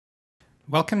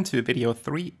Welcome to video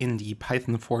 3 in the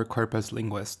Python for Corpus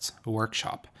Linguists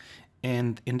workshop.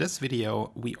 And in this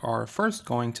video, we are first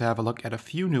going to have a look at a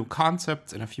few new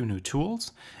concepts and a few new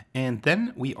tools. And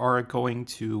then we are going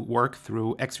to work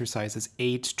through exercises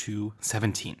 8 to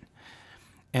 17.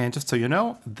 And just so you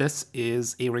know, this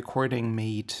is a recording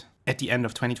made at the end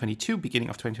of 2022, beginning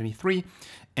of 2023.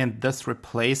 And this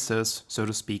replaces, so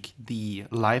to speak, the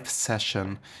live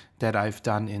session that I've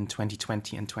done in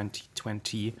 2020 and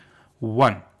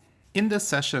 2021. In this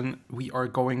session, we are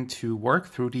going to work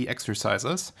through the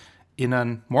exercises in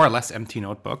a more or less empty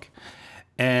notebook.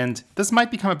 And this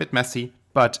might become a bit messy,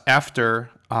 but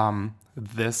after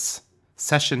this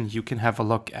session, you can have a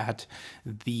look at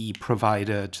the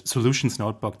provided solutions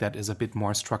notebook that is a bit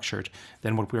more structured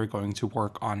than what we're going to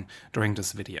work on during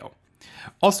this video.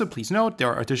 Also, please note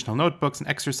there are additional notebooks and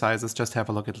exercises. Just have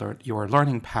a look at your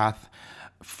learning path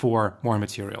for more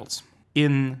materials.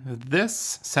 In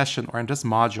this session, or in this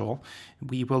module,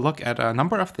 we will look at a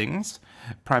number of things,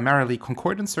 primarily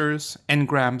concordancers,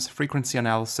 n-grams, frequency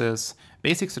analysis,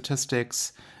 basic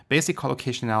statistics, basic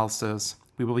collocation analysis.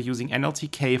 We will be using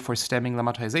NLTK for stemming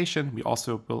lemmatization. We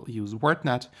also will use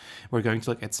WordNet. We're going to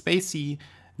look at spaCy,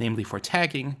 namely for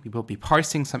tagging. We will be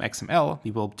parsing some XML.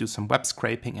 We will do some web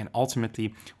scraping. And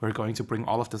ultimately, we're going to bring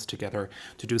all of this together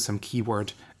to do some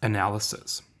keyword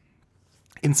analysis.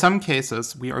 In some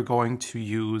cases, we are going to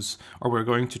use, or we're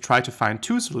going to try to find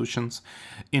two solutions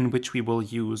in which we will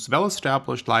use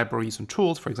well-established libraries and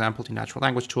tools, for example, the Natural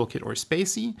Language Toolkit or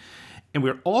spaCy. And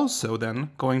we're also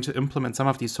then going to implement some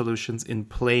of these solutions in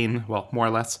plain, well, more or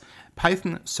less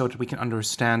Python, so that we can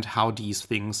understand how these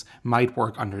things might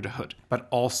work under the hood, but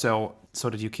also so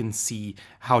that you can see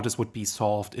how this would be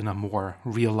solved in a more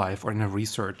real life or in a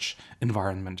research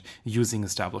environment using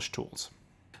established tools.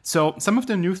 So some of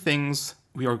the new things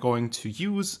we are going to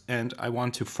use, and I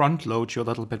want to front load you a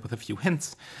little bit with a few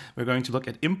hints. We're going to look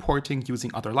at importing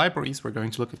using other libraries. We're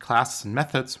going to look at classes and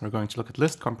methods. We're going to look at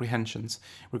list comprehensions.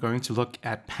 We're going to look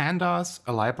at Pandas,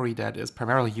 a library that is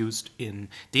primarily used in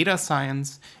data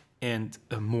science. And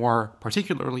more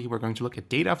particularly, we're going to look at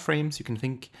DataFrames. You can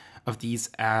think of these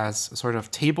as sort of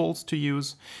tables to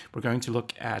use. We're going to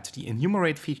look at the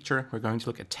Enumerate feature. We're going to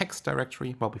look at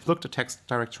TextDirectory. Well, we've looked at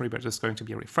TextDirectory, but it's going to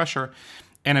be a refresher.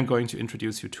 And I'm going to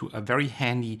introduce you to a very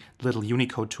handy little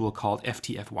Unicode tool called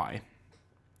ftfy.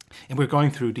 And we're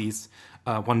going through these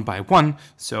one by one,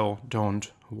 so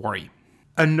don't worry.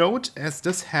 A note, as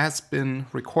this has been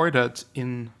recorded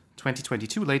in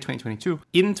 2022, late 2022,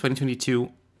 in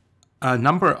 2022, a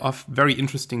number of very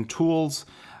interesting tools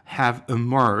have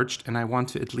emerged, and I want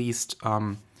to at least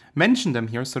mention them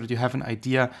here so that you have an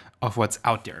idea of what's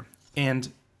out there.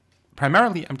 And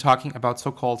primarily, I'm talking about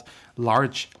so-called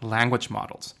large language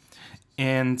models.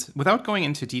 And without going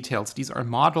into details, these are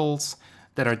models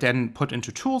that are then put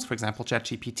into tools, for example,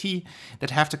 ChatGPT,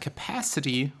 that have the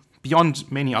capacity,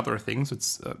 beyond many other things,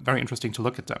 it's very interesting to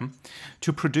look at them,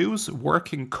 to produce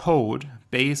working code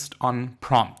based on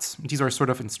prompts. These are sort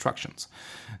of instructions.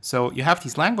 So you have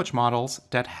these language models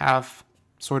that have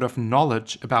sort of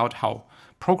knowledge about how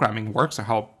programming works, or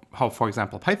how, for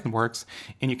example, Python works,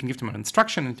 and you can give them an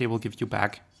instruction and they will give you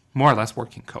back more or less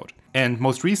working code. And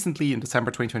most recently, in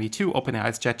December 2022,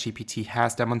 OpenAI's ChatGPT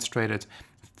has demonstrated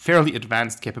fairly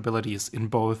advanced capabilities in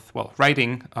both, well,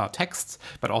 writing texts,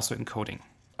 but also in coding.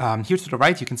 Here to the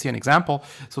right, you can see an example.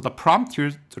 So the prompt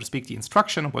here, so to speak, the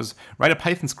instruction was write a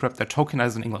Python script that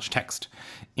tokenizes an English text.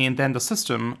 And then the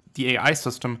system, the AI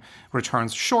system,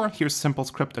 returns, sure, here's a simple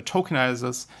script that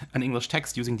tokenizes an English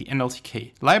text using the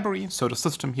NLTK library. So the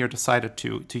system here decided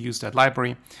to use that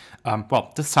library.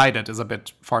 Well, decided is a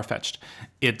bit far-fetched.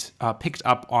 It picked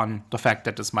up on the fact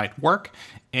that this might work,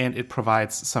 and it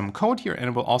provides some code here, and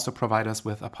it will also provide us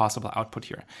with a possible output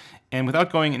here. And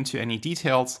without going into any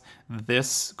details,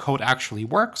 this code actually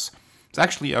works. It's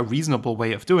actually a reasonable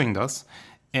way of doing this.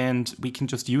 And we can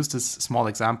just use this small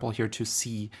example here to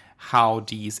see how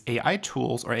these AI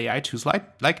tools, or AI tools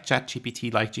like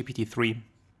ChatGPT, like GPT-3,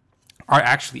 are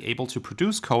actually able to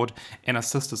produce code and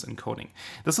assist us in coding.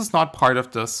 This is not part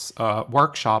of this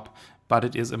workshop, but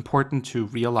it is important to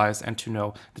realize and to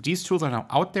know that these tools are now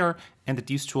out there, and that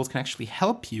these tools can actually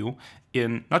help you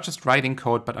in not just writing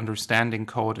code, but understanding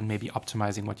code and maybe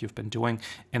optimizing what you've been doing.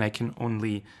 And I can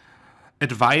only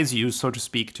advise you, so to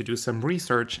speak, to do some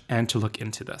research and to look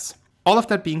into this. All of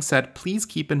that being said, please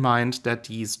keep in mind that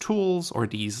these tools, or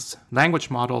these language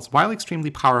models, while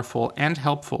extremely powerful and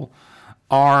helpful,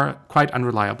 are quite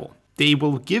unreliable. They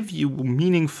will give you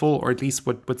meaningful, or at least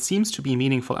what seems to be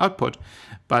meaningful output,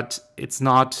 but it's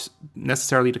not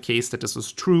necessarily the case that this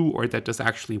is true or that this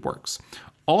actually works.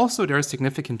 Also, there are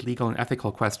significant legal and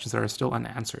ethical questions that are still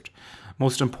unanswered.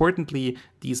 Most importantly,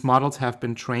 these models have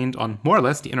been trained on more or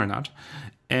less the internet,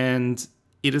 and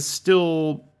it is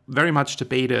still very much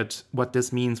debated what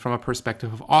this means from a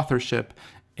perspective of authorship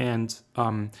and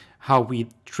how we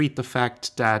treat the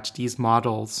fact that these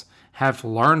models have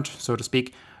learned, so to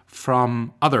speak,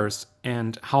 from others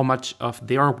and how much of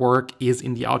their work is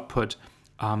in the output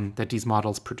that these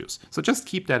models produce. So just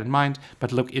keep that in mind,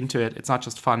 but look into it. It's not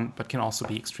just fun, but can also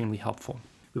be extremely helpful.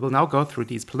 We will now go through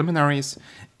these preliminaries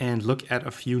and look at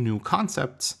a few new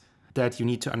concepts that you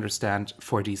need to understand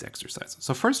for these exercises.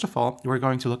 So first of all, we're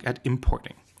going to look at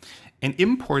importing. And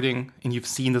importing, and you've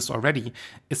seen this already,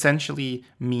 essentially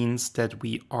means that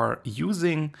we are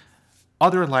using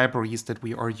other libraries, that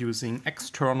we are using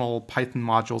external Python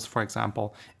modules, for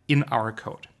example, in our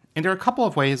code. And there are a couple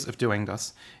of ways of doing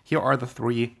this. Here are the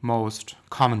three most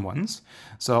common ones.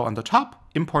 So on the top,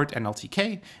 import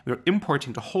NLTK. We're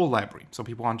importing the whole library. So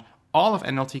we want all of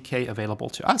NLTK available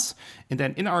to us. And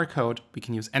then in our code, we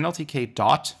can use NLTK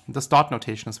dot. This dot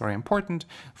notation is very important.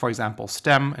 For example,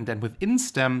 stem, and then within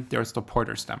stem, there's the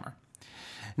pointer stemmer.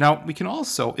 Now, we can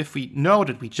also, if we know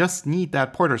that we just need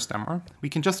that pointer stemmer, we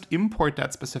can just import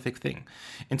that specific thing.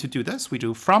 And to do this, we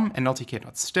do from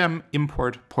NLTK.stem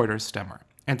import pointer stemmer.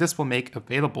 And this will make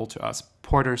available to us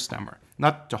pointer stemmer.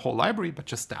 Not the whole library, but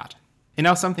just that. And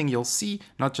now something you'll see,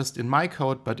 not just in my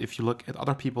code, but if you look at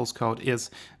other people's code, is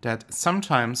that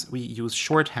sometimes we use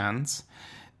shorthands,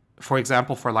 for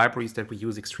example, for libraries that we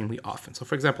use extremely often. So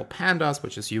for example, Pandas,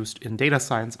 which is used in data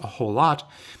science a whole lot,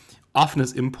 often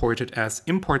is imported as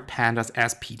import pandas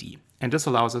as PD. And this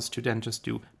allows us to then just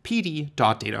do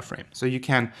pd.dataframe. So you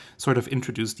can sort of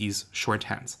introduce these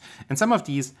shorthands. And some of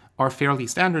these are fairly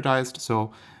standardized.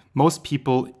 So most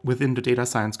people within the data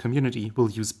science community will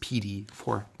use PD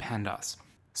for pandas.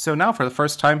 So now for the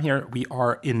first time here, we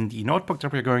are in the notebook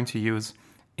that we're going to use.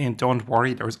 And don't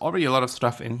worry, there's already a lot of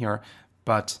stuff in here,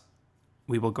 but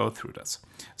we will go through this.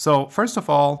 So first of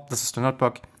all, this is the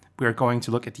notebook. We're going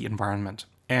to look at the environment.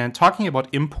 And talking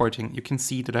about importing, you can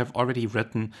see that I've already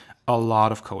written a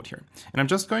lot of code here. And I'm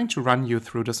just going to run you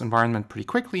through this environment pretty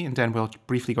quickly, and then we're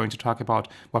briefly going to talk about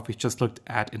what we just looked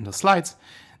at in the slides,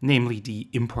 namely the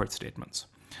import statements.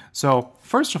 So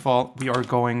first of all, we are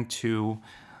going to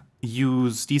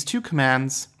use these two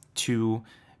commands to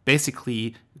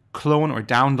basically clone or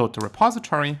download the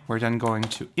repository. We're then going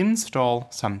to install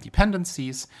some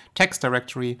dependencies,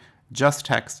 TextDirectory,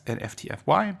 JustText, and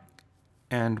ftfy.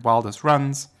 And while this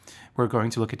runs, we're going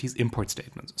to look at these import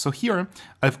statements. So here,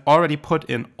 I've already put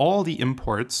in all the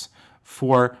imports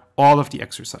for all of the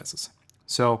exercises.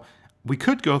 So we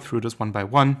could go through this one by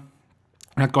one.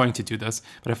 I'm not going to do this,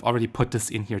 but I've already put this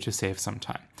in here to save some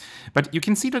time. But you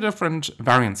can see the different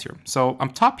variants here. So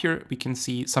on top here, we can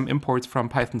see some imports from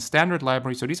Python standard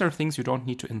library. So these are things you don't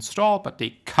need to install, but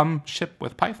they come ship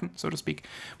with Python, so to speak.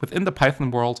 Within the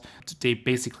Python world, they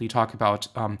basically talk about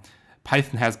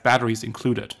Python has batteries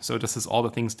included. So this is all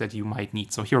the things that you might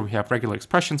need. So here we have regular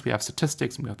expressions, we have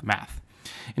statistics, and we have the math.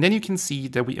 And then you can see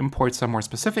that we import some more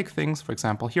specific things. For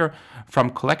example, here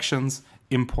from collections,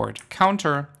 import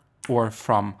counter, or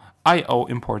from IO,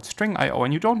 import string IO.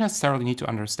 And you don't necessarily need to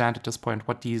understand at this point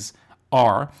what these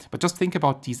are, but just think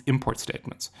about these import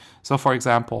statements. So for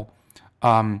example,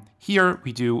 here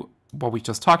we do what we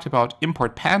just talked about,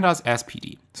 import pandas as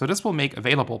PD. So this will make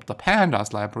available the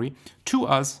pandas library to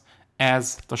us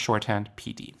as the shorthand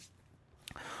PD.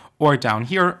 Or down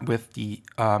here with the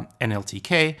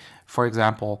NLTK, for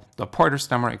example, the pointer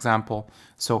stemmer example.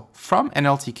 So from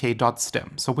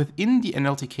NLTK.stem. So within the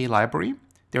NLTK library,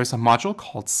 there's a module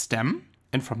called stem.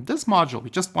 And from this module, we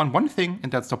just want one thing,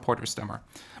 and that's the pointer stemmer.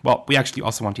 Well, we actually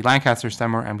also want the Lancaster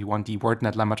stemmer, and we want the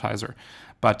WordNet lemmatizer.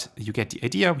 But you get the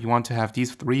idea. We want to have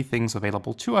these three things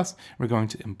available to us. We're going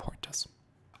to import this.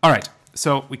 All right.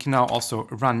 So we can now also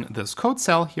run this code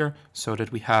cell here so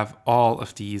that we have all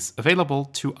of these available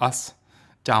to us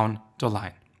down the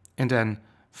line. And then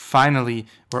finally,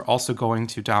 we're also going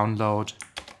to download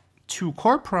two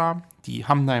corpora, the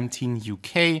hum19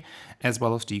 UK, as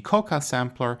well as the Coca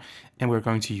sampler, and we're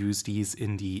going to use these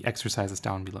in the exercises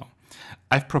down below.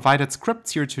 I've provided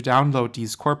scripts here to download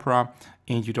these corpora,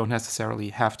 and you don't necessarily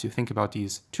have to think about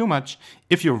these too much.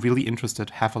 If you're really interested,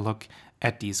 have a look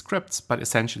at these scripts, but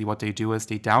essentially what they do is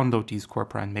they download these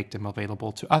corpora and make them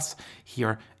available to us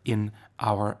here in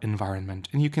our environment.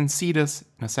 And you can see this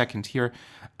in a second here.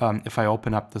 If I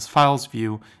open up this files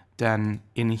view, then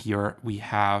in here we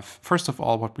have, first of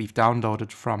all, what we've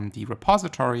downloaded from the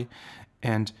repository.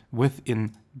 And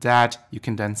within that, you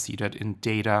can then see that in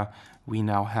data, we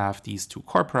now have these two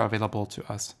corpora available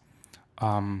to us.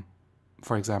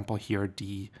 For example, here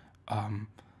the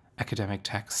academic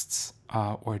texts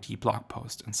or the blog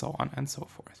post and so on and so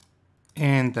forth.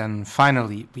 And then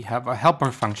finally, we have a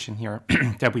helper function here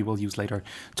that we will use later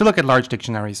to look at large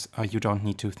dictionaries. You don't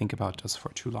need to think about this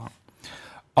for too long.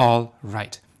 All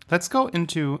right, let's go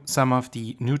into some of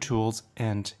the new tools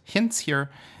and hints here,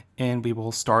 and we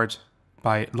will start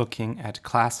by looking at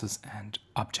classes and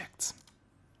objects.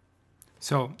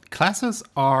 So classes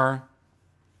are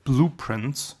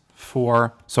blueprints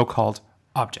for so-called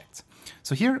objects.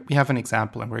 So here we have an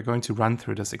example, and we're going to run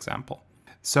through this example.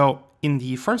 So in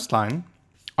the first line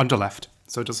on the left,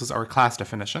 so this is our class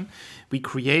definition, we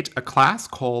create a class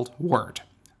called word.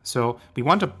 So we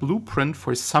want a blueprint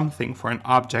for something, for an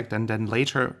object, and then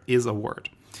later is a word.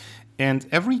 And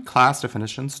every class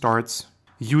definition starts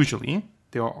usually,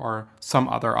 there are some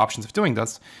other options of doing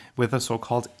this, with a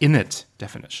so-called init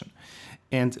definition.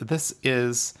 And this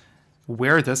is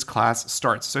where this class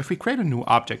starts. So if we create a new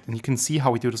object, and you can see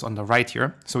how we do this on the right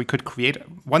here. So we could create,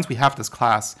 once we have this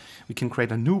class, we can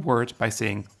create a new word by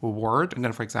saying word, and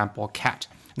then for example, cat.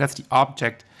 And that's the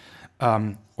object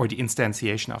or the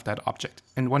instantiation of that object.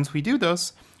 And once we do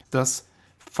this, this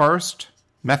first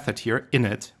method here,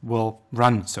 init, will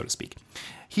run, so to speak.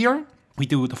 Here we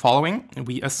do the following.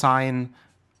 We assign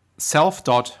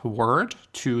self.word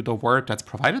to the word that's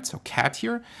provided, so cat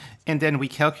here, and then we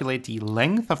calculate the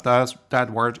length of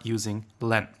that word using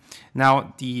len.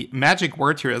 Now, the magic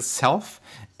word here is self,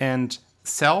 and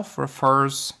self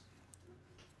refers,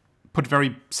 put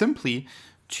very simply,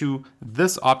 to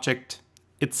this object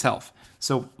itself.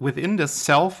 So within this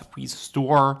self, we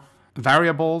store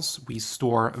variables, we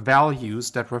store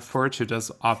values that refer to this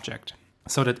object,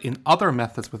 so that in other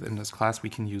methods within this class,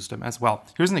 we can use them as well.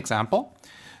 Here's an example.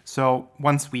 So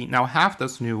once we now have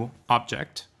this new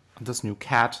object, this new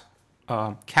cat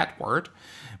word,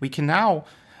 we can now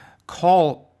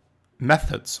call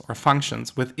methods or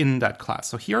functions within that class.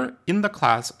 So here in the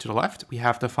class to the left, we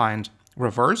have defined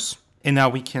reverse, and now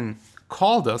we can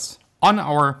call this on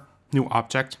our new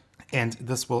object, and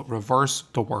this will reverse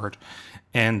the word.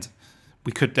 And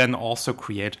we could then also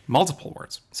create multiple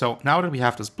words. So now that we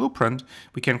have this blueprint,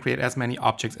 we can create as many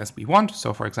objects as we want.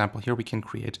 So for example, here we can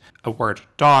create a word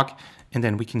dog, and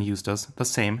then we can use this the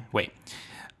same way.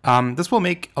 This will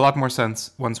make a lot more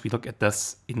sense once we look at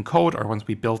this in code or once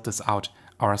we build this out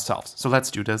ourselves. So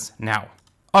let's do this now.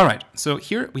 All right, so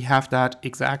here we have that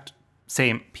exact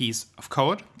same piece of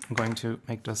code. I'm going to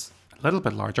make this a little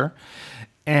bit larger.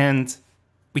 And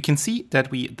we can see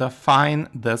that we define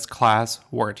this class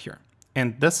word here.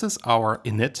 And this is our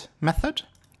init method.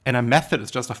 And a method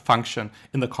is just a function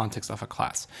in the context of a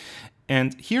class.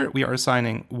 And here we are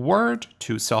assigning word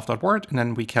to self.word, and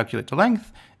then we calculate the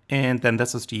length. And then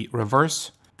this is the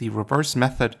reverse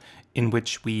method in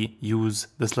which we use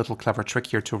this little clever trick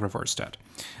here to reverse that.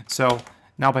 So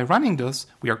now by running this,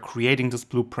 we are creating this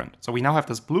blueprint. So we now have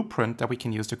this blueprint that we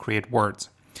can use to create words.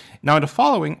 Now in the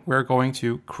following, we're going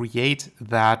to create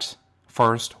that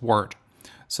first word.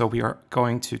 So we are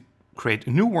going to create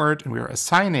a new word, and we are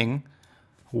assigning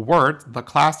word, the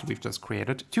class that we've just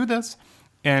created, to this,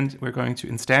 and we're going to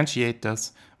instantiate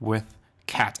this with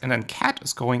cat. And then cat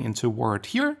is going into word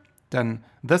here, then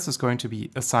this is going to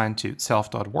be assigned to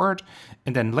self.word,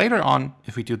 and then later on,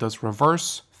 if we do this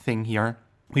reverse thing here,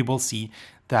 we will see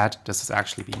that this is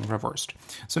actually being reversed.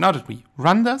 So now that we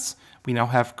run this, we now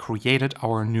have created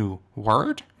our new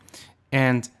word,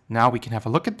 and now we can have a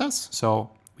look at this.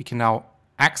 So we can now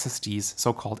access these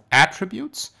so-called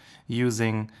attributes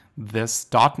using this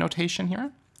dot notation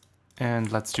here.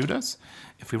 And let's do this.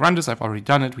 If we run this, I've already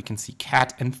done it, we can see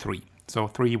cat and 3. So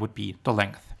 3 would be the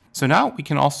length. So now we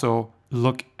can also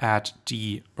look at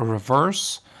the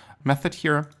reverse method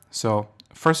here. So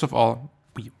first of all,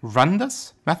 we run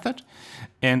this method.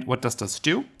 And what does this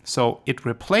do? So it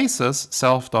replaces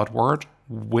self.word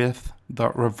with the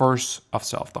reverse of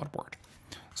self.word.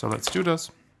 So let's do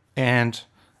this. And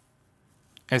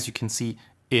as you can see,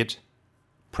 it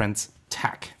prints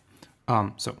tac.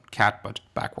 So cat, but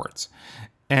backwards.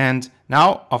 And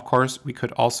now, of course, we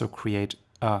could also create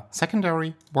a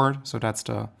secondary word. So that's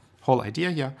the whole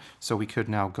idea here. So we could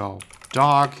now go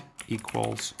dog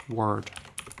equals word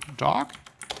dog.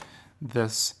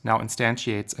 This now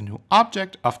instantiates a new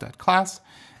object of that class.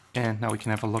 And now we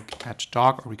can have a look at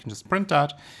dog, or we can just print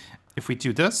that. If we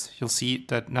do this, you'll see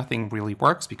that nothing really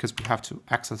works because we have to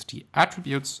access the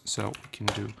attributes. So we can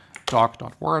do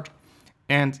dog.word,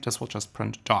 and this will just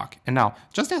print dog. And now,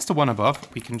 just as the one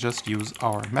above, we can just use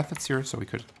our methods here. So we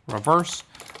could reverse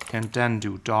and then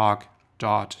do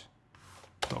dog.the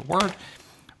word,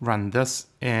 run this,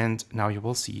 and now you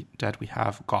will see that we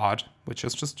have God, which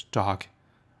is just dog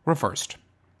reversed.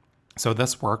 So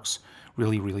this works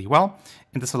really, really well.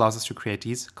 And this allows us to create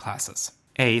these classes.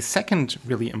 A second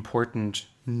really important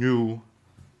new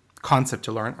concept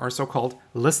to learn are so-called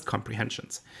list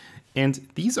comprehensions. And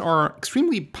these are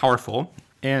extremely powerful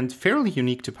and fairly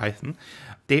unique to Python.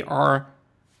 They are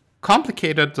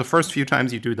complicated the first few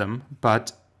times you do them,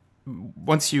 but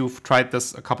once you've tried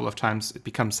this a couple of times, it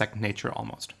becomes second nature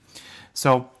almost.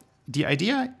 So the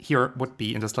idea here would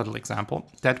be, in this little example,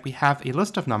 that we have a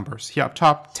list of numbers here up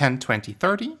top, 10, 20,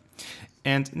 30.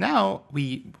 And now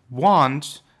we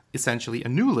want essentially a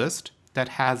new list that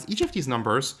has each of these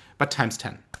numbers, but times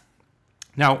 10.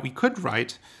 Now we could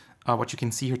write what you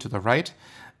can see here to the right,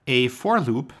 a for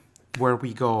loop where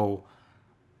we go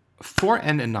for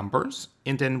n in numbers,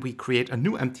 and then we create a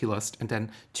new empty list, and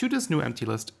then to this new empty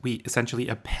list, we essentially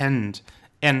append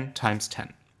n times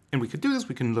 10. And we could do this,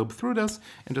 we can loop through this,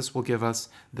 and this will give us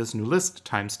this new list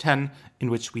times 10, in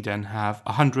which we then have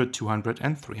 100, 200,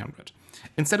 and 300.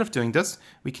 Instead of doing this,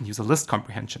 we can use a list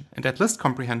comprehension. And that list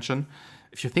comprehension,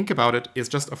 if you think about it, is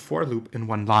just a for loop in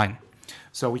one line.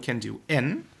 So we can do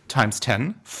n times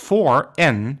 10 for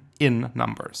n in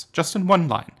numbers, just in one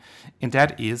line. And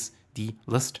that is the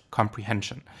list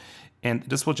comprehension. And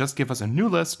this will just give us a new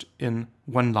list in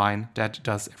one line that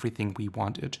does everything we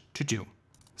want it to do.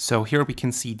 So here we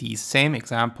can see the same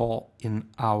example in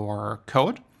our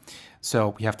code.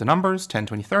 So we have the numbers 10,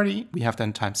 20, 30. We have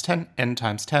then times 10, n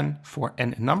times 10 for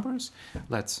n in numbers.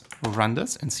 Let's run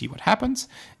this and see what happens.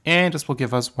 And this will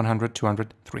give us 100,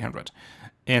 200, 300.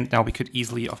 And now we could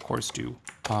easily, of course, do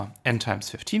n times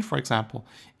 15, for example,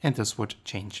 and this would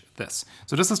change this.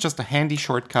 So this is just a handy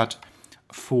shortcut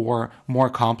for more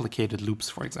complicated loops,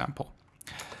 for example.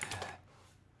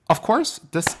 Of course,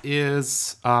 this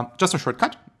is just a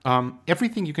shortcut.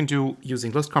 Everything you can do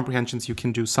using list comprehensions, you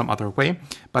can do some other way,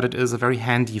 but it is a very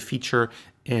handy feature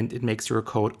and it makes your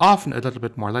code often a little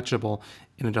bit more legible,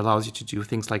 and it allows you to do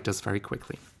things like this very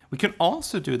quickly. We can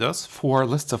also do this for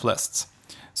lists of lists.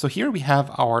 So here we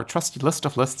have our trusty list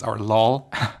of lists, our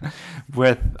lol,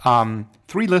 with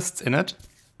 3 lists in it,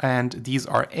 and these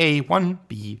are A1,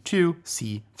 B2,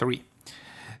 C3.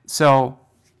 So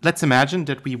let's imagine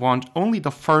that we want only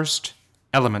the first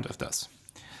element of this.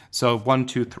 So 1,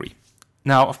 2, 3.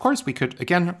 Now, of course, we could,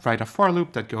 again, write a for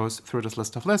loop that goes through this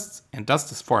list of lists and does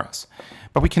this for us.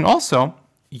 But we can also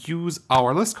use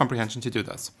our list comprehension to do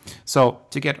this. So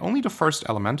to get only the first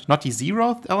element, not the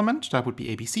 0th element, that would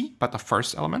be ABC, but the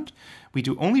first element, we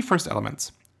do only first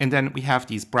elements. And then we have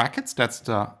these brackets, that's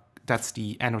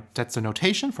the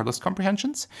notation for list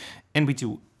comprehensions. And we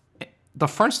do the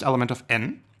first element of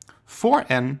n for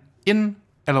n in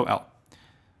LOL.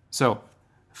 So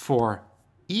for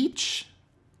each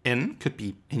n, could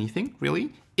be anything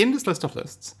really, in this list of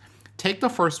lists, take the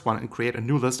first one and create a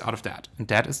new list out of that. And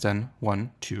that is then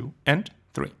 1, 2, and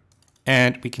 3.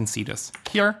 And we can see this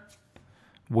here,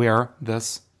 where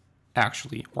this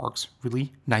actually works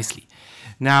really nicely.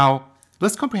 Now,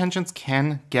 list comprehensions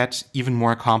can get even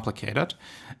more complicated.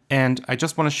 And I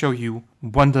just want to show you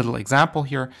one little example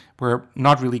here. We're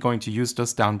not really going to use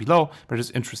this down below, but it's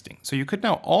interesting. So you could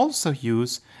now also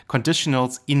use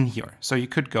conditionals in here. So you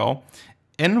could go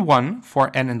n1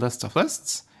 for n in list of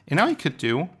lists. And now you could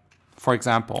do, for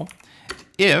example,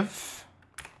 if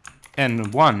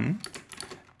n1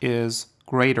 is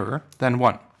greater than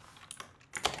 1.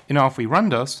 You know, if we run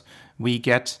this, we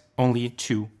get only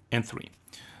 2 and 3.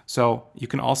 So you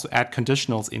can also add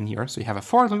conditionals in here. So you have a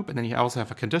for loop, and then you also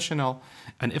have a conditional,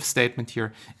 an if statement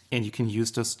here, and you can use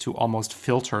this to almost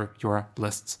filter your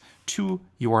lists to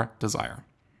your desire.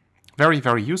 Very,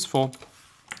 very useful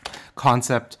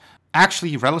concept.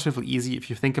 Actually relatively easy if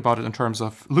you think about it in terms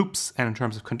of loops and in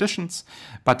terms of conditions,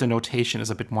 but the notation is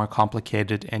a bit more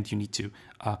complicated and you need to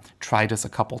try this a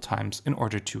couple times in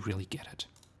order to really get it.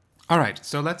 All right,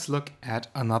 so let's look at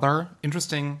another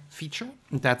interesting feature,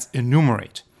 that's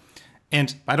Enumerate.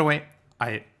 And by the way,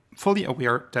 I'm fully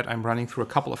aware that I'm running through a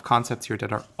couple of concepts here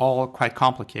that are all quite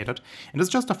complicated, and it's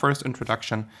just a first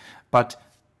introduction, but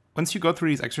once you go through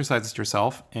these exercises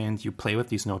yourself and you play with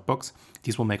these notebooks,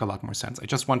 these will make a lot more sense. I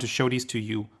just want to show these to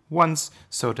you once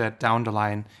so that down the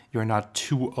line, you're not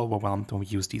too overwhelmed when we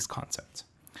use these concepts.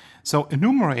 So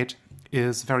Enumerate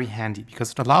is very handy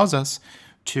because it allows us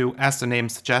to, as the name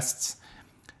suggests,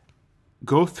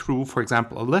 go through, for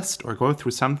example, a list or go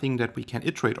through something that we can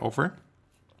iterate over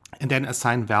and then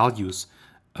assign values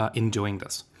in doing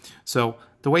this. So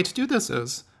the way to do this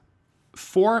is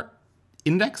for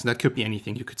index, and that could be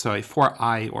anything. You could say for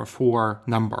I or for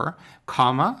number,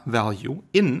 comma, value,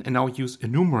 in, and now use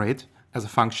enumerate as a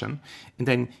function. And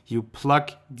then you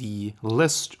plug the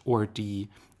list or the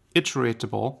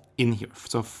iteratable in here.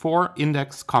 So for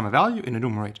index comma value in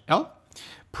enumerate L,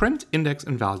 print index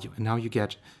and value. And now you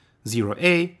get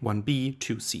 0A, 1B,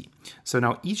 2C. So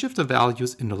now each of the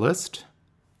values in the list,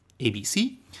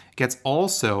 ABC, gets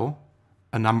also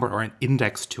a number or an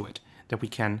index to it that we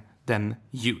can then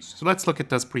use. So let's look at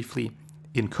this briefly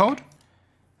in code.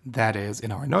 That is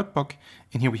in our notebook.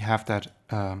 And here we have that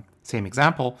same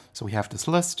example. So we have this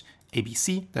list,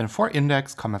 ABC, then for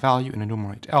index, comma value in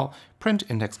enumerate L, print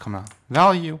index, comma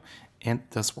value, and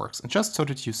this works. And just so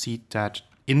that you see that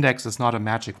index is not a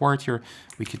magic word here,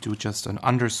 we could do just an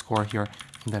underscore here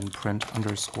and then print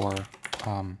underscore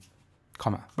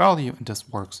comma value, and this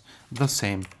works the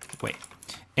same way.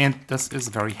 And this is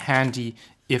very handy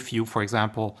if you, for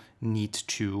example, need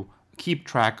to keep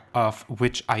track of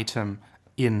which item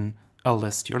in a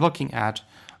list you're looking at,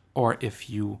 or if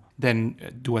you then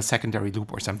do a secondary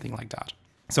loop or something like that.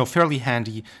 So fairly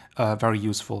handy, very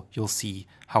useful. You'll see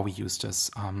how we use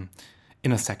this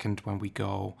in a second when we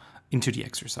go into the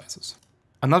exercises.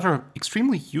 Another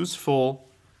extremely useful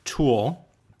tool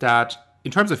that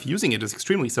in terms of using it is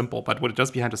extremely simple, but what it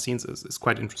does behind the scenes is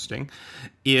quite interesting,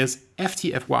 is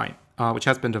ftfy, which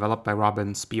has been developed by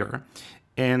Robin Spear.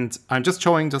 And I'm just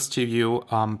showing this to you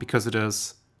because it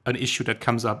is an issue that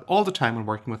comes up all the time when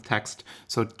working with text,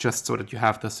 so just so that you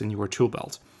have this in your tool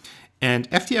belt. And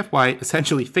ftfy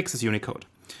essentially fixes Unicode.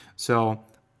 So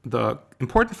the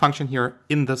important function here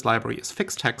in this library is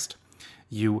fix text.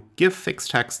 You give fixed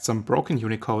text some broken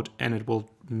Unicode and it will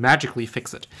magically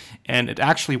fix it. And it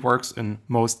actually works in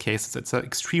most cases. It's an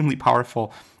extremely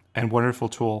powerful and wonderful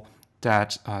tool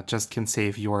that just can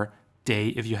save your day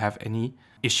if you have any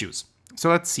issues. So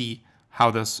let's see how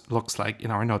this looks like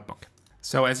in our notebook.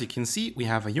 So as you can see, we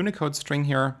have a Unicode string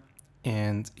here,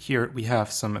 and here we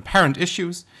have some apparent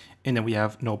issues, and then we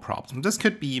have no problem. This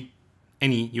could be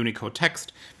any Unicode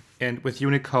text, and with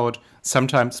Unicode,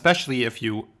 sometimes, especially if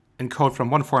you encode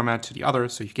from one format to the other,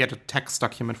 so you get a text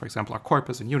document, for example, a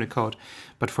corpus in Unicode,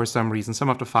 but for some reason, some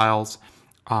of the files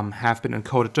have been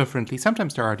encoded differently.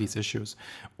 Sometimes there are these issues,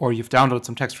 or you've downloaded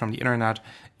some text from the internet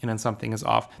and then something is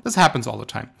off. This happens all the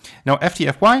time. Now,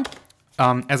 ftfy,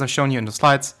 as I've shown you in the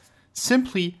slides,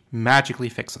 simply magically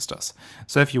fixes this.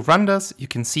 So if you run this, you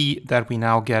can see that we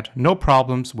now get no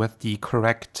problems with the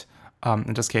correct,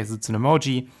 in this case, it's an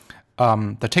emoji,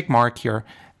 the tick mark here,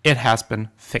 it has been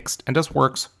fixed. And this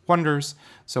works wonders.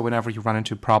 So whenever you run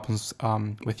into problems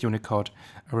with Unicode,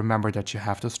 remember that you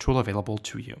have this tool available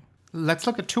to you. Let's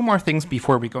look at two more things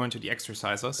before we go into the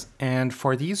exercises. And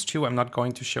for these two, I'm not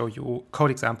going to show you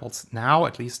code examples now,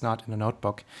 at least not in a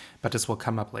notebook, but this will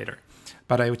come up later.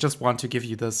 But I just want to give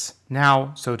you this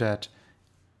now so that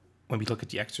when we look at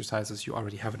the exercises, you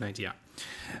already have an idea.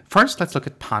 First, let's look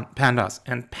at Pandas.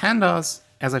 And Pandas,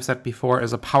 as I've said before,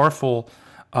 is a powerful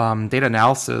data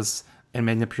analysis and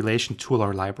manipulation tool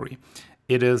or library.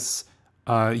 It is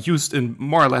used in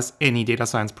more or less any data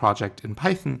science project in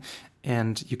Python.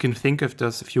 And you can think of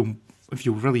this, if you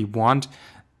really want,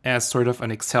 as sort of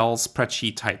an Excel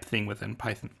spreadsheet type thing within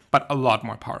Python, but a lot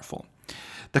more powerful.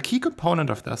 The key component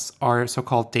of this are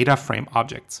so-called data frame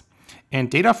objects.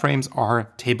 And data frames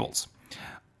are tables.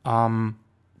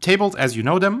 Tables as you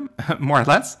know them, more or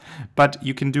less, but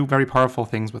you can do very powerful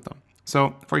things with them.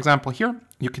 So, for example, here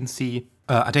you can see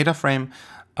a data frame.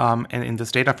 And in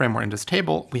this data frame or in this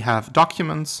table, we have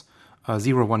documents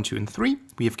 0, 1, 2, and 3.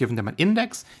 We have given them an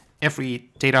index. Every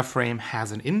data frame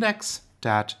has an index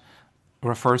that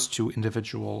refers to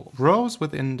individual rows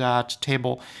within that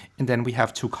table. And then we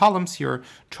have two columns here,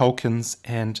 tokens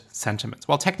and sentiments.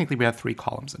 Well, technically we have three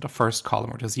columns. And the first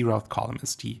column, or the 0th column,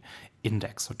 is the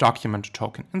index. So document,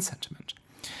 token, and sentiment.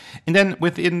 And then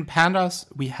within Pandas,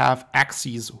 we have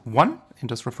axes 1, and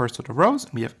this refers to the rows.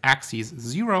 And we have axes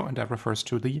 0, and that refers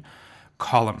to the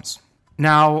columns.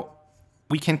 Now,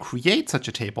 we can create such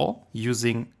a table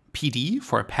using PD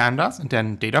for Pandas and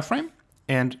then data frame.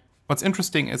 And what's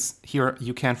interesting is here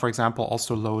you can, for example,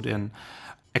 also load in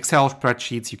Excel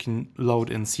spreadsheets. You can load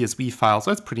in CSV files.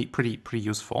 So it's pretty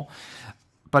useful.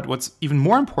 But what's even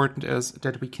more important is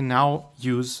that we can now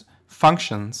use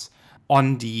functions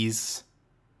on these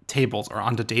tables or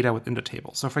on the data within the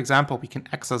table. So for example, we can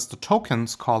access the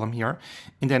tokens column here,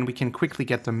 and then we can quickly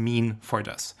get the mean for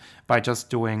this by just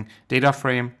doing data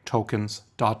frame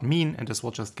tokens.mean, and this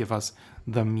will just give us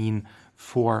the mean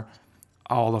for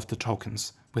all of the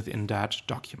tokens within that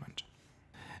document.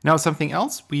 Now, something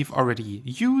else we've already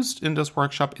used in this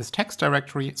workshop is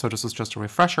TextDirectory. So this is just a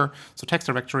refresher. So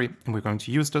TextDirectory, and we're going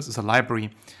to use this as a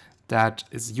library that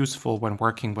is useful when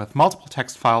working with multiple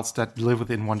text files that live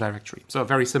within one directory. So a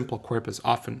very simple corpus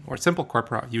often, or simple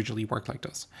corpora usually work like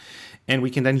this. And we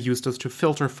can then use this to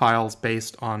filter files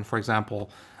based on, for example,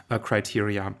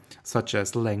 criteria such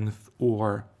as length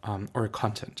or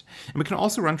content. And we can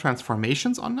also run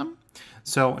transformations on them.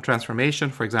 So a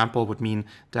transformation, for example, would mean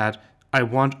that I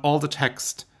want all the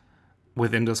text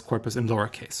within this corpus in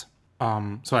lowercase.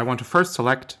 So I want to first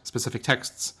select specific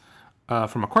texts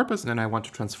from a corpus, and then I want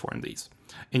to transform these.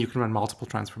 And you can run multiple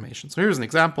transformations. So here's an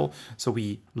example. So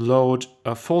we load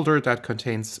a folder that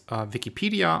contains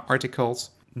Wikipedia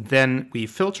articles. Then we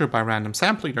filter by random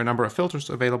sampling. There are a number of filters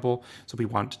available. So we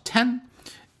want 10.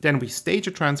 Then we stage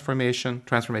a transformation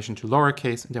to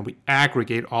lowercase, and then we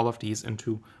aggregate all of these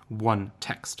into one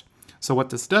text. So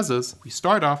what this does is we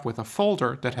start off with a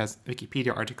folder that has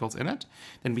Wikipedia articles in it.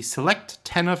 Then we select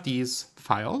 10 of these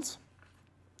files.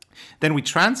 Then we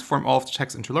transform all of the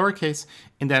text into lowercase,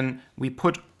 and then we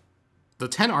put the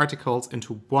 10 articles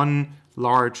into one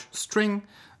large string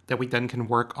that we then can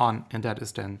work on, and that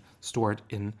is then stored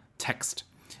in text.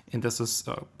 And this is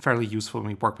fairly useful when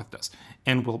we work with this.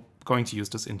 And we're going to use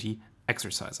this in the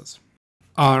exercises.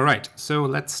 All right, so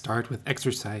let's start with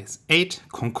exercise 8,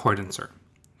 Concordancer.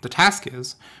 The task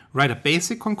is write a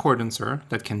basic concordancer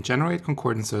that can generate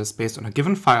concordances based on a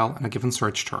given file and a given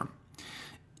search term.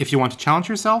 If you want to challenge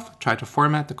yourself, try to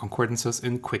format the concordances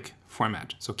in quick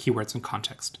format, so keywords and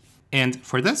context. And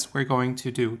for this, we're going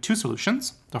to do 2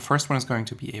 solutions. The first one is going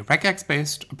to be a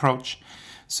regex-based approach.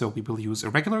 So we will use a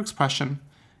regular expression.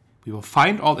 We will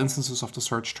find all instances of the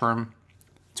search term,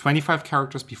 25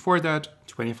 characters before that,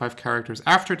 25 characters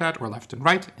after that, or left and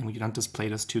right, and we then display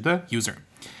this to the user.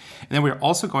 And then we're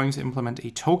also going to implement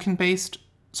a token-based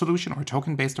solution or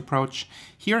token-based approach.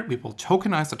 Here, we will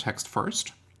tokenize the text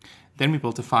first. Then we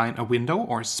will define a window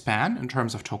or span in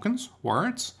terms of tokens,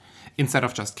 words, instead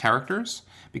of just characters,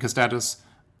 because that is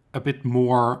a bit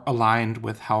more aligned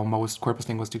with how most corpus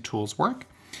linguistic tools work.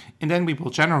 And then we will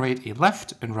generate a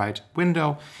left and right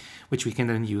window, which we can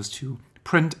then use to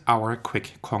print our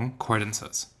quick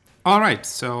concordances. All right,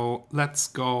 so let's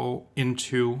go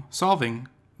into solving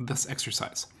this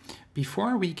exercise.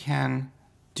 Before we can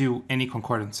do any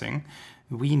concordancing,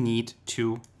 we need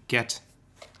to get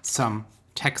some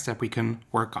text that we can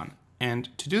work on. And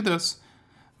to do this,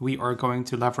 we are going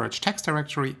to leverage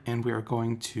TextDirectory, and we are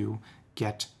going to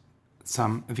get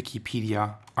some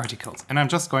Wikipedia articles. And I'm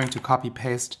just going to copy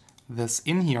paste this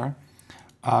in here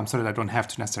so that I don't have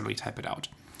to necessarily type it out.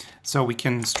 So we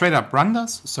can straight up run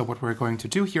this. So what we're going to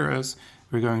do here is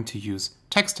we're going to use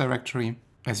TextDirectory,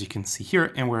 as you can see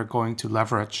here, and we're going to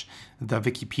leverage the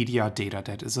Wikipedia data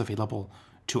that is available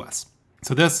to us.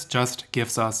 So this just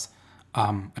gives us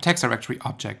a TextDirectory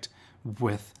object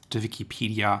with the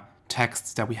Wikipedia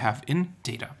texts that we have in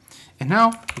data. And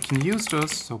now we can use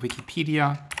this, so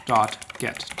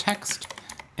wikipedia.getText,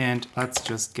 and let's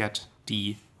just get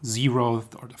the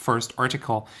 0th or the first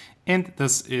article. And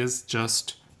this is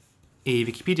just a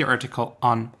Wikipedia article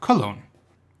on Cologne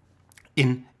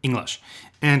in English.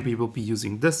 And we will be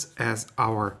using this as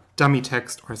our dummy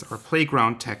text or as our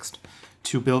playground text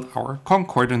to build our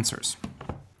concordancers.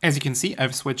 As you can see,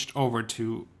 I've switched over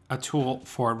to a tool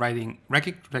for writing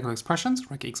regular expressions,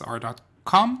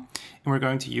 regexr.com, and we're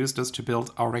going to use this to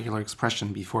build our regular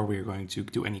expression before we're going to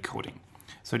do any coding.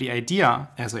 So the idea,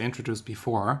 as I introduced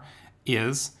before,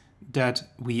 is that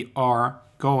we are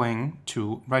going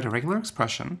to write a regular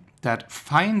expression that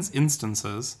finds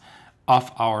instances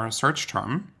of our search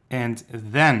term, and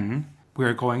then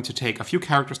we're going to take a few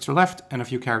characters to the left and a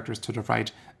few characters to the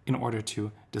right in order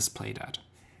to display that.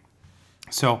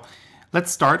 So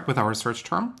let's start with our search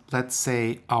term. Let's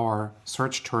say our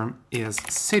search term is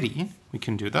city. We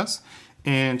can do this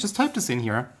and just type this in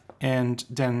here. And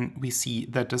then we see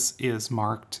that this is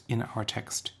marked in our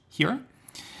text here.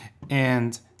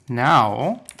 And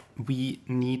now we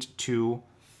need to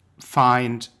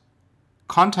find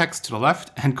context to the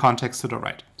left and context to the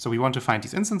right. So we want to find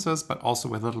these instances, but also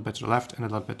with a little bit to the left and a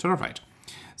little bit to the right.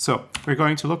 So we're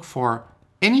going to look for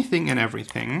anything and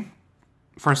everything,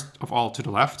 first of all to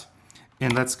the left.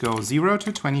 And let's go 0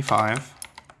 to 25.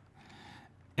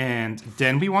 And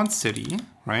then we want city,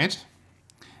 right?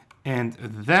 And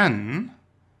then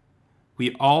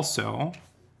we also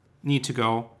need to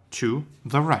go to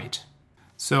the right.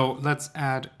 So let's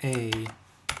add a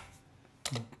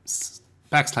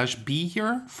 \b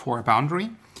here for a boundary,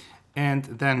 and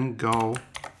then go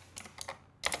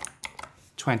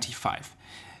 25.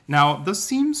 Now, this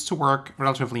seems to work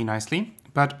relatively nicely,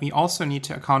 but we also need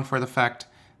to account for the fact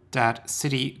that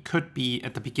city could be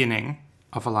at the beginning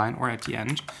of a line or at the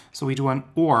end. So we do an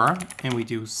or, and we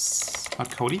do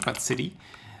not Cody, but city,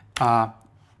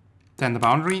 then the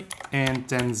boundary, and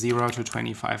then 0 to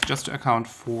 25, just to account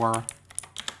for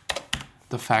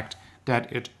the fact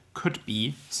that it could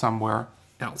be somewhere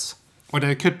else. or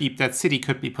that city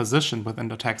could be positioned within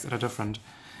the text at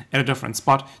a different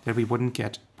spot that we wouldn't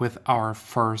get with our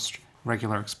first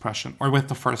regular expression, or with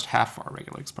the first half of our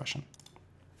regular expression.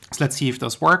 So let's see if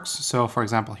this works. So for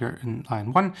example, here in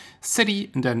line 1,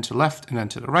 city, and then to the left, and then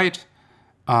to the right.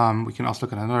 We can also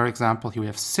look at another example. Here we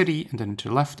have city, and then to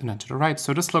the left, and then to the right.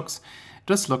 So this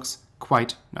looks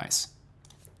quite nice.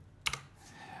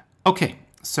 Okay,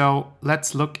 so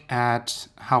let's look at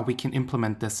how we can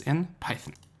implement this in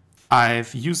Python.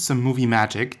 I've used some movie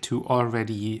magic to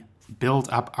already build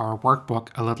up our workbook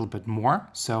a little bit more.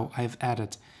 So I've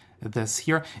added this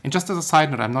here. And just as a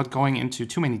side note, I'm not going into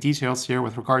too many details here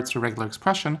with regards to regular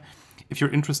expression. If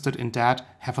you're interested in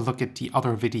that, have a look at the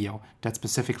other video that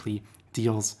specifically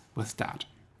deals with that.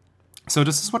 So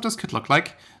this is what this could look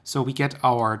like. So we get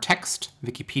our text,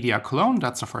 Wikipedia colon,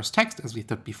 that's the first text as we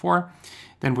did before.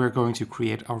 Then we're going to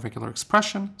create our regular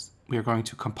expression. We are going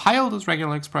to compile this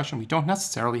regular expression. We don't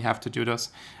necessarily have to do this,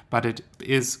 but it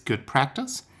is good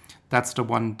practice. That's the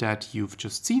one that you've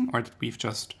just seen, or that we've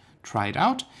just tried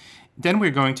out. Then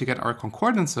we're going to get our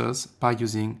concordances by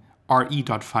using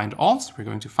re.findAll. So we're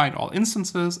going to find all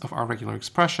instances of our regular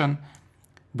expression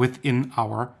within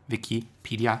our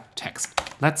Wikipedia text.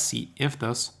 Let's see if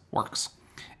this works.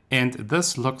 And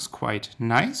this looks quite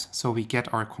nice. So we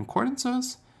get our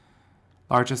concordances,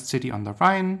 largest city on the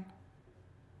Rhine,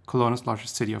 Cologne is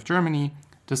largest city of Germany.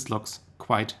 This looks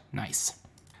quite nice.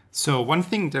 So one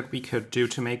thing that we could do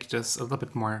to make this a little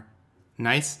bit more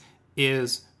nice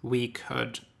is we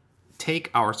could take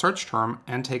our search term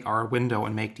and take our window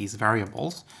and make these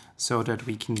variables so that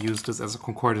we can use this as a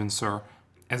concordancer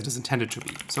as it is intended to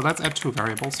be. So let's add 2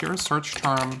 variables here. Search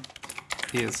term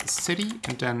is city,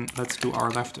 and then let's do our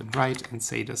left and right and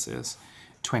say this is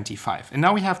 25. And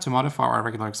now we have to modify our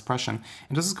regular expression,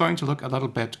 and this is going to look a little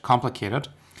bit complicated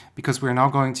because we're now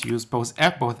going to use both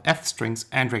f strings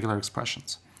and regular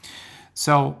expressions.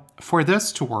 So for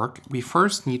this to work, we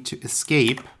first need to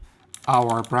escape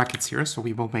our brackets here. So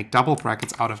we will make double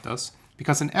brackets out of this,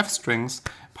 because in f strings,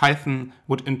 Python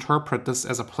would interpret this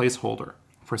as a placeholder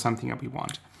for something that we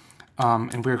want.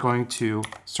 And we're going to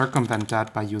circumvent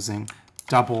that by using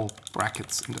double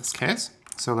brackets in this case.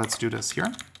 So let's do this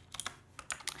here.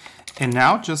 And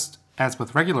now, just as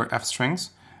with regular f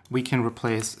strings, we can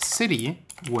replace city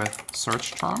with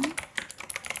search term,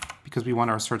 because we want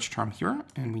our search term here,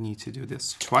 and we need to do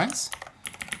this twice.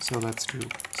 So let's do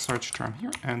search term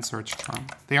here and search term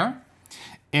there.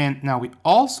 And now we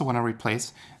also want to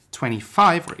replace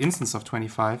 25, or instance of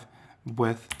 25,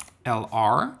 with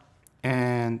LR.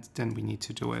 And then we need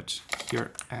to do it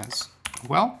here as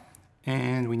well.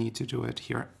 And we need to do it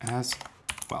here as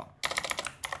well.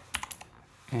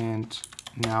 And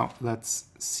now let's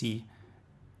see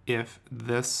if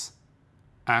this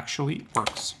actually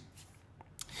works.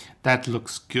 That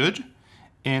looks good.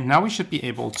 And now we should be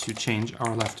able to change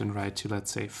our left and right to,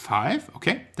 let's say, 5.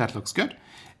 Okay, that looks good.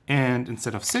 And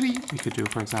instead of city, we could do,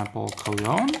 for example,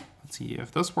 Cologne. Let's see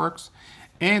if this works.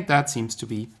 And that seems to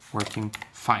be working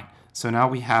fine. So now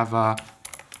we have a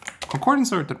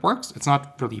concordancer that works. It's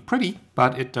not really pretty,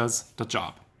 but it does the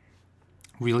job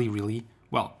really, really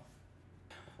well.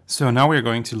 So now we're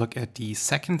going to look at the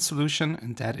second solution,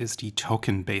 and that is the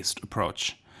token-based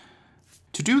approach.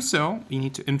 To do so, we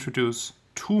need to introduce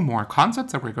 2 more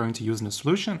concepts that we're going to use in the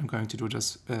solution. I'm going to do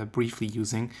this briefly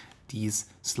using these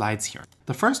slides here.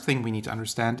 The first thing we need to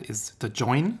understand is the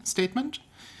join statement.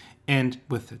 And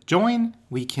with the join,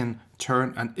 we can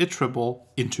turn an iterable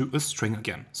into a string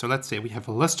again. So let's say we have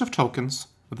a list of tokens.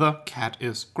 The cat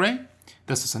is gray.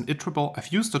 This is an iterable.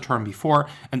 I've used the term before.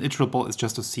 An iterable is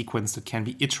just a sequence that can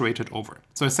be iterated over.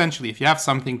 So essentially, if you have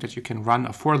something that you can run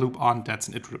a for loop on, that's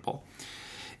an iterable.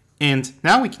 And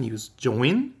now we can use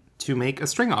join to make a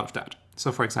string out of that.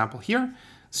 So for example, here,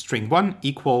 string 1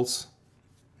 equals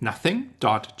nothing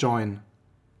dot join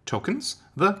tokens.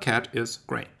 The cat is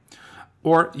gray.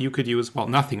 Or you could use, well,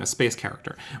 nothing, a space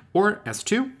character. Or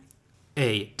S2,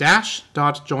 a dash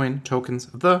dot join tokens.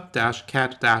 The dash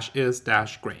cat dash is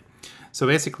dash gray. So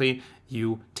basically,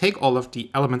 you take all of the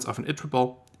elements of an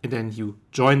iterable and then you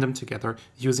join them together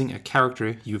using a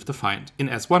character you've defined. In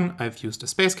S1, I've used a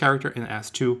space character. In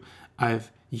S2,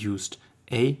 I've used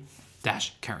a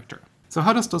dash character. So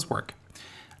how does this work?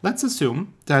 Let's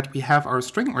assume that we have our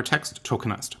string or text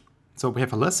tokenized. So we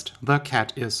have a list, the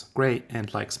cat is gray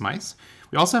and likes mice.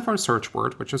 We also have our search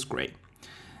word, which is gray.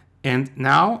 And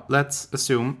now let's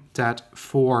assume that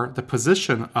for the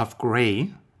position of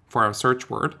gray for our search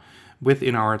word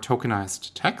within our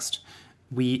tokenized text,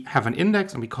 we have an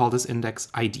index and we call this index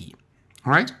ID.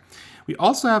 All right. We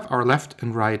also have our left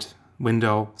and right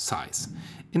window size.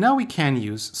 And now we can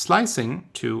use slicing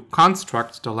to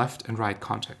construct the left and right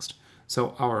context.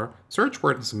 So our search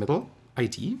word is the middle,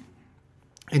 ID.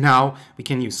 And now we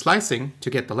can use slicing to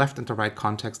get the left and the right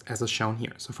context as is shown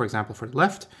here. So for example, for the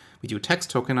left, we do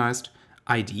text tokenized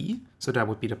ID. So that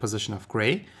would be the position of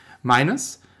gray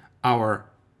minus our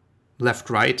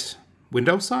left-right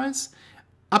window size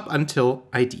up until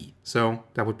ID. So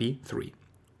that would be 3.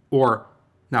 Or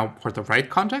now for the right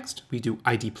context, we do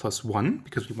ID plus 1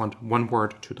 because we want one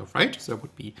word to the right. So that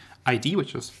would be ID,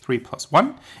 which is 3 plus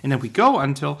 1. And then we go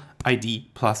until ID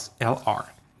plus LR.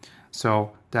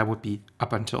 So that would be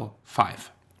up until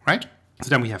 5, right? So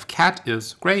then we have cat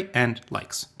is gray and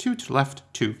likes. 2 to the left,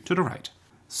 2 to the right.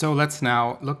 So let's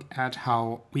now look at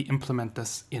how we implement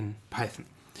this in Python.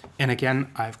 And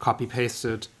again, I've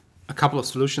copy-pasted a couple of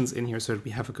solutions in here so that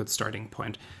we have a good starting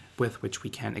point with which we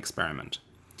can experiment.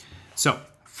 So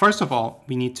first of all,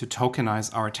 we need to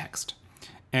tokenize our text.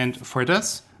 And for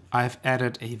this, I've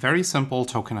added a very simple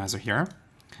tokenizer here.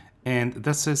 And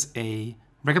this is a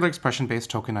regular expression-based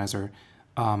tokenizer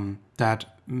that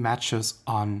matches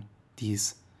on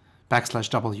these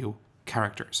 \W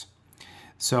characters.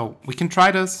 So we can try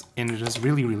this, and it is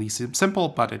really, really simple,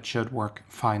 but it should work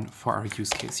fine for our use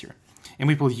case here. And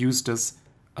we will use this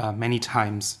many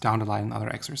times down the line in other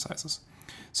exercises.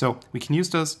 So we can use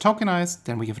this tokenize,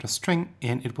 then we give it a string,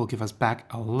 and it will give us back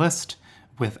a list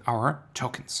with our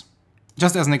tokens.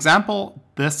 Just as an example,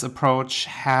 this approach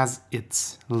has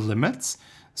its limits.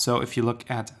 So if you look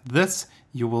at this,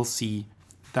 you will see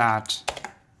that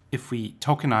if we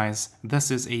tokenize,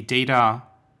 this is a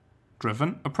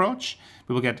data-driven approach,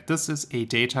 we will get this is a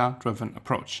data-driven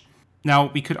approach.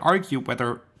 Now, we could argue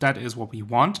whether that is what we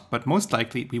want, but most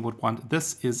likely we would want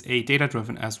this is a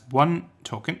data-driven as one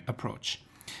token approach.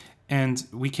 And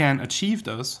we can achieve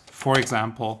this, for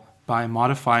example, by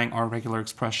modifying our regular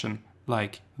expression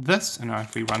like this. And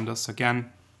if we run this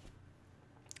again,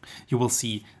 you will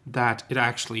see that it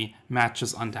actually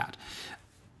matches on that.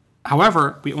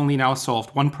 However, we only now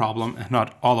solved one problem and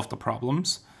not all of the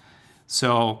problems.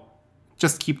 So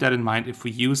just keep that in mind. If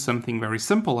we use something very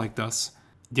simple like this,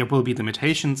 there will be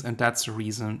limitations, and that's the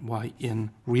reason why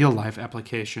in real-life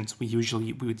applications we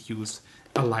would use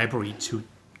a library to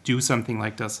do something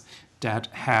like this that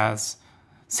has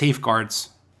safeguards,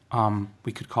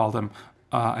 we could call them,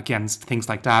 against things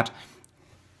like that.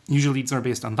 Usually these are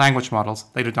based on language models.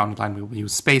 Later down the line we will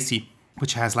use spaCy,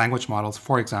 which has language models,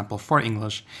 for example, for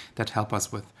English, that help us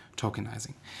with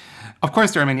tokenizing. Of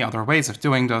course, there are many other ways of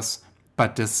doing this,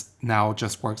 but this now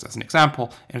just works as an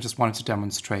example, and I just wanted to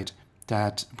demonstrate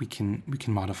that we can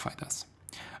modify this.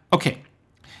 Okay,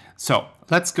 so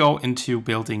let's go into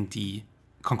building the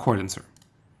Concordancer.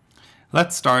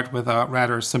 Let's start with a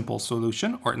rather simple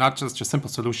solution, or not just a simple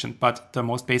solution, but the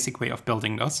most basic way of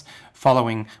building this,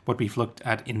 following what we've looked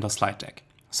at in the slide deck.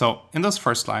 So in this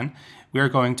first line, we are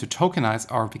going to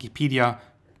tokenize our Wikipedia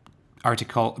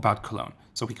article about Cologne.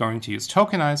 So we're going to use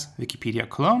tokenize Wikipedia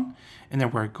Cologne, and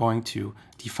then we're going to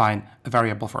define a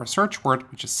variable for our search word,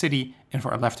 which is city, and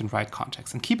for our left and right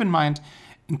context. And keep in mind,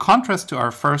 in contrast to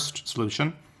our first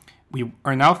solution, we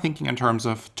are now thinking in terms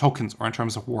of tokens or in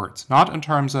terms of words, not in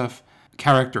terms of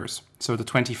characters. So the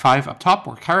 25 up top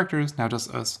were characters. Now this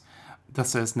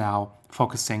is now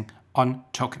focusing on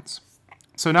tokens.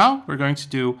 So now we're going to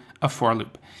do a for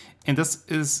loop. And this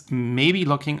is maybe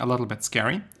looking a little bit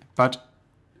scary, but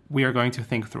we are going to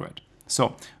think through it.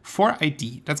 So for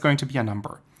ID, that's going to be a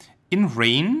number in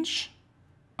range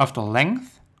of the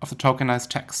length of the tokenized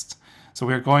text. So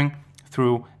we're going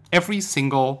through every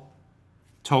single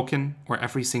token or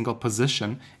every single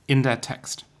position in that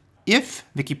text. If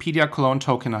Wikipedia Cologne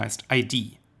tokenized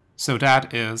ID, so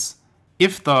that is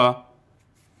if the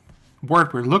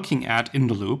word we're looking at in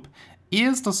the loop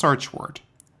is the search word,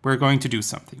 we're going to do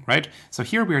something, right? So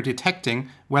here we are detecting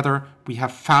whether we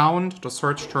have found the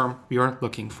search term we are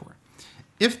looking for.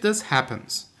 If this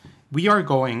happens, we are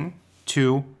going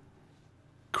to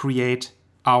create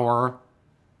our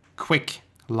quick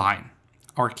line,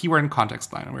 our keyword and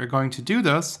context line. And we're going to do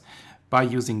this by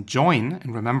using join.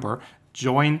 And remember,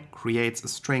 join creates a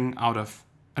string out of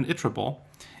an iterable,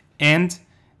 and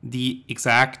the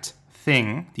exact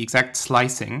thing, the exact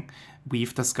slicing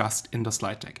we've discussed in the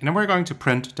slide deck. And then we're going to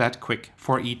print that quick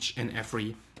for each and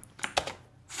every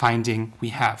finding we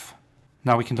have.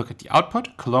 Now we can look at the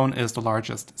output. Cologne is the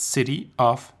largest city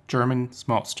of Germany's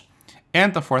most,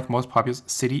 and the fourth most populous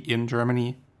city in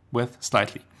Germany with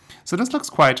slightly. So this looks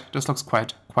quite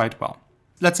well.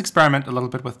 Let's experiment a little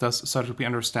bit with this so that we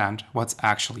understand what's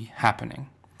actually happening.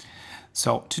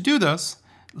 So to do this,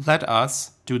 let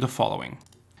us do the following.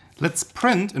 Let's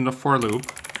print in the for loop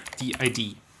the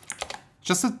ID.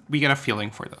 just so we get a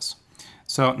feeling for this.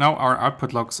 So now our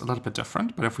output looks a little bit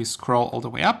different, but if we scroll all the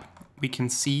way up, we can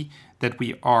see that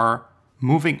we are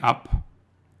moving up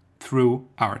through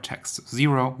our text.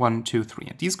 0, 1, 2, 3.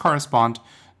 And these correspond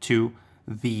to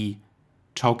the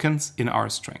tokens in our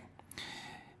string.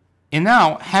 And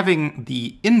now, having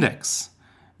the index,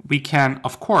 we can,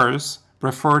 of course,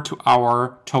 refer to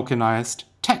our tokenized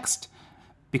text,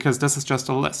 because this is just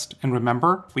a list. And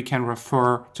remember, we can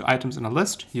refer to items in a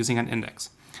list using an index.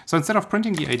 So instead of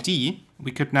printing the ID,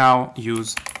 we could now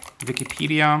use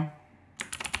Wikipedia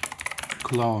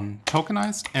clone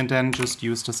tokenized, and then just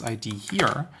use this ID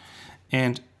here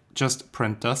and just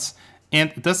print this.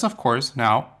 And this, of course,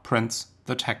 now prints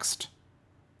the text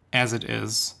as it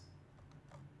is,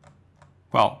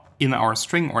 well, in our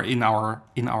string or in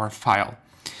our file.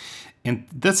 And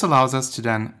this allows us to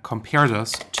then compare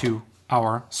this to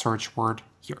our search word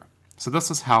here. So this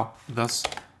is how this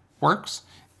works,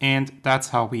 and that's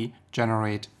how we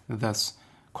generate these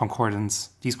concordance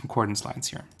lines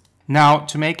here. Now,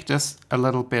 to make this a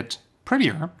little bit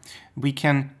prettier, we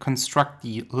can construct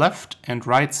the left and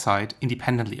right side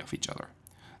independently of each other.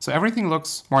 So everything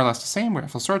looks more or less the same. We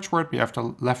have the search word, we have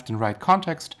the left and right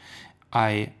context.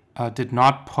 I did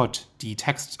not put the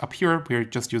text up here. We're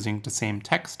just using the same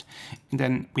text. And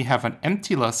then we have an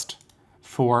empty list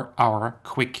for our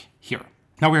quick here.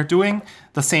 Now we're doing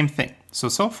the same thing.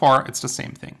 So far it's the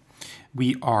same thing.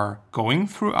 We are going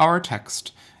through our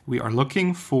text. We are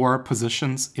looking for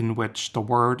positions in which the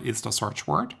word is the search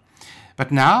word.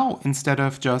 But now, instead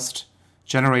of just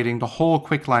generating the whole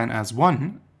quick line as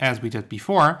one, as we did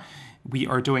before, we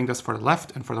are doing this for the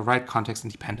left and for the right context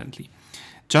independently,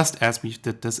 just as we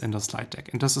did this in the slide deck.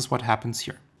 And this is what happens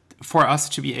here. For us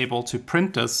to be able to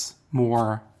print this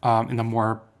more in a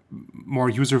more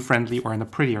user-friendly or in a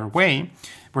prettier way,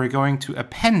 we're going to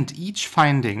append each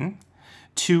finding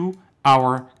to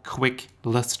our quick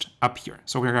list up here.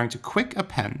 So we're going to quick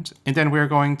append, and then we're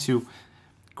going to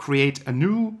create a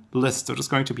new list. So there's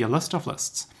going to be a list of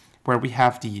lists where we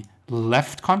have the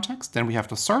left context, then we have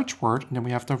the search word, and then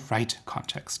we have the right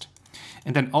context.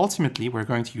 And then ultimately we're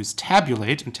going to use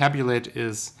tabulate, and tabulate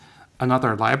is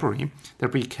another library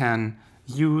that we can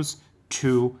use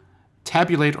to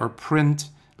tabulate or print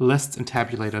lists in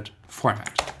tabulated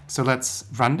format. So let's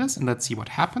run this and let's see what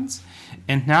happens.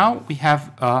 And now we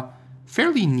have a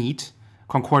fairly neat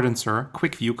concordancer,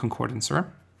 quick view concordancer,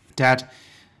 that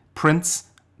prints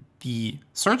the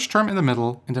search term in the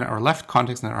middle and then our left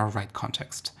context and our right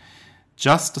context.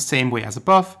 Just the same way as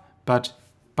above, but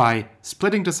by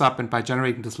splitting this up and by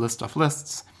generating this list of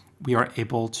lists, we are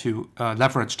able to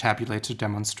leverage tabulate to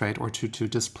demonstrate or to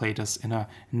display this in a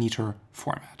neater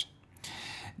format.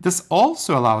 This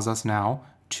also allows us now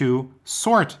to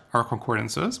sort our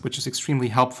concordances, which is extremely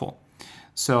helpful.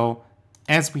 So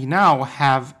as we now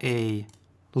have a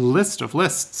list of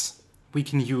lists, we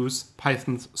can use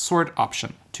Python's sort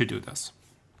option to do this.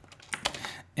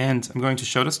 And I'm going to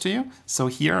show this to you. So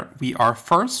here we are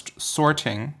first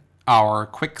sorting our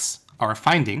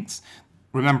findings.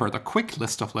 Remember, the quick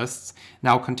list of lists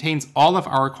now contains all of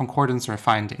our concordancer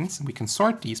findings. We can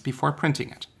sort these before printing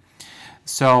it.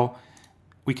 So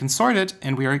we can sort it,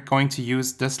 and we are going to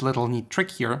use this little neat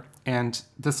trick here. And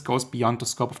this goes beyond the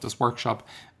scope of this workshop,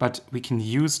 but we can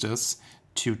use this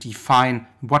to define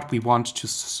what we want to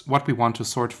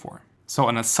sort for. So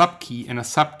in a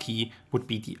subkey would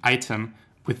be the item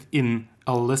within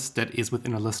a list that is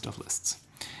within a list of lists.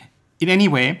 In any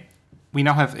way, we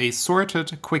now have a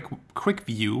sorted quick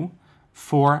view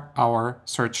for our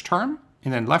search term,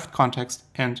 and then left context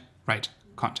and right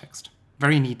context.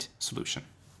 Very neat solution.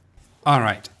 All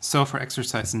right, so for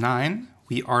exercise 9,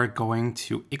 we are going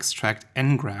to extract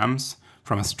n-grams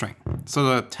from a string. So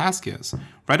the task is,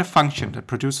 write a function that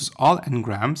produces all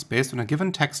n-grams based on a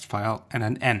given text file and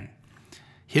an n.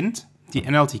 Hint, the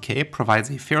NLTK provides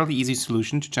a fairly easy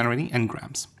solution to generating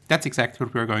n-grams. That's exactly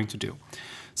what we're going to do.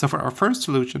 So for our first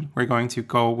solution, we're going to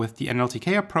go with the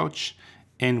NLTK approach,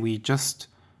 and we just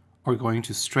are going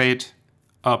to straight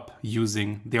up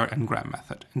using their n-gram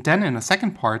method. And then in the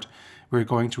second part, we're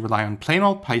going to rely on plain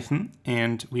old Python,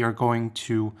 and we are going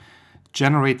to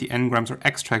generate the n-grams or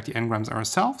extract the n-grams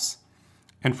ourselves.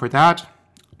 And for that,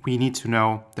 we need to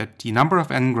know that the number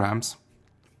of n-grams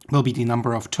will be the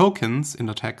number of tokens in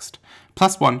the text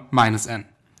plus 1 minus n.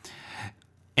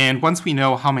 And once we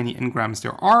know how many n-grams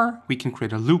there are, we can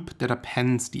create a loop that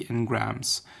appends the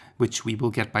n-grams, which we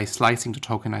will get by slicing the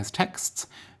tokenized texts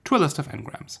to a list of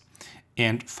n-grams.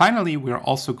 And finally, we're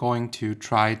also going to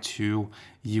try to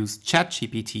use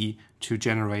ChatGPT to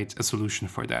generate a solution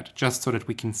for that, just so that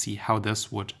we can see how this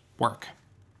would work.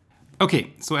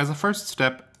 Okay, so as a first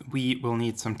step, we will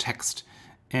need some text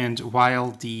And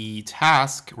while the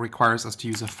task requires us to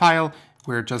use a file,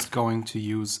 we're just going to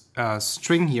use a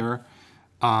string here.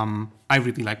 I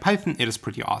really like Python. It is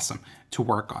pretty awesome to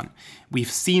work on.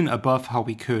 We've seen above how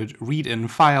we could read in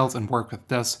files and work with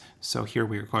this. So here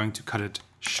we are going to cut it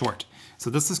short. So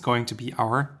this is going to be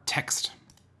our text.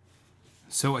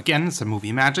 So again, it's a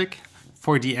movie magic.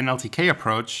 For the NLTK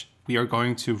approach, we are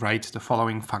going to write the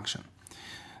following function.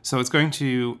 So it's going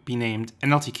to be named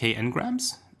NLTK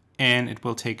ngrams, and it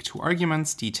will take 2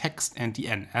 arguments, the text and the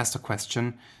n, as the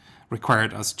question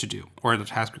required us to do, or the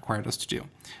task required us to do.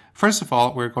 First of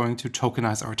all, we're going to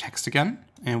tokenize our text again,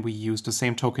 and we use the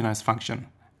same tokenize function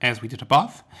as we did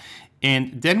above.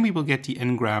 And then we will get the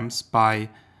ngrams by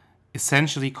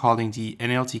essentially calling the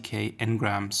NLTK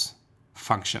ngrams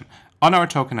function on our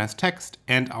tokenized text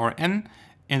and our n,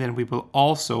 and then we will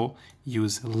also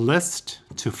use list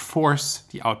to force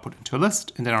the output into a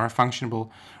list, and then our function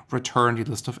will return the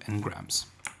list of ngrams.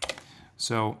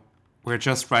 So we're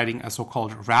just writing a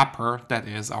so-called wrapper, that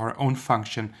is our own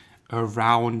function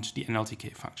around the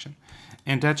NLTK function.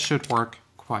 And that should work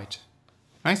quite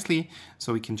nicely.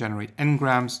 So we can generate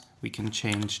ngrams, we can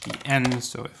change the n.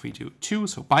 So if we do 2,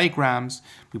 so bigrams,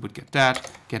 we would get that.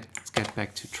 Let's get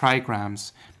back to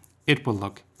trigrams. It will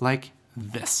look like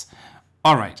this.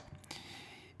 All right.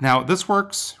 Now this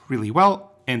works really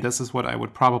well, and this is what I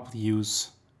would probably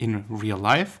use in real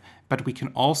life, but we can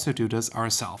also do this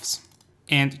ourselves.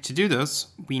 And to do this,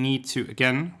 we need to,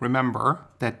 again, remember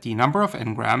that the number of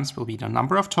ngrams will be the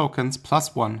number of tokens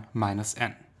plus 1 minus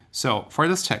n. So for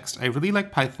this text, I really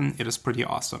like Python. It is pretty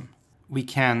awesome. We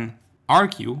can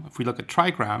argue, if we look at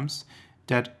trigrams,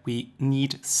 that we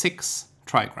need 6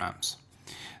 trigrams.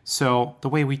 So the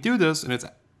way we do this, and it's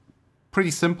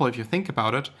pretty simple if you think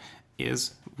about it,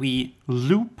 is we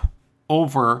loop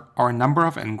over our number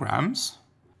of ngrams.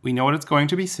 We know it's going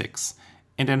to be 6.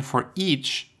 And then for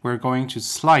each, we're going to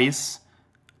slice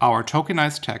our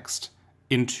tokenized text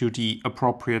into the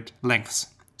appropriate lengths.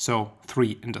 So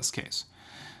 3 in this case.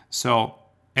 So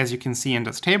as you can see in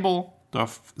this table, the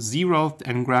 0th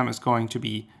ngram is going to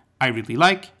be I really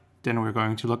like. Then we're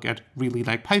going to look at really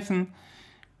like Python.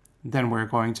 Then we're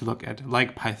going to look at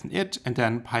like Python it, and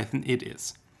then Python it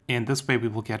is. And this way we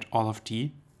will get all of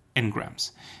the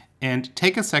ngrams. And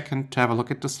take a second to have a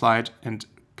look at the slide and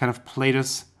kind of play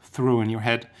this through in your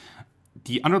head.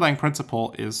 The underlying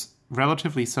principle is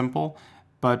relatively simple,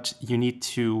 but you need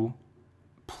to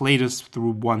play this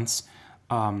through once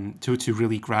to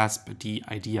really grasp the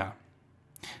idea.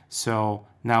 So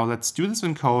now let's do this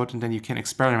in code, and then you can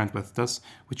experiment with this,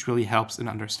 which really helps in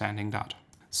understanding that.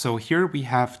 So here we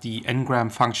have the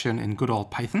ngram function in good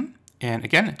old Python. And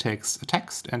again, it takes a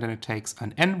text, and then it takes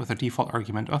an n with a default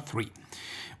argument of 3.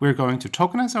 We're going to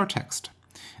tokenize our text.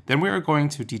 Then we are going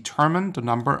to determine the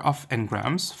number of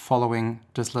ngrams following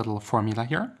this little formula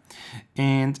here.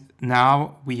 And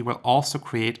now we will also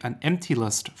create an empty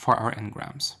list for our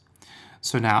ngrams.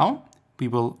 So now we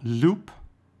will loop,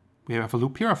 we have a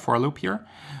loop here, a for loop here,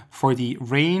 for the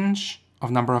range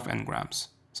of number of ngrams.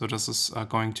 So this is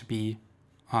going to be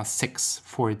 6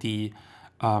 for the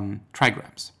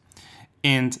trigrams.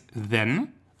 And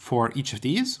then for each of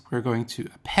these, we're going to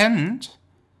append,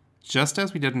 just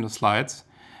as we did in the slides,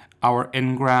 our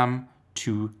ngram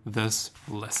to this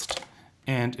list.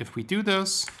 And if we do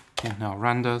this and now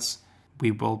run this, we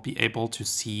will be able to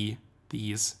see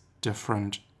these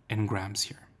different ngrams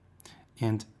here.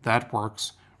 And that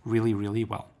works really, really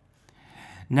well.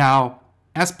 Now,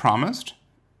 as promised,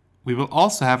 we will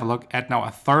also have a look at now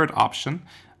a third option,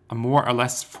 more or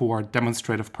less for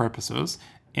demonstrative purposes,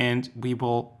 and we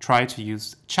will try to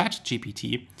use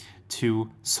ChatGPT to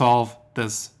solve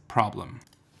this problem.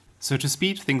 So to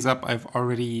speed things up, I've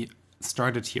already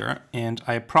started here, and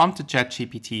I prompted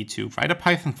ChatGPT to write a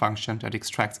Python function that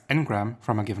extracts ngram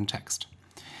from a given text.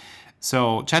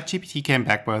 So ChatGPT came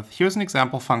back with, here's an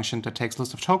example function that takes a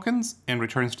list of tokens and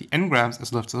returns the ngrams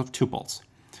as lists of tuples.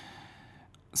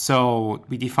 So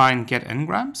we define get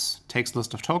ngrams, takes a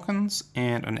list of tokens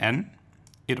and an n.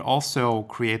 It also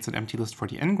creates an empty list for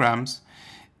the ngrams.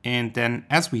 And then,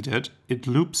 as we did, it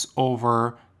loops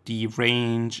over the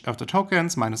range of the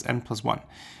tokens minus n plus 1.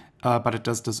 But it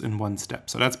does this in one step.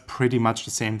 So that's pretty much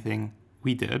the same thing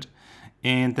we did.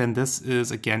 And then this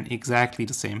is, again, exactly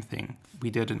the same thing we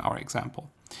did in our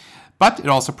example. But it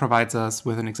also provides us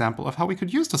with an example of how we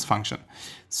could use this function.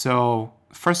 So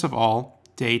first of all,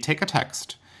 they take a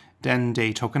text. Then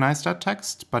they tokenize that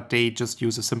text, but they just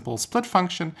use a simple split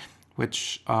function,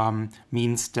 which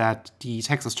means that the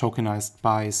text is tokenized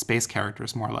by space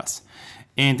characters, more or less.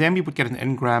 And then we would get an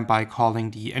ngram by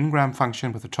calling the ngram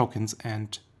function with the tokens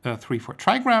and 3 for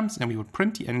trigrams, and we would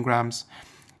print the ngrams.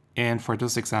 And for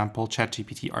this example,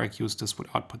 ChatGPT argues this would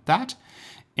output that.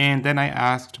 And then I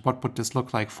asked, what would this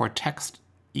look like for text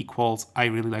equals I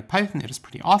really like Python. It is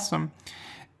pretty awesome.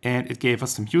 And it gave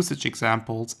us some usage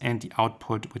examples and the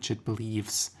output which it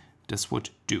believes this would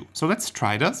do. So let's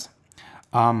try this.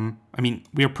 I mean,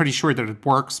 we are pretty sure that it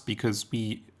works because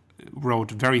we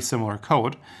wrote very similar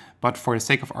code, but for the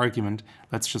sake of argument,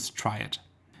 let's just try it.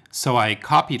 So I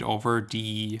copied over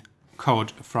the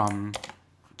code from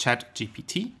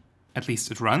ChatGPT. At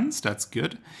least it runs, that's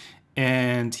good.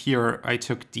 And here I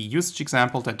took the usage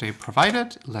example that they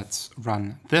provided. Let's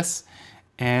run this.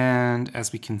 And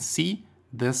as we can see,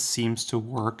 this seems to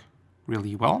work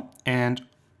really well. And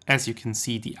as you can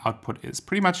see, the output is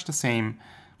pretty much the same.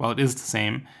 Well, it is the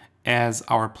same as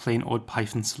our plain old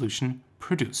Python solution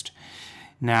produced.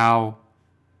 Now,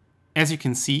 as you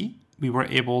can see, we were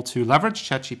able to leverage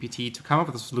ChatGPT to come up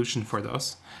with a solution for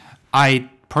this. I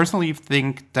personally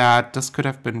think that this could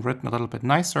have been written a little bit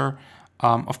nicer.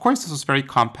 Of course, this is very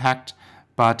compact,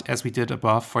 but as we did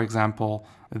above, for example,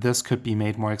 this could be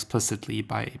made more explicitly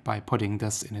by putting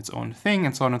this in its own thing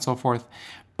and so on and so forth.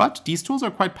 But these tools are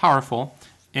quite powerful,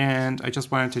 and I just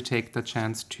wanted to take the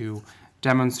chance to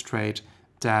demonstrate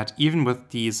that even with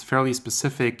these fairly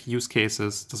specific use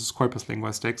cases, this is corpus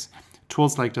linguistics,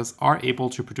 tools like this are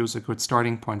able to produce a good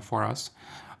starting point for us,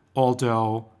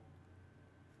 although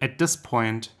at this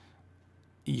point,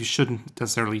 you shouldn't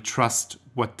necessarily trust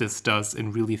what this does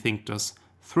and really think this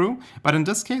through. But in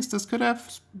this case, this could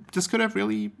have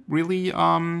really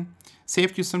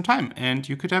saved you some time, and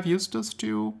you could have used this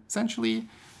to essentially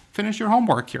finish your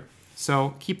homework here.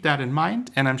 So keep that in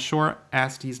mind, and I'm sure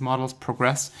as these models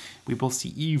progress, we will see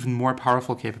even more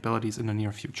powerful capabilities in the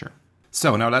near future.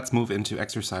 So now let's move into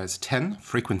exercise 10,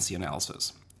 frequency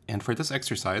analysis. And for this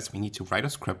exercise, we need to write a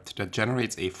script that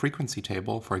generates a frequency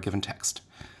table for a given text.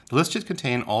 The list should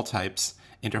contain all types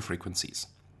and their frequencies.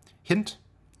 Hint,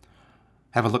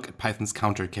 have a look at Python's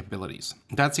counter capabilities.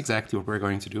 That's exactly what we're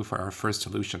going to do for our first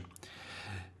solution.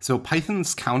 So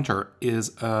Python's counter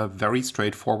is a very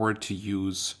straightforward to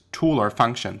use tool or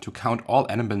function to count all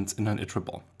elements in an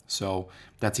iterable. So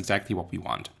that's exactly what we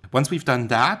want. Once we've done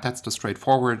that, that's the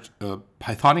straightforward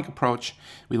Pythonic approach.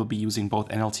 We will be using both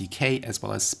NLTK as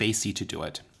well as spaCy to do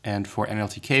it. And for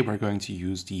NLTK, we're going to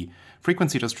use the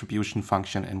frequency distribution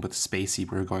function, and with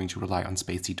spaCy, we're going to rely on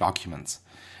spaCy documents.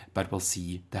 But we'll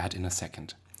see that in a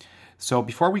second. So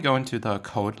before we go into the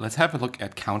code, let's have a look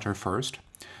at counter first.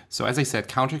 So as I said,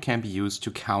 counter can be used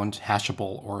to count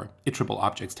hashable or iterable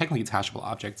objects. Technically, it's hashable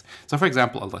objects. So for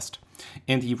example, a list.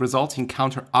 And the resulting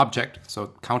counter object,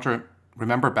 so counter,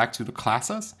 remember back to the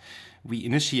classes, we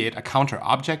initiate a counter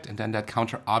object, and then that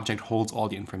counter object holds all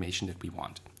the information that we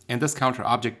want. And this counter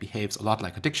object behaves a lot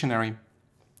like a dictionary,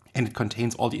 and it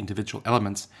contains all the individual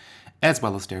elements as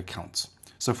well as their counts.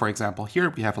 So for example, here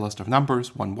we have a list of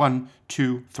numbers, 1, 1,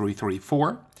 2, 3, 3,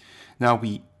 4. Now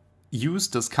we use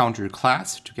this counter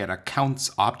class to get a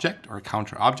counts object or a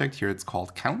counter object. Here it's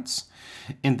called counts.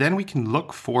 And then we can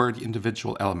look for the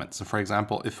individual elements. So for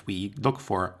example, if we look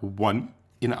for 1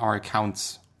 in our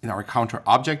counts, in our counter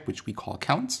object, which we call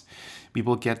counts, we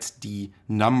will get the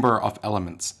number of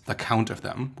elements, the count of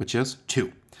them, which is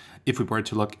 2. If we were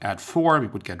to look at 4, we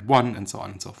would get 1, and so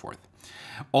on and so forth.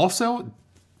 Also,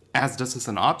 as this is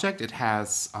an object, it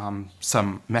has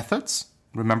some methods.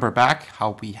 Remember back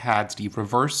how we had the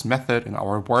reverse method in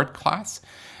our word class?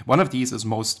 One of these is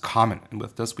most common, and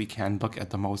with this we can look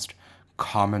at the most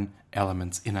common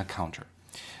elements in a counter.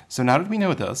 So now that we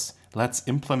know this, let's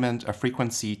implement a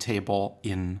frequency table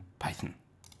in Python.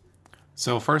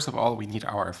 So first of all, we need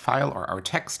our file or our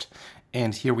text,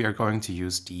 and here we are going to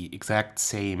use the exact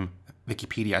same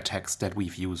Wikipedia text that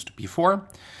we've used before.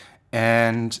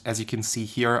 And as you can see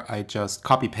here, I just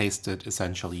copy-pasted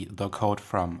essentially the code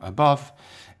from above.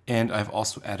 And I've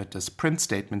also added this print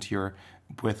statement here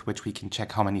with which we can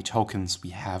check how many tokens we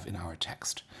have in our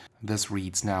text. This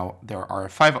reads now, there are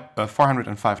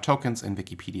 405 tokens in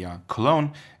Wikipedia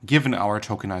Cologne, given our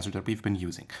tokenizer that we've been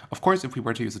using. Of course, if we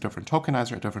were to use a different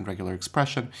tokenizer, a different regular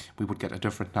expression, we would get a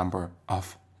different number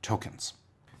of tokens.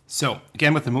 So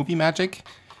again, with the movie magic,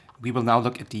 we will now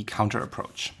look at the counter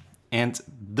approach. And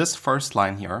this first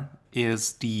line here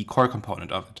is the core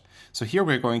component of it. So here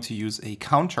we're going to use a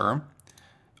counter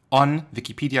on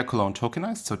Wikipedia Cologne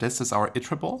tokenized. So this is our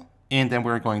iterable. And then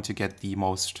we're going to get the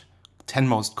 10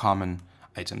 most common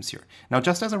items here. Now,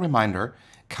 just as a reminder,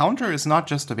 counter is not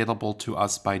just available to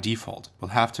us by default. We'll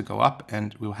have to go up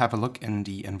and we'll have a look in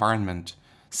the environment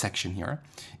section here.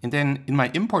 And then in my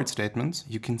import statements,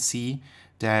 you can see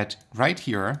that right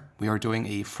here, we are doing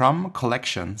a from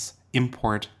collections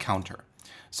import counter.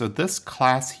 So this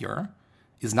class here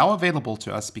is now available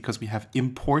to us because we have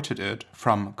imported it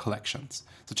from collections.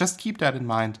 So just keep that in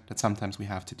mind, that sometimes we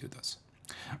have to do this.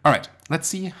 All right, let's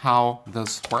see how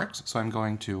this works. So I'm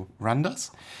going to run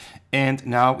this. And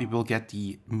now we will get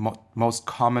the 10 most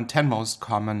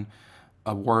common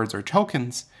words or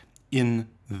tokens in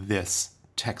this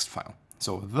text file.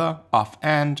 So the, of,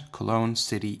 and, colon,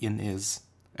 city, in, is,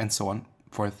 and so on,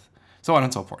 so on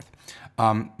and so forth.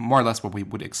 More or less what we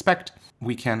would expect.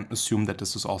 We can assume that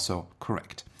this is also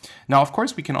correct. Now, of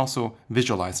course, we can also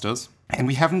visualize this. And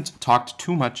we haven't talked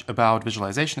too much about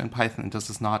visualization in Python, and this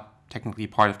is not technically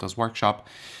part of this workshop.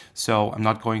 So I'm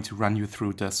not going to run you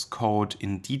through this code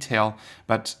in detail,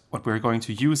 but what we're going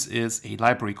to use is a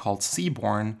library called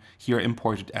Seaborn, here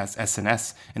imported as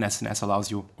SNS, and SNS allows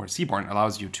you, or Seaborn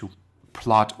allows you to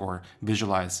plot or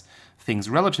visualize things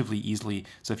relatively easily.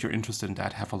 So if you're interested in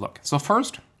that, have a look. So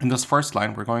first, in this first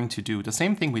line, we're going to do the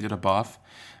same thing we did above,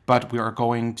 but we are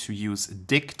going to use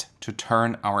dict to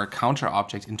turn our counter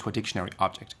object into a dictionary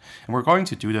object. And we're going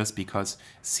to do this because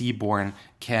Seaborn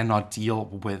cannot deal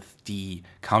with the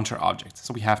counter object.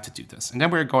 So we have to do this. And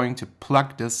then we're going to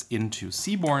plug this into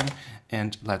Seaborn,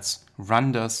 and let's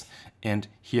run this. And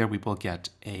here we will get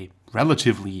a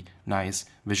relatively nice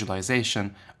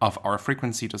visualization of our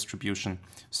frequency distribution.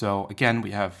 So again,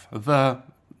 we have a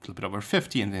little bit over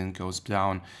 50, and then it goes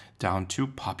down to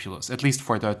populous, at least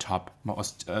for the top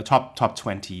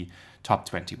 20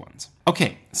 ones.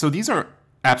 Okay, so these are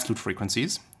absolute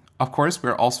frequencies. Of course,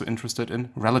 we're also interested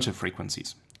in relative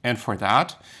frequencies. And for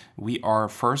that, we are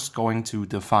first going to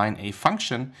define a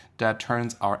function that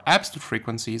turns our absolute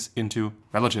frequencies into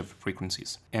relative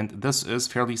frequencies. And this is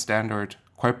fairly standard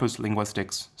corpus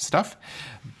linguistics stuff,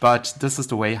 but this is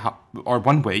the way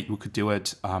one way you could do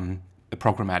it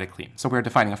programmatically. So we're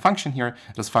defining a function here.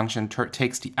 This function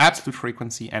takes the absolute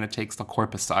frequency and it takes the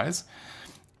corpus size.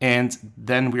 And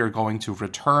then we are going to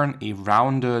return a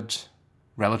rounded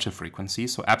relative frequency,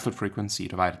 so absolute frequency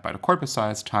divided by the corpus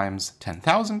size times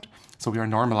 10,000. So we are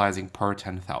normalizing per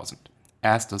 10,000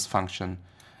 as this function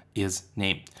is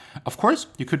named. Of course,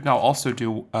 you could now also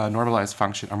do a normalized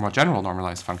function, a more general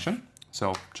normalized function.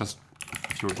 So just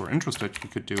if you were interested, you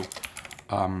could do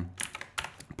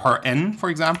per n, for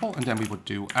example, and then we would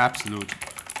do absolute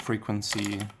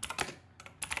frequency,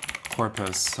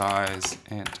 corpus size,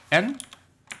 and n,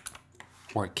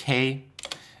 or k.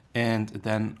 And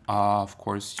then, of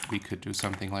course, we could do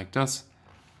something like this.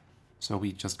 So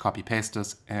we just copy paste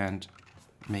this and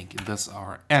make this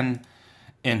our n.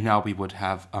 And now we would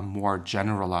have a more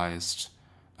generalized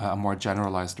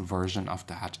version of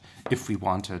that if we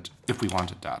wanted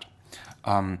that.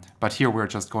 But here we're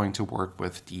just going to work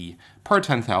with the per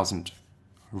 10,000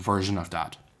 version of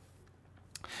that.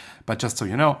 But just so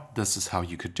you know, this is how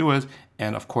you could do it.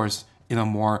 And of course, in a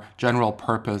more general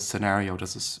purpose scenario,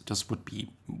 this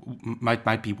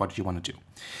might be what you want to do.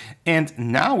 And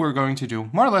now we're going to do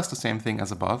more or less the same thing as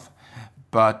above,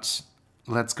 but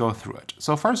let's go through it.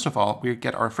 So first of all, we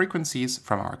get our frequencies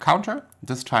from our counter,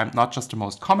 this time not just the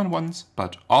most common ones,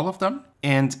 but all of them.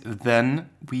 And then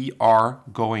we are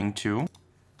going to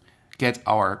get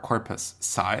our corpus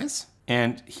size.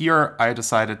 And here I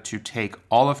decided to take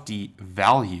all of the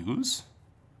values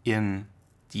in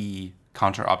the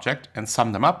counter object and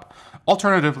sum them up.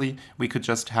 Alternatively, we could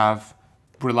just have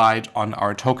relied on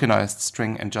our tokenized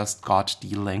string and just got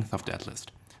the length of that list.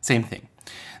 Same thing.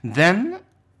 Then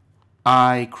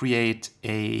I create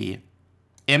a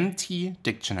empty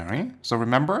dictionary. So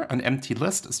remember, an empty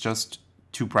list is just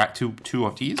two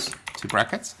of these, two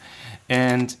brackets,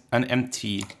 and an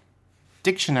empty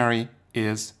dictionary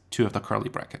is two of the curly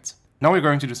brackets. Now we're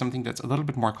going to do something that's a little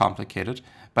bit more complicated,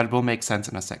 but it will make sense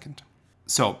in a second.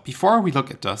 So before we look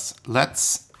at this,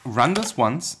 let's run this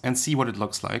once and see what it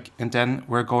looks like. And then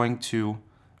we're going to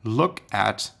look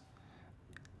at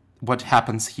what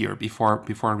happens here before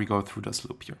we go through this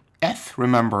loop here. F,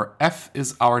 remember, F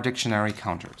is our dictionary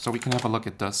counter. So we can have a look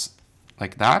at this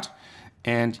like that,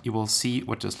 and you will see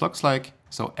what this looks like.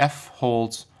 So F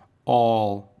holds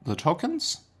all the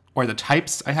tokens, or the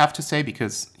types, I have to say,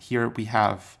 because here we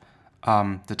have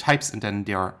the types and then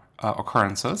their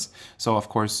occurrences. So of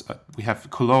course, we have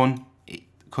colon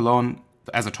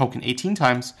as a token 18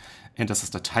 times, and this is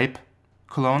the type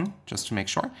colon, just to make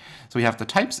sure. So we have the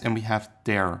types and we have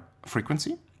their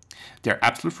frequency, their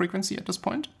absolute frequency at this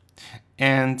point.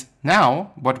 And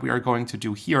now what we are going to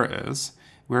do here is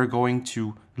we're going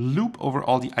to loop over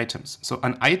all the items. So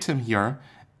an item here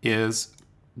is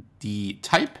the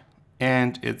type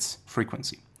and its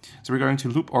frequency. So we're going to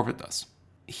loop over this.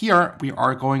 Here we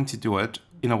are going to do it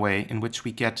in a way in which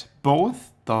we get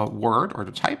both the word or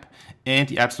the type and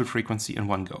the absolute frequency in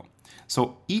one go.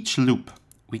 So each loop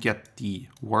we get the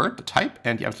word, the type,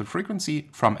 and the absolute frequency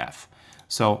from f.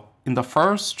 So in the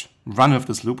first run of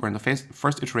this loop, or in the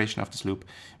first iteration of this loop,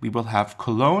 we will have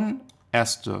colon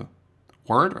as the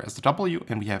word, or as the w,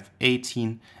 and we have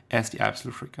 18 as the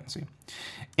absolute frequency.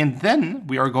 And then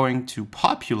we are going to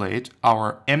populate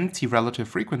our empty relative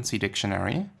frequency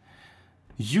dictionary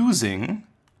using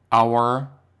our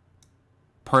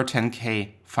per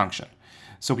 10k function.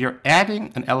 So we are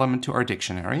adding an element to our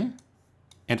dictionary,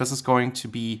 and this is going to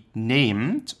be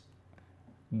named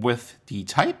with the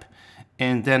type,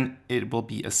 and then it will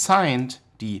be assigned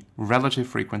the relative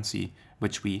frequency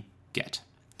which we get.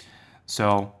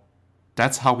 So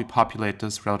that's how we populate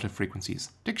this relative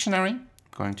frequencies dictionary. I'm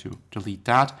going to delete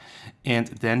that, and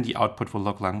then the output will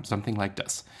look like something like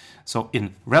this. So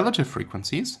in relative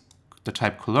frequencies, the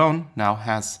type colon now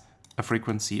has a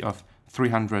frequency of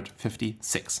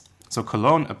 356. So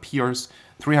colon appears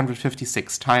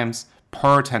 356 times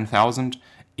per 10,000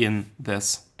 in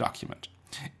this document.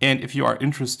 And if you are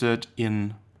interested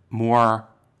in more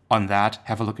on that,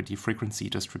 have a look at the frequency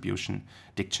distribution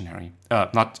dictionary.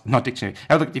 Not dictionary,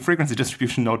 have a look at the frequency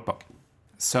distribution notebook.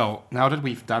 So now that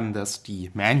we've done this the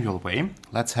manual way,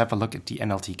 let's have a look at the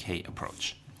NLTK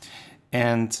approach.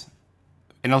 And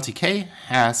NLTK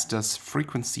has this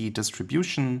frequency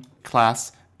distribution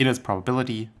class in its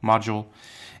probability module,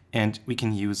 and we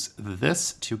can use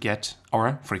this to get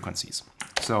our frequencies.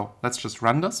 So let's just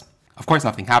run this. Of course,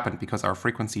 nothing happened because our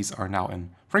frequencies are now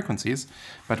in frequencies,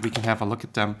 but we can have a look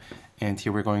at them. And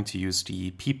here we're going to use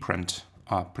the preprint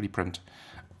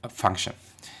function.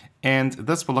 And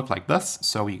this will look like this.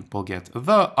 So we will get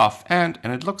the, of, and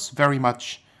it looks very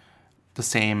much the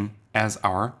same as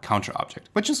our counter object,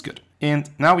 which is good. And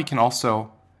now we can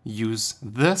also use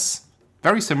this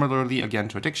very similarly, again,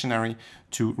 to a dictionary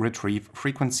to retrieve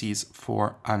frequencies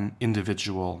for an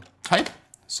individual type.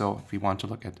 So if we want to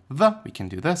look at the, we can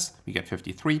do this. We get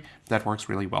 53. That works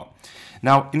really well.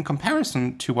 Now, in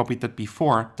comparison to what we did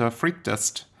before, the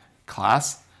freqdist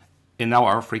class, and now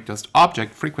our freqdist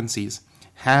object, frequencies,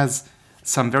 has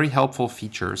some very helpful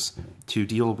features to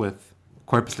deal with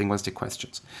corpus linguistic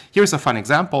questions. Here's a fun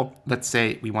example. Let's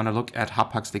say we want to look at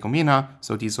hapax legomena.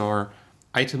 So these are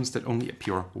items that only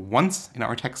appear once in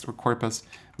our text or corpus.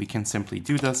 We can simply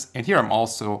do this. And here I'm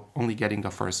also only getting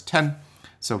the first 10.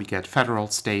 So we get federal,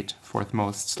 state, fourth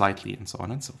most, slightly, and so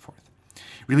on and so forth.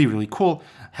 Really, really cool.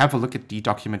 Have a look at the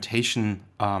documentation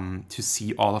to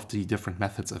see all of the different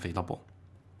methods available.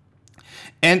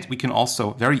 And we can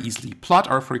also very easily plot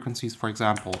our frequencies, for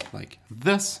example, like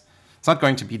this. It's not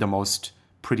going to be the most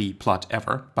pretty plot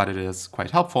ever, but it is quite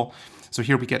helpful. So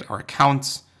here we get our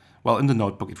counts. Well, in the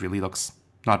notebook, it really looks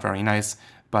not very nice,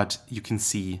 but you can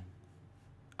see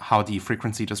how the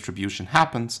frequency distribution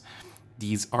happens.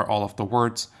 These are all of the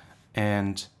words,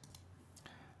 and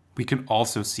we can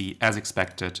also see, as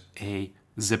expected, a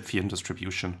Zipfian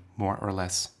distribution more or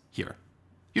less here.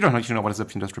 You don't need to know what a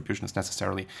Zipfian distribution is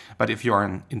necessarily, but if you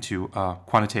are into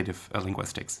quantitative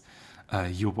linguistics,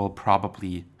 you will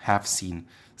probably have seen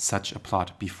such a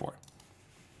plot before.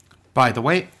 By the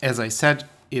way, as I said,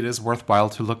 it is worthwhile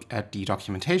to look at the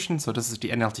documentation. So this is the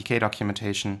NLTK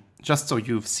documentation, just so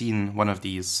you've seen one of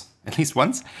these at least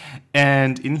once.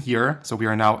 And in here, so we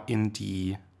are now in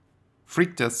the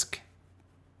freqdist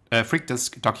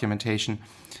documentation.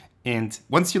 And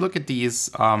once you look at these,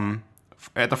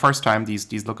 at the first time,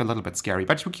 these look a little bit scary.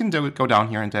 But we can go down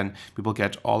here, and then we will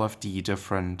get all of the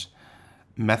different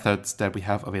methods that we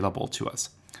have available to us.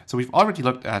 So we've already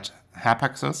looked at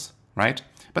hapaxes, right?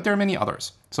 But there are many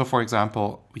others. So for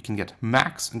example, we can get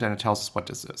max, and then it tells us what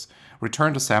this is.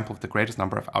 Return the sample with the greatest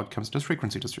number of outcomes in this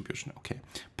frequency distribution. Okay.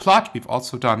 Plot, we've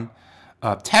also done.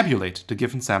 Tabulate the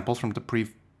given sample from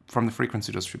the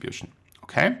frequency distribution.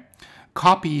 Okay.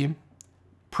 Copy,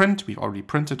 print, we've already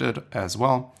printed it as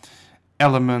well.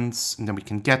 Elements, and then we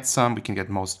can get some. We can get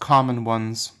most common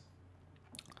ones.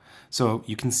 So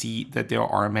you can see that there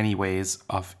are many ways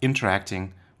of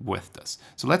interacting with this.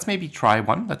 So let's maybe try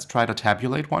one. Let's try to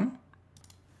tabulate one.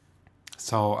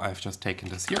 So I've just taken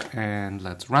this here, and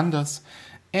let's run this.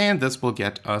 And this will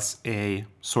get us a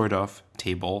sort of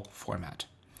table format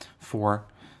for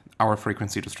our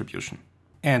frequency distribution.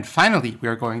 And finally, we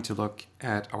are going to look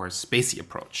at our spaCy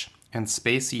approach. And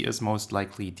spaCy is most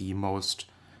likely the most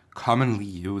commonly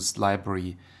used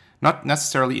library, not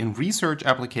necessarily in research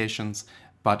applications,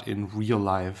 but in real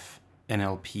life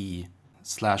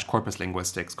NLP/corpus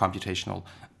linguistics computational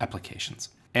applications.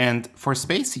 And for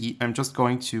spaCy, I'm just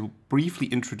going to briefly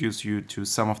introduce you to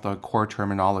some of the core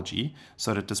terminology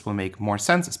so that this will make more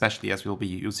sense, especially as we'll be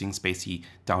using spaCy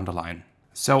down the line.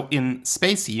 So in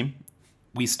spaCy,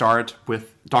 we start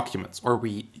with documents, or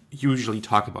we usually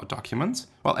talk about documents,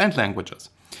 well, and languages.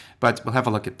 But we'll have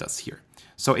a look at this here.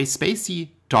 So a spaCy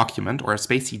document, or a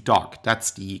spaCy doc,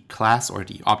 that's the class or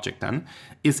the object then,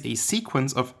 is a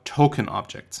sequence of token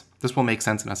objects. This will make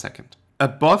sense in a second.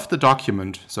 Above the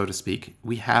document, so to speak,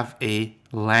 we have a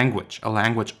language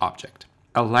object.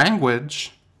 A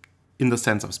language, in the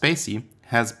sense of spaCy,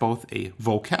 has both a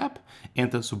vocab,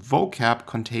 and this vocab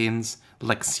contains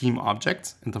lexeme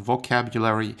objects, and the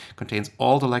vocabulary contains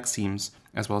all the lexemes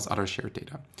as well as other shared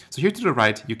data. So here to the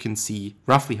right, you can see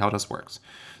roughly how this works.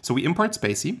 So we import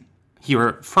spaCy.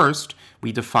 Here first,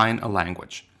 we define a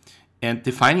language. And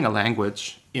defining a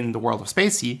language in the world of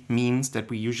spaCy means that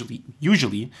we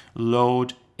usually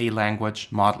load a language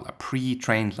model, a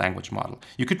pre-trained language model.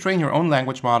 You could train your own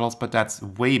language models, but that's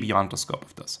way beyond the scope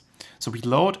of this. So we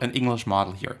load an English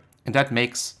model here, and that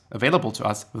makes available to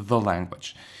us the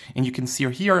language. And you can see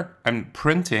here, I'm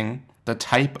printing the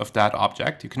type of that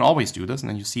object. You can always do this, and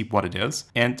then you see what it is.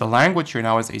 And the language here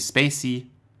now is a spaCy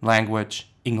language,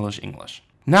 English.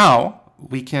 Now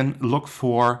we can look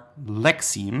for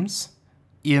lexemes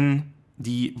in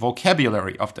the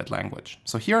vocabulary of that language.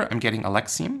 So here I'm getting a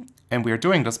lexeme, and we are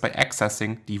doing this by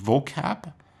accessing the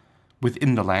vocab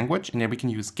within the language, and then we can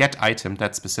use getItem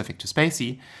that's specific to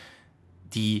spaCy,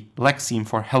 the lexeme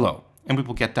for hello, and we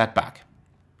will get that back.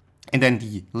 And then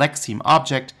the lexeme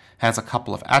object has a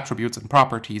couple of attributes and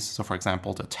properties, so for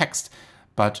example the text,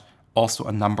 but also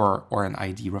a number or an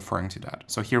ID referring to that.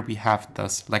 So here we have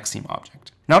this lexeme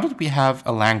object. Now that we have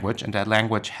a language, and that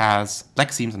language has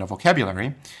lexemes and a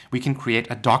vocabulary, we can create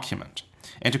a document.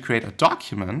 And to create a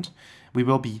document, we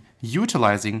will be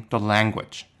utilizing the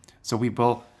language. So we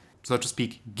will, so to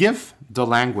speak, give the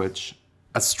language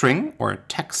a string or a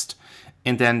text,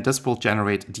 and then this will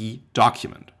generate the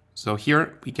document. So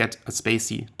here we get a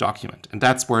spaCy document, and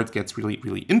that's where it gets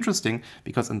really interesting,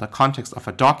 because in the context of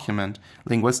a document,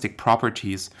 linguistic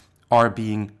properties are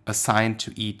being assigned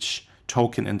to each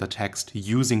token in the text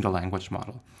using the language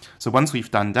model. So once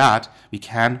we've done that, we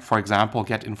can, for example,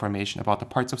 get information about the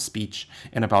parts of speech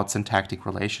and about syntactic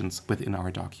relations within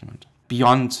our document.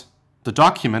 Beyond the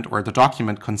document, or the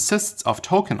document consists of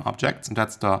token objects, and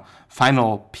that's the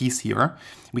final piece here,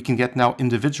 we can get now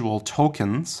individual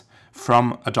tokens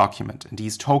from a document. And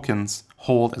these tokens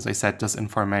hold, as I said, this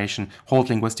information, hold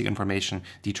linguistic information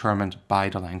determined by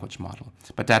the language model.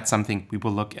 But that's something we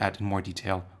will look at in more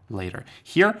detail later.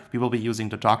 Here, we will be using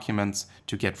the documents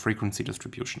to get frequency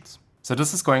distributions. So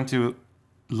this is going to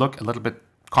look a little bit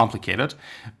complicated,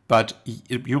 but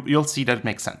you'll see that it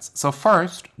makes sense. So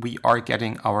first, we are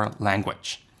getting our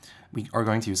language. We are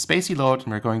going to use spaCy load,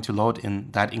 and we're going to load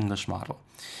in that English model.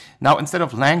 Now, instead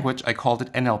of language, I called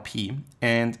it NLP,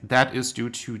 and that is due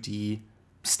to the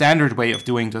standard way of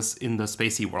doing this in the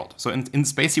spaCy world. So in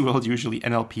spaCy world, usually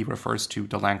NLP refers to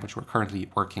the language we're currently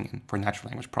working in for natural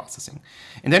language processing.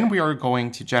 And then we are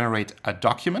going to generate a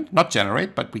document, not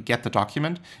generate, but we get the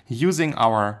document using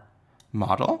our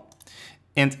model.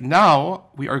 And now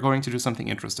we are going to do something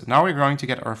interesting. Now we're going to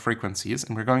get our frequencies,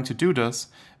 and we're going to do this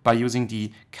by using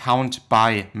the count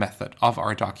by method of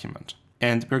our document.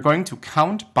 And we're going to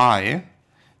count by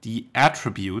the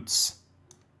attributes,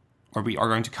 or we are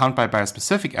going to count by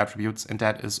specific attributes, and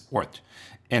that is ort.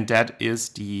 And that is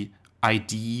the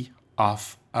ID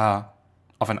of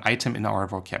an item in our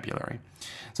vocabulary.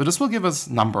 So this will give us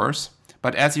numbers,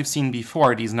 but as you've seen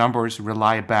before, these numbers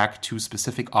rely back to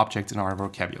specific objects in our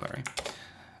vocabulary.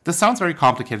 This sounds very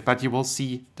complicated, but you will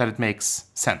see that it makes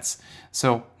sense.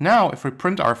 So now if we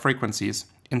print our frequencies,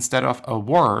 instead of a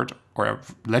word or a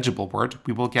legible word,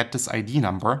 we will get this ID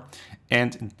number,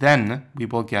 and then we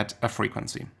will get a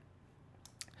frequency.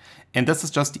 And this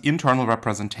is just the internal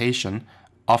representation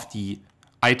of the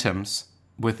items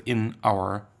within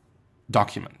our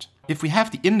document. If we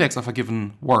have the index of a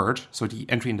given word, so the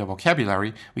entry in the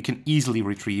vocabulary, we can easily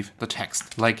retrieve the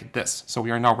text like this. So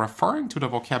we are now referring to the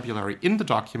vocabulary in the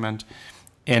document,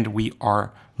 and we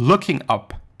are looking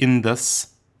up in this.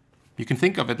 You can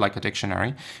think of it like a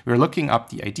dictionary. We're looking up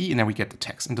the ID, and then we get the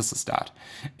text, and this is that.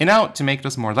 And now, to make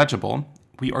this more legible,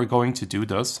 we are going to do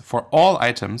this for all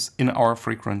items in our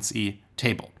frequency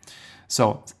table.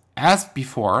 So as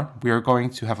before, we are going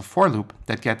to have a for loop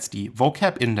that gets the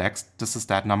vocab index, this is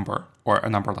that number, or a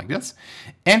number like this,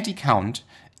 and the count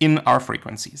in our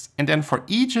frequencies. And then for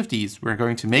each of these, we're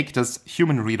going to make this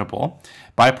human readable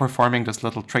by performing this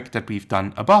little trick that we've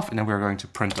done above, and then we're going to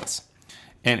print this.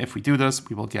 And if we do this,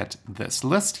 we will get this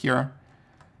list here.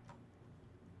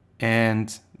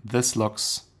 And this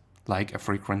looks like a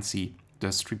frequency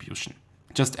distribution,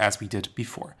 just as we did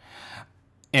before.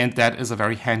 And that is a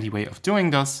very handy way of doing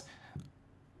this.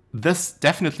 This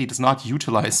definitely does not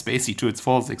utilize spaCy to its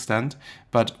fullest extent,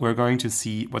 but we're going to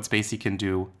see what spaCy can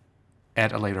do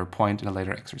at a later point in a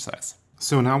later exercise.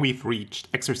 So now we've reached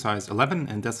exercise 11,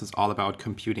 and this is all about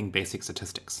computing basic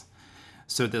statistics.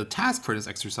 So the task for this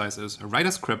exercise is write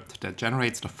a script that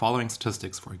generates the following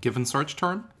statistics for a given search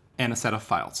term and a set of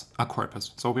files, a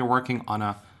corpus. So we're working on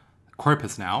a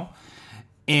corpus now,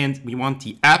 and we want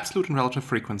the absolute and relative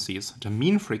frequencies, the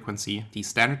mean frequency, the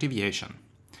standard deviation.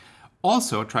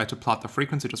 Also try to plot the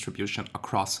frequency distribution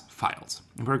across files.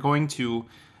 And we're going to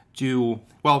do,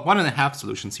 well, 1.5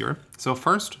 solutions here. So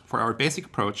first, for our basic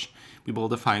approach, we will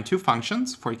define 2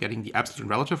 functions for getting the absolute and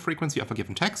relative frequency of a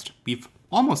given text. We've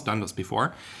almost done this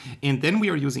before. And then we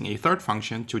are using a third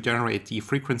function to generate the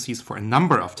frequencies for a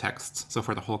number of texts, so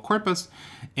for the whole corpus,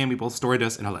 and we will store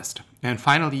this in a list. And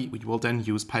finally, we will then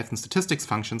use Python statistics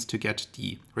functions to get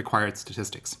the required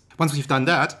statistics. Once we've done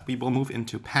that, we will move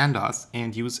into Pandas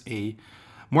and use a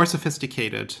more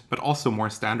sophisticated, but also more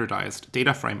standardized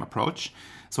data frame approach.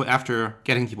 So after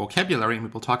getting the vocabulary, and we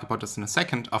will talk about this in a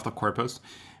second, of the corpus,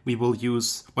 we will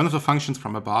use one of the functions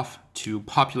from above to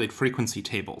populate frequency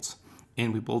tables.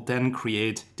 And we will then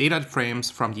create data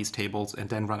frames from these tables and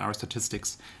then run our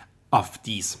statistics of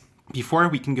these. Before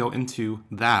we can go into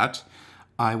that,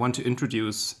 I want to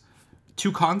introduce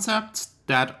 2 concepts,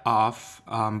 that of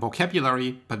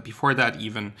vocabulary, but before that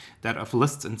even that of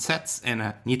lists and sets, and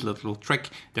a neat little trick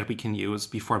that we can use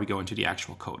before we go into the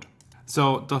actual code.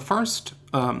 So the first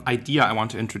idea I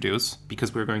want to introduce,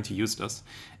 because we're going to use this,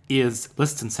 is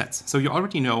lists and sets. So you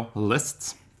already know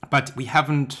lists, but we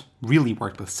haven't really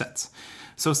worked with sets.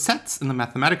 So sets in the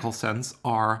mathematical sense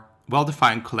are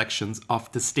well-defined collections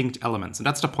of distinct elements. And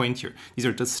that's the point here. These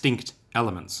are distinct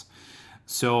elements.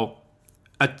 So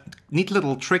a neat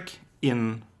little trick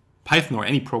in Python or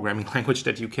any programming language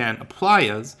that you can apply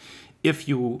is if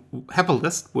you have a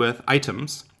list with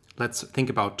items, let's think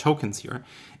about tokens here,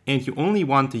 and you only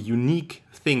want the unique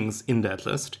things in that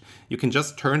list, you can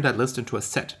just turn that list into a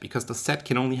set, because the set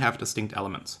can only have distinct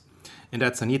elements. And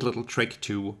that's a neat little trick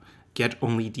to get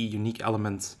only the unique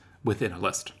elements within a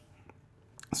list.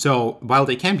 So while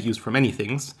they can be used for many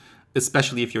things,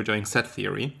 especially if you're doing set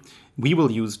theory, we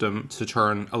will use them to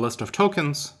turn a list of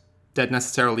tokens that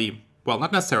necessarily, well,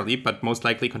 not necessarily, but most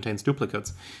likely contains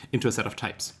duplicates, into a set of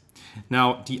types.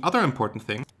 Now, the other important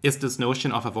thing is this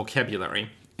notion of a vocabulary.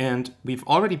 And we've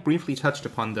already briefly touched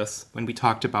upon this when we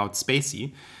talked about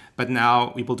spaCy, but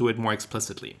now we will do it more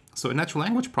explicitly. So in natural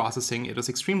language processing, it is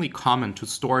extremely common to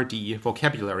store the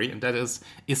vocabulary, and that is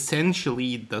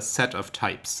essentially the set of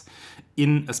types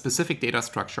in a specific data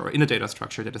structure, or in a data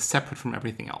structure that is separate from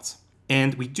everything else.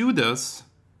 And we do this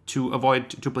to avoid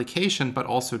duplication, but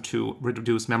also to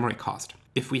reduce memory cost.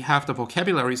 If we have the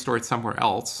vocabulary stored somewhere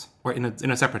else, or in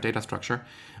a separate data structure,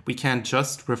 we can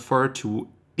just refer to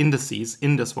indices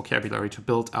in this vocabulary to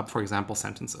build up, for example,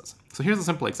 sentences. So here's a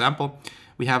simple example.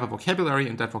 We have a vocabulary,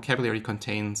 and that vocabulary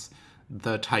contains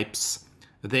the types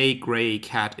they, gray,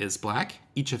 cat is black.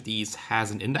 Each of these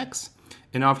has an index.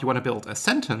 And now if you want to build a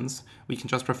sentence, we can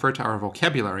just refer to our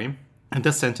vocabulary, and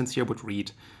this sentence here would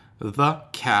read, the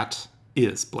cat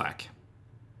is black.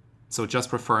 So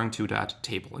just referring to that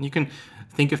table. And you can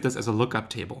think of this as a lookup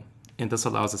table, and this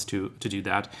allows us to do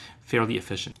that fairly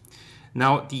efficient.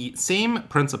 Now, the same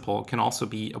principle can also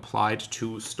be applied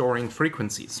to storing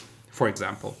frequencies. For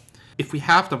example, if we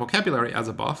have the vocabulary as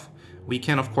above, we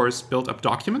can, of course, build up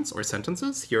documents or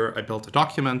sentences. Here I built a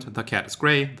document, the cat is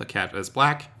gray, the cat is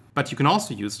black. But you can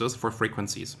also use this for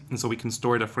frequencies. And so we can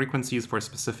store the frequencies for a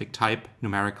specific type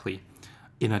numerically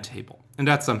in a table. And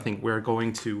that's something we're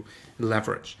going to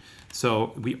leverage.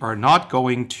 So we are not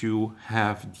going to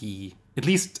have the, at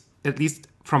least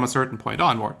from a certain point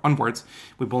onwards,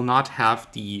 we will not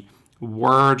have the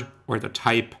word or the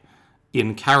type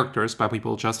in characters, but we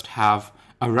will just have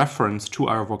a reference to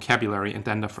our vocabulary and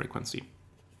then the frequency.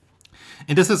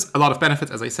 And this is a lot of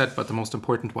benefits, as I said, but the most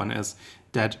important one is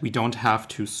that we don't have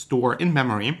to store in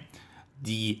memory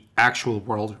the actual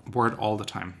word all the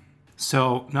time.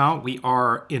 So now we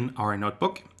are in our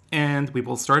notebook, and we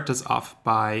will start this off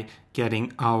by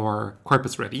getting our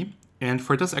corpus ready. And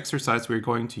for this exercise, we're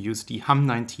going to use the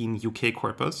hum19 UK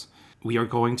corpus. We are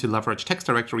going to leverage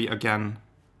TextDirectory again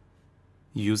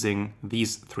using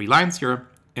these 3 lines here.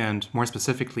 And more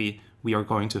specifically, we are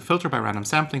going to filter by random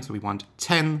sampling. So we want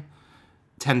 10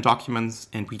 documents,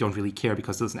 and we don't really care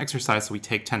because this is an exercise, so we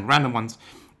take 10 random ones.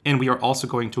 And we are also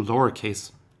going to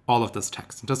lowercase all of this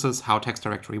text. And this is how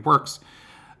TextDirectory works.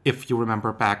 If you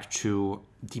remember back to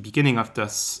the beginning of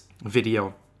this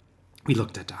video, we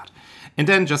looked at that. And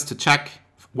then just to check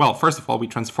Well, first of all, we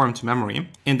transform to memory,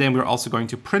 and then we're also going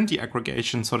to print the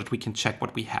aggregation so that we can check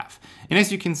what we have. And as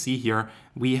you can see here,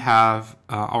 we have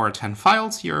our 10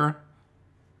 files here,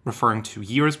 referring to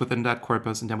years within that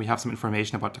corpus, and then we have some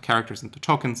information about the characters and the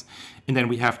tokens, and then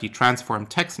we have the transformed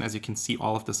text, and as you can see,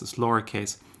 all of this is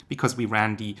lowercase because we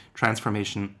ran the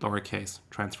transformation lowercase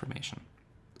transformation.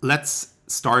 Let's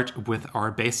start with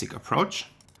our basic approach.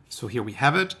 So here we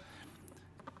have it,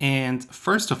 and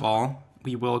first of all,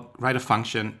 we will write a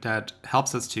function that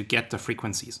helps us to get the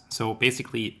frequencies. So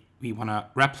basically, we want to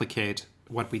replicate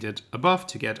what we did above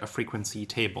to get a frequency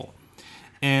table.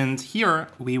 And here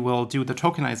we will do the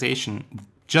tokenization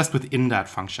just within that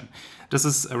function. This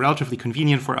is relatively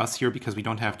convenient for us here because we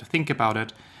don't have to think about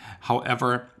it.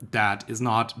 However, that is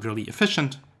not really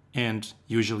efficient, and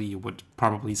usually you would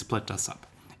probably split this up,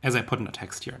 as I put in the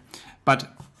text here.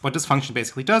 But what this function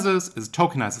basically does is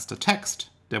tokenizes the text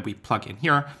that we plug in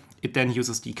here. It then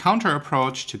uses the counter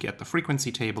approach to get the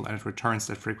frequency table, and it returns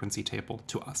that frequency table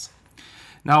to us.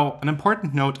 Now, an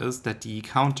important note is that the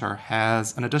counter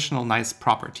has an additional nice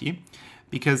property,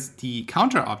 because the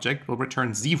counter object will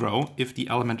return 0 if the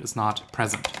element is not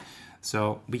present.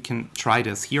 So we can try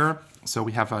this here. So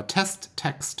we have a test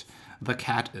text, the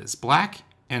cat is black,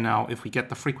 and now if we get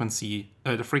the frequency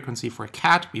for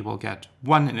cat, we will get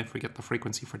 1, and if we get the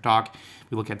frequency for dog,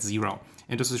 we will get 0.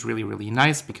 And this is really, really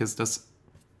nice because this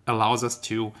allows us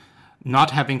to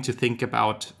not having to think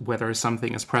about whether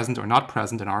something is present or not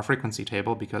present in our frequency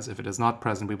table, because if it is not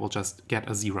present, we will just get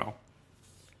a 0.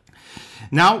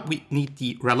 Now we need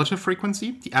the relative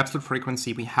frequency. The absolute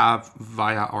frequency we have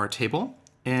via our table.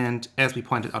 And as we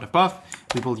pointed out above,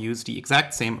 we will use the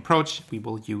exact same approach. We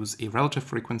will use a relative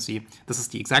frequency. This is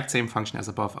the exact same function as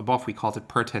above. Above we called it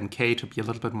per 10k to be a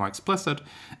little bit more explicit.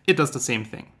 It does the same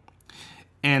thing.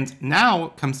 And now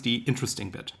comes the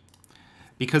interesting bit,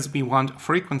 because we want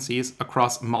frequencies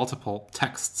across multiple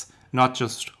texts, not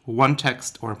just one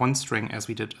text or one string as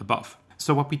we did above.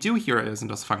 So what we do here is, in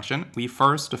this function, we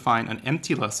first define an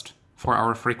empty list for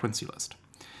our frequency list.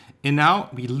 And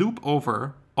now we loop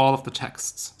over all of the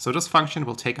texts. So this function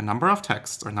will take a number of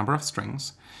texts or number of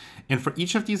strings. And for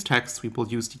each of these texts, we will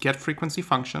use the getFrequency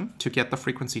function to get the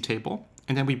frequency table.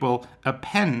 And then we will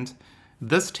append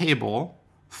this table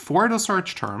for the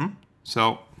search term,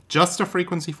 so just the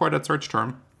frequency for that search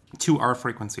term, to our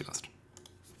frequency list.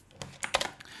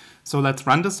 So let's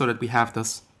run this so that we have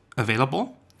this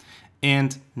available.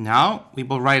 And now we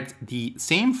will write the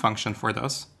same function for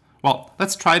this. Well,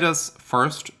 let's try this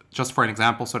first, just for an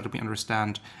example, so that we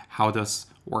understand how this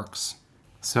works.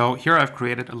 So here I've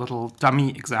created a little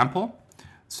dummy example.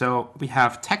 So we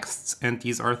have texts, and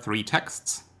these are 3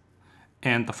 texts.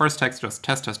 And the first text is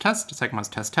test, test, test. The second one is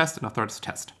test, test, and the third is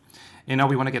test. And now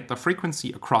we want to get the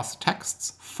frequency across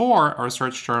texts for our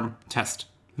search term test.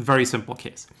 Very simple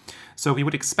case. So we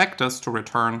would expect us to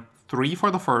return 3 for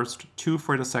the first, 2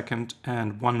 for the second,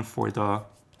 and 1 for the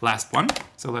last one.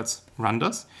 So let's run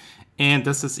this. And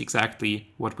this is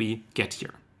exactly what we get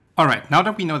here. All right, now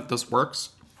that we know that this works,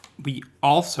 we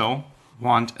also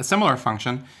want a similar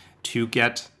function to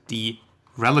get the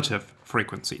relative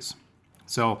frequencies.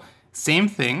 So same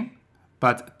thing,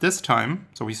 but this time,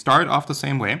 so we start off the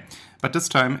same way, but this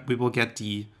time we will get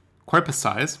the corpus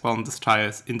size. Well, in this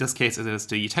case, it is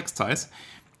the text size.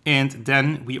 And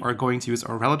then we are going to use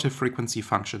our relative frequency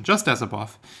function, just as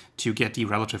above, to get the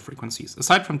relative frequencies.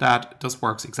 Aside from that, this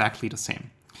works exactly the same.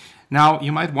 Now,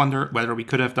 you might wonder whether we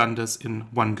could have done this in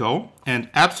one go, and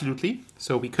absolutely.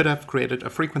 So we could have created a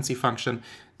frequency function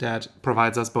that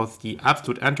provides us both the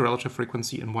absolute and the relative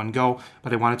frequency in one go,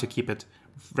 but I wanted to keep it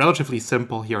relatively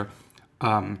simple here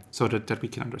so that we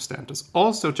can understand this.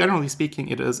 Also, generally speaking,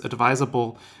 it is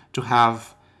advisable to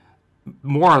have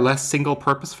more or less single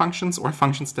purpose functions, or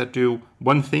functions that do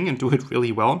one thing and do it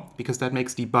really well, because that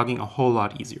makes debugging a whole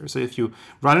lot easier. So if you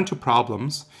run into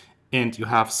problems and you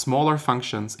have smaller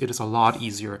functions, it is a lot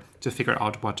easier to figure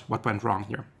out what went wrong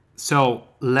here. So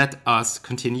let us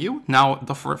continue. Now,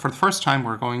 for the first time,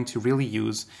 we're going to really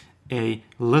use a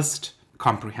list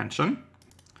comprehension.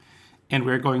 And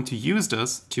we're going to use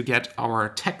this to get our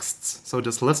texts. So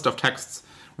this list of texts,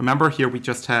 remember here we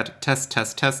just had test,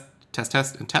 test, test, test,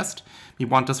 test, and test. We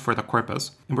want this for the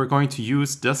corpus. And we're going to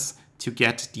use this to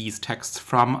get these texts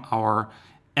from our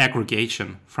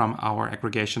aggregation from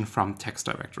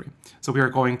TextDirectory. So we are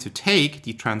going to take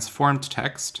the transformed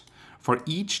text for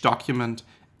each document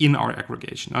in our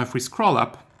aggregation. Now, if we scroll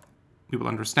up, we will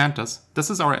understand this. This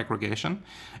is our aggregation,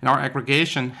 and our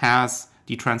aggregation has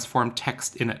the transformed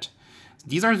text in it.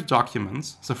 These are the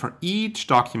documents. So for each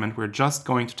document, we're just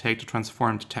going to take the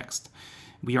transformed text.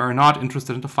 We are not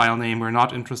interested in the file name. We're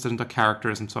not interested in the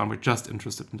characters and so on. We're just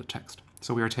interested in the text.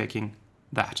 So we are taking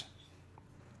that.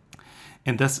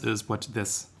 And this is what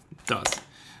this does.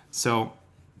 So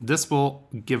this will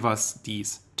give us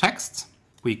these texts.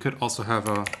 We could also have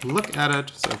a look at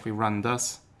it. So if we run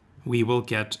this, we will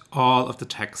get all of the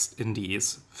text in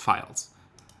these files.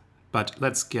 But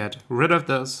let's get rid of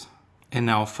this and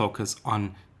now focus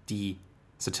on the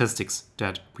statistics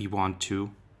that we want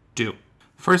to do.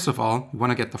 First of all, we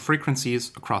want to get the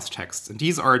frequencies across texts. And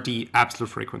these are the absolute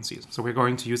frequencies. So we're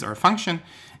going to use our function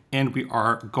and we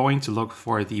are going to look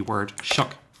for the word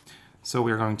shook. So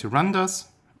we're going to run this.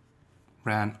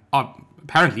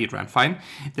 Apparently it ran fine.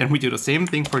 Then we do the same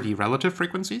thing for the relative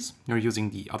frequencies. You're using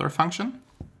the other function.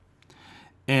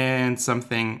 And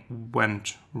something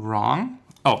went wrong.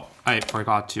 Oh, I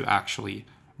forgot to actually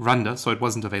run this, so it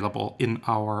wasn't available in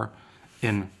our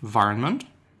environment.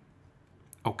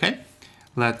 Okay,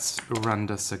 let's run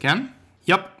this again.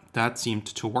 Yep, that seemed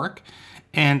to work.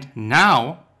 And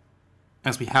now,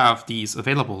 as we have these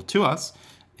available to us,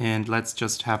 and let's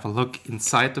just have a look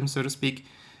inside them, so to speak.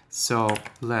 So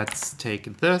let's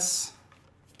take this,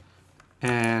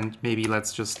 and maybe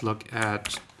let's just look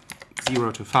at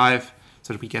 0 to 5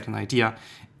 so that we get an idea.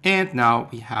 And now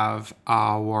we have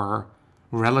our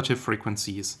relative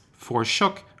frequencies for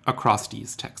shook across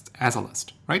these texts as a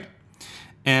list, right?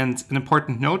 And an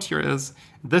important note here is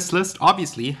this list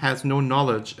obviously has no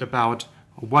knowledge about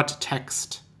what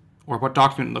text or what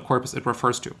document in the corpus it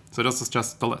refers to. So this is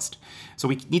just the list. So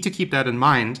we need to keep that in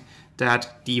mind,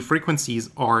 that the frequencies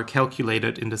are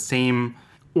calculated in the same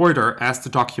order as the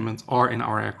documents are in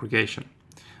our aggregation.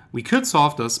 We could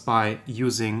solve this by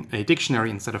using a dictionary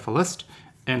instead of a list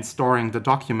and storing the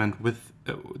document with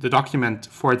the document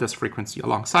for this frequency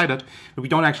alongside it, but we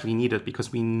don't actually need it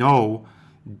because we know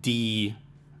the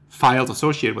files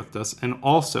associated with this. And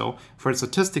also for the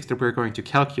statistics that we're going to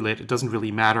calculate, it doesn't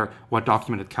really matter what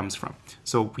document it comes from.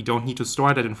 So we don't need to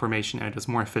store that information, and it is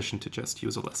more efficient to just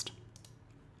use a list.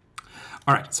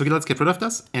 All right, so let's get rid of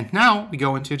this. And now we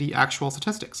go into the actual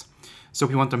statistics. So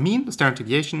we want the mean, the standard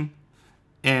deviation,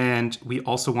 and we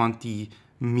also want the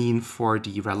mean for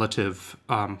the relative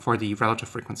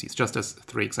frequencies, just as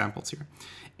 3 examples here.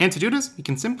 And to do this, we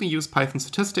can simply use Python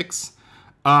statistics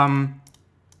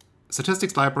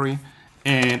library.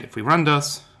 And if we run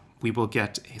this, we will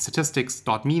get a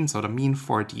statistics.mean, so the mean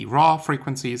for the raw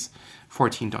frequencies,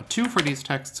 14.2 for these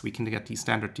texts. We can get the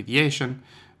standard deviation,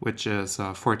 which is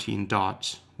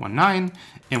 14.19.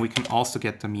 And we can also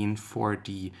get the mean for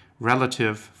the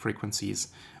relative frequencies,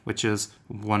 which is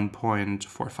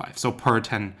 1.45. So per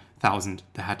 10,000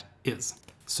 that is.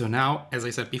 So now, as I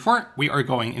said before, we are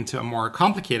going into a more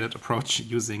complicated approach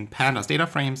using Pandas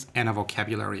DataFrames and a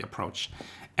vocabulary approach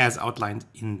as outlined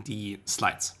in the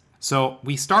slides. So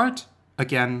we start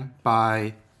again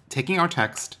by taking our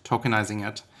text, tokenizing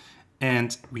it,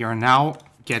 and we are now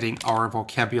getting our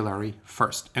vocabulary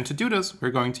first. And to do this, we're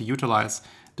going to utilize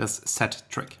this set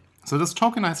trick. So this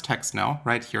tokenized text now,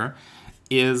 right here,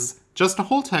 is just the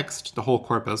whole text, the whole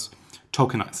corpus,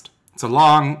 tokenized. It's a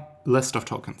long list of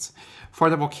tokens. For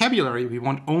the vocabulary, we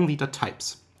want only the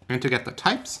types. And to get the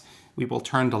types, we will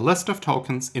turn the list of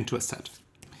tokens into a set.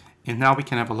 And now we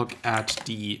can have a look at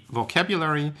the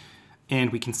vocabulary,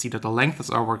 and we can see that the length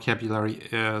of our vocabulary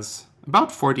is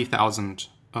about 40,000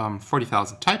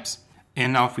 types.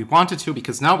 And now if we wanted to,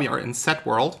 because now we are in set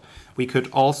world, we could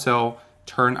also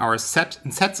turn our set,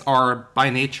 and sets are by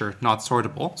nature not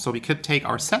sortable. So we could take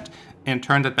our set and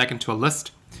turn that back into a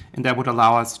list, and that would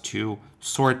allow us to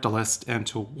sort the list and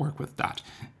to work with that.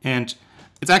 And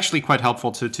it's actually quite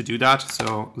helpful to do that.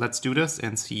 So let's do this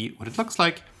and see what it looks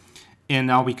like. And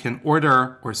now we can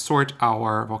order or sort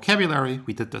our vocabulary.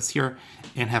 We did this here,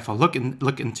 and have a look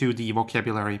into the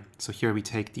vocabulary. So here we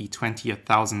take the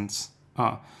 20,000th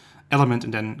element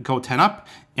and then go 10 up,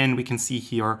 and we can see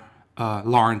here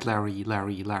Larynx,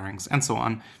 Larry, larynx, and so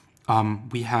on.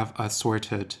 We have a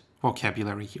sorted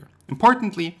vocabulary here.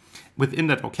 Importantly, within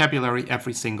that vocabulary,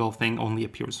 every single thing only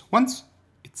appears once.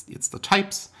 It's the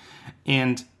types.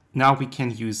 And now we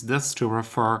can use this to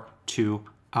refer to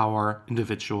our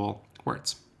individual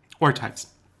words or types.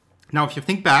 Now, if you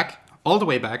think back, all the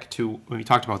way back to when we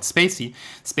talked about spaCy,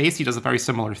 spaCy does a very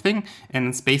similar thing. And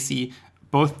in spaCy,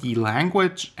 both the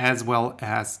language as well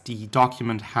as the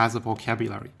document has a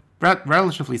vocabulary.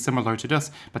 Relatively similar to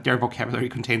this, but their vocabulary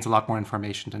contains a lot more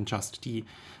information than just the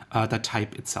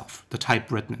type itself, the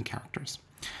type written in characters.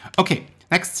 Okay,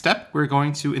 next step, we're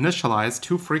going to initialize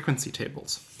 2 frequency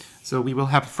tables. So we will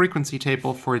have a frequency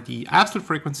table for the absolute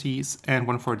frequencies and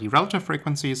one for the relative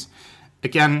frequencies.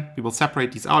 Again, we will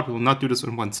separate these out. We will not do this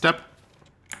in one step,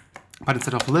 but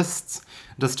instead of lists,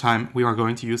 this time we are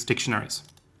going to use dictionaries.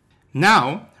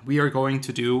 Now we are going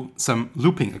to do some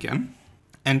looping again,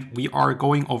 and we are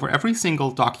going over every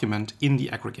single document in the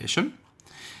aggregation.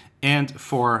 And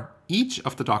for each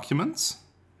of the documents,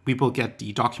 we will get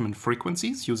the document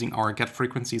frequencies using our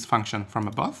getFrequencies function from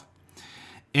above.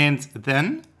 And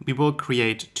then we will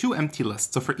create 2 empty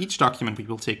lists. So for each document, we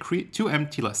will take 2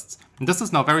 empty lists. And this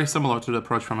is now very similar to the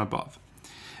approach from above.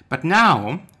 But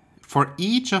now, for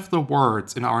each of the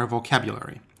words in our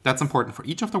vocabulary, that's important, for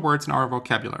each of the words in our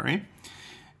vocabulary,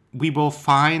 we will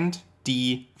find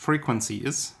the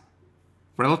frequencies,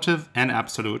 relative and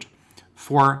absolute,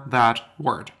 for that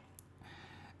word.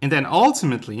 And then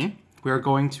ultimately, we are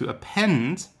going to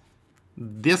append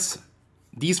these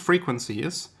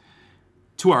frequencies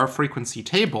to our frequency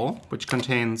table, which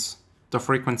contains the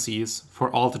frequencies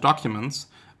for all the documents,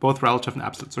 both relative and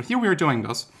absolute. So here we are doing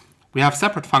this. We have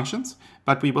separate functions,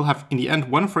 but we will have, in the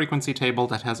end, one frequency table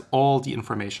that has all the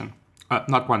information.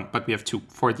 Not one, but we have 2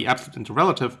 for the absolute and the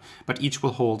relative, but each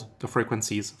will hold the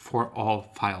frequencies for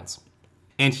all files.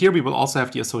 And here we will also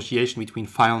have the association between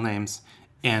file names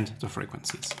and the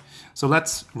frequencies. So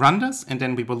let's run this, and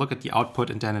then we will look at the output,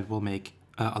 and then it will make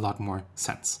a lot more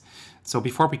sense. So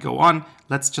before we go on,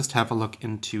 let's just have a look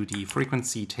into the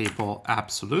frequency table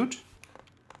absolute.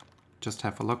 Just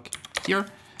have a look here,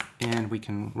 and we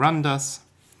can run this.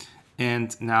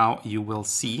 And now you will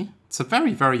see, it's a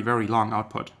very, very, very long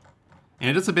output. And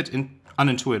it is a bit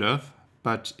unintuitive,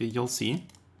 but you'll see.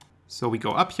 So we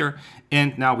go up here,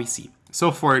 and now we see.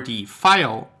 So for the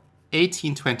file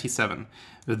 1827,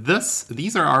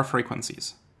 these are our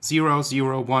frequencies. 0,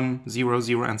 0, 1, 0,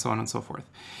 0, and so on and so forth.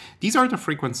 These are the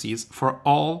frequencies for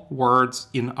all words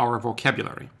in our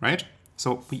vocabulary, right?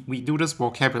 So we do this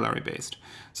vocabulary based.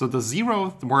 So the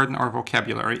 0th word in our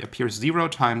vocabulary appears 0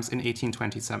 times in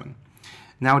 1827.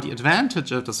 Now the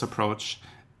advantage of this approach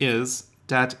is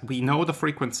that we know the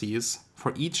frequencies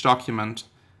for each document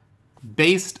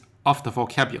based off the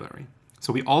vocabulary.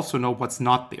 So we also know what's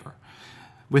not there.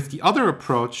 With the other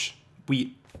approach,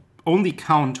 we only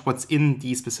count what's in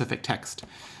the specific text.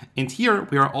 And here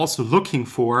we are also looking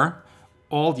for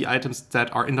all the items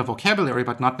that are in the vocabulary,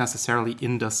 but not necessarily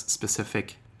in this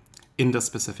specific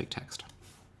text.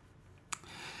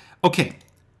 Okay,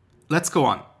 let's go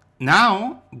on.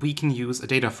 Now we can use a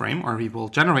data frame, or we will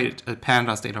generate a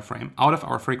Pandas data frame out of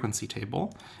our frequency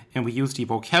table, and we use the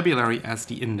vocabulary as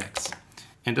the index.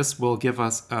 And this will give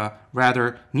us a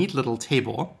rather neat little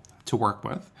table to work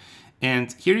with.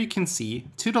 And here you can see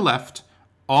to the left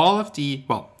all of the,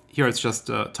 well, here it's just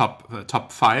the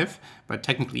top 5, but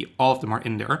technically all of them are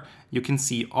in there. You can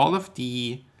see all of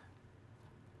the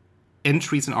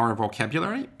entries in our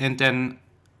vocabulary, and then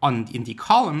in the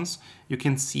columns you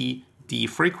can see the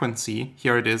frequency.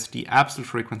 Here it is, the absolute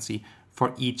frequency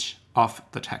for each of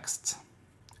the texts.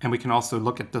 And we can also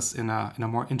look at this in a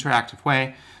more interactive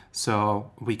way.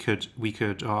 So we could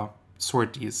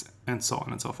sort these and so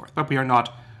on and so forth. But we are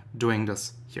not doing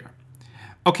this here.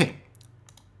 Okay.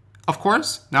 Of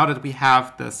course, now that we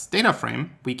have this data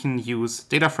frame, we can use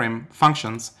data frame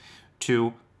functions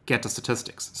to get the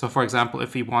statistics. So for example,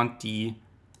 if we want the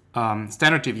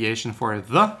standard deviation for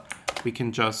the, we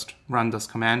can just run this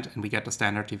command and we get the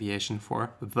standard deviation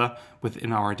for the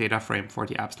within our data frame for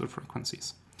the absolute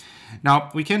frequencies. Now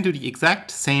we can do the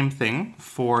exact same thing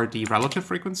for the relative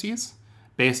frequencies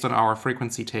based on our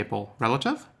frequency table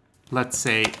relative. Let's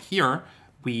say here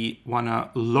we want to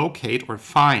locate or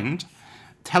find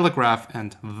telegraph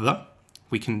and the.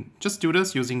 We can just do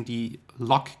this using the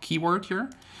lock keyword here.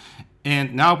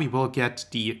 And now we will get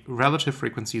the relative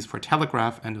frequencies for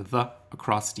telegraph and the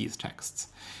across these texts.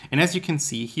 And as you can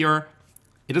see here,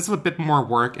 it is a bit more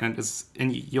work, and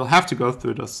you'll have to go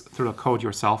through the code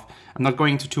yourself. I'm not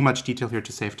going into too much detail here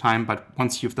to save time, but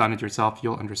once you've done it yourself,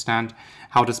 you'll understand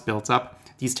how this builds up.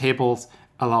 These tables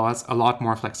allow us a lot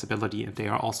more flexibility, and they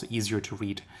are also easier to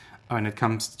read when it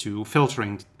comes to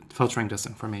filtering this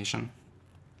information.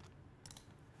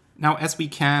 Now, as we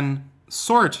can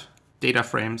sort data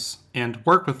frames and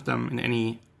work with them in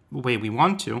any way we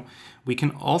want to, we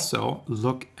can also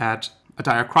look at a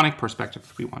diachronic perspective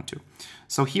if we want to.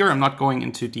 So here I'm not going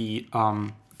into the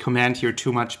command here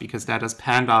too much because that is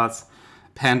Pandas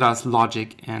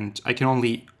logic, and I can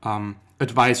only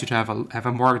advise you to have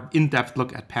a more in-depth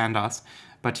look at Pandas,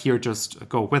 but here just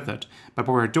go with it. But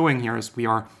what we're doing here is we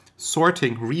are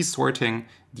resorting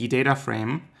the data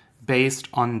frame based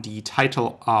on the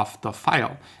title of the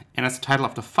file. And as the title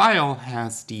of the file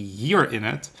has the year in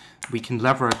it, we can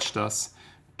leverage this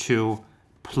to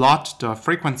plot the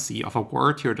frequency of a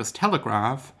word here, this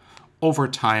telegraph, over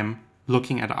time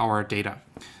looking at our data.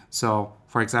 So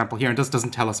for example here, and this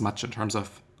doesn't tell us much in terms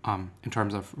of in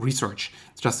terms of research.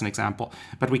 It's just an example.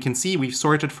 But we can see we've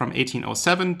sorted from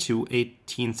 1807 to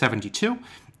 1872,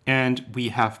 and we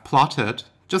have plotted,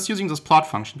 just using this plot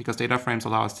function, because DataFrames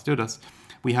allow us to do this,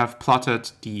 we have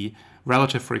plotted the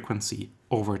relative frequency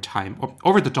over time, or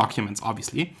over the documents,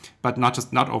 obviously, but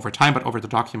not over time, but over the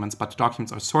documents, but the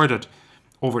documents are sorted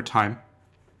over time.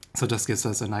 So this gives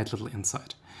us a nice little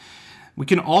insight. We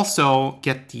can also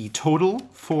get the total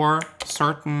for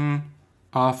certain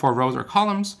for rows or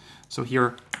columns. So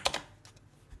here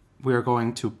we're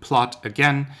going to plot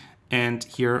again, and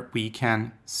here we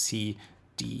can see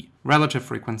the relative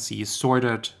frequency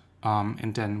sorted,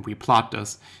 and then we plot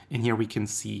this, and here we can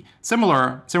see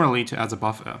similarly to as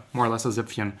above, more or less a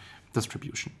Zipfian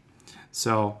distribution.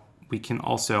 So we can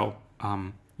also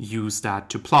use that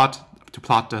to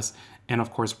plot this, and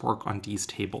of course work on these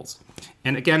tables.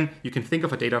 And again, you can think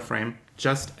of a data frame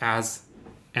just as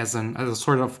a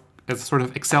sort of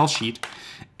Excel sheet,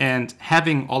 and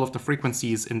having all of the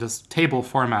frequencies in this table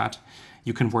format,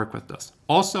 you can work with this.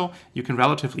 Also, you can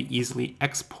relatively easily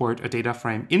export a data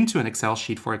frame into an Excel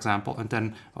sheet, for example, and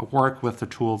then work with the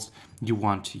tools you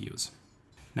want to use.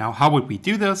 Now, how would we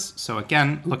do this? So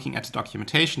again, looking at the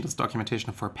documentation, this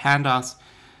documentation for Pandas,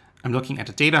 I'm looking at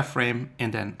a data frame,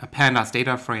 and then a Pandas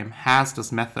data frame has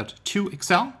this method to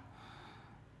Excel.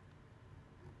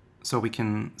 So we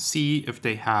can see if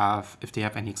they have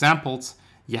any examples.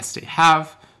 Yes, they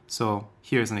have. So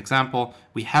here's an example.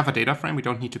 We have a data frame. We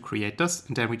don't need to create this.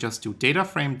 And then we just do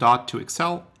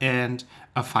dataframe.toExcel and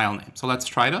a file name. So let's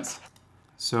try this.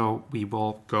 So we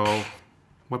will go,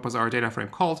 what was our data frame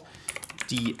called?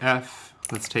 df,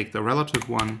 let's take the relative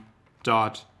one,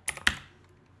 dot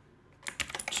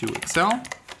to Excel.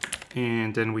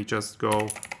 And then we just go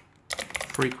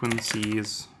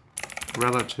frequencies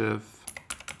relative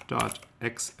dot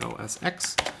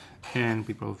xlsx, and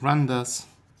we will run this.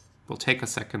 Will take a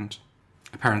second.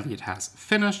 Apparently it has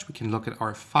finished. We can look at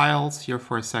our files here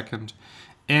for a second,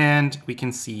 and we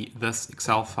can see this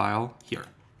Excel file here.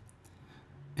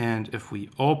 And if we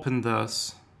open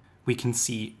this, we can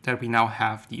see that we now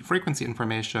have the frequency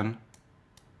information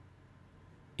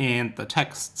and the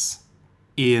texts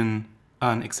in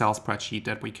an Excel spreadsheet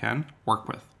that we can work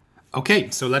with. Okay,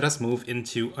 so let us move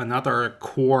into another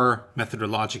core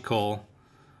methodological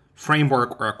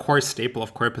framework or a core staple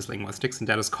of corpus linguistics, and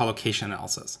that is collocation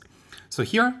analysis. So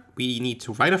here we need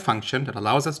to write a function that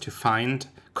allows us to find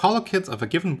collocates of a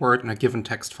given word in a given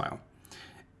text file.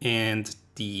 And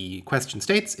the question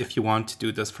states, if you want to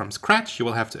do this from scratch, you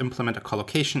will have to implement a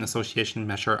collocation association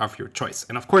measure of your choice.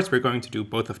 And of course, we're going to do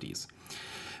both of these.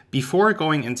 Before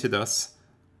going into this,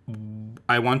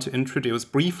 I want to introduce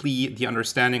briefly the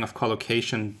understanding of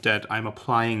collocation that I'm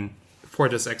applying for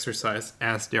this exercise,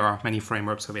 as there are many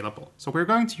frameworks available. So we're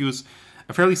going to use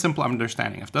a fairly simple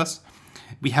understanding of this.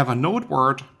 We have a node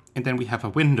word, and then we have a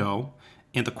window.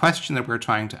 And the question that we're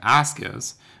trying to ask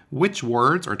is, which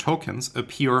words or tokens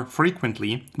appear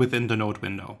frequently within the node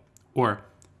window, or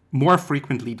more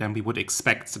frequently than we would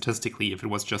expect statistically if it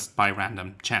was just by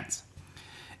random chance.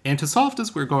 And to solve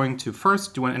this, we're going to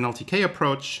first do an NLTK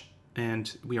approach,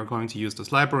 and we are going to use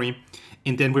this library.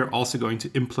 And then we're also going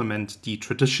to implement the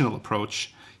traditional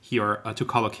approach here to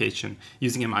collocation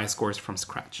using MI scores from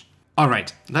scratch. All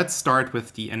right, let's start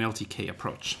with the NLTK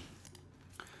approach.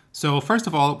 So first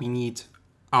of all, we need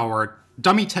our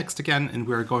dummy text again, and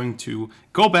we're going to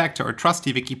go back to our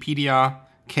trusty Wikipedia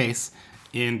case,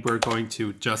 and we're going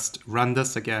to just run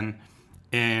this again.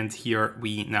 And here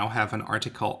we now have an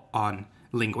article on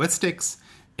linguistics,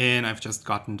 and I've just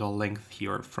gotten the length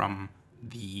here from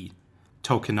the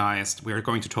tokenized. We're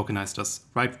going to tokenize this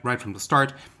right from the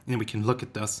start, and we can look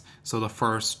at this. So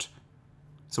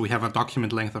we have a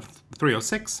document length of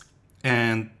 306,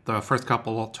 and the first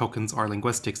couple of tokens are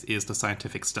linguistics is the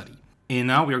scientific study. And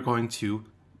now we are going to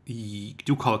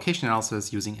do collocation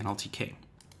analysis using NLTK.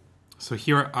 So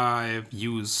here I've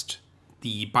used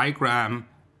the bigram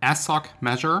ASOC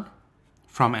measure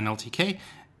from NLTK.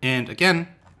 And again,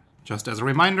 just as a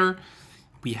reminder,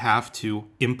 we have to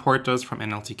import those from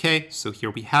NLTK. So here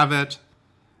we have it,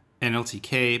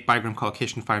 NLTK, bigram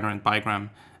collocation finder, and bigram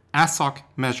ASOC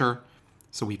measure.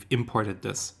 So we've imported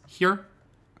this here.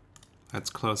 Let's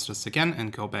close this again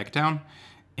and go back down.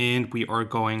 And we are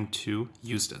going to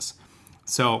use this.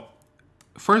 So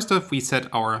first off, we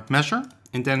set our measure,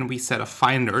 and then we set a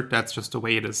finder. That's just the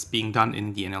way it is being done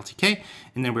in the NLTK.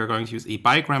 And then we're going to use a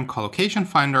bigram collocation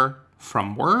finder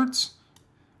from words.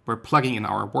 We're plugging in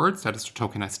our words, that is the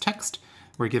tokenized text.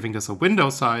 We're giving this a window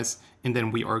size, and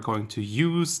then we are going to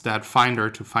use that finder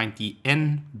to find the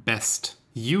n best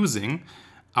using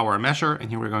our measure,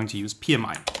 and here we're going to use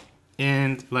PMI.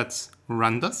 And let's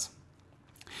run this.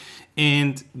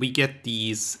 And we get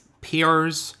these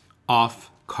pairs of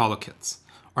collocates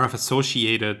or of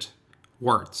associated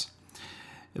words.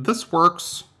 This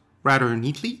works rather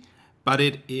neatly, but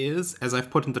it is, as I've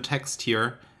put in the text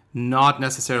here, not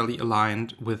necessarily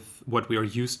aligned with what we are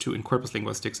used to in corpus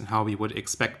linguistics and how we would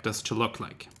expect this to look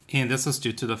like. And this is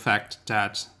due to the fact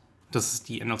that this is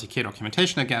the NLTK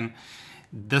documentation again.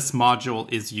 This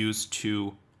module is used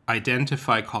to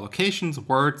identify collocations,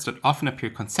 words that often appear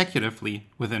consecutively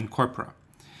within corpora.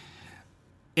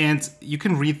 And you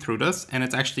can read through this, and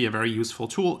it's actually a very useful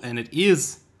tool, and it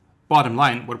is, bottom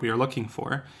line, what we are looking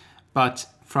for. But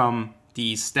from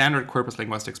the standard corpus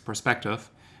linguistics perspective,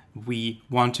 we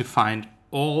want to find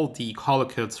all the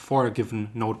collocates for a given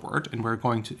node word, and we're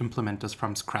going to implement this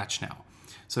from scratch now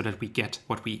so that we get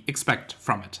what we expect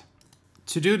from it.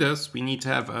 To do this, we need to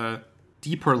have a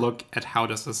deeper look at how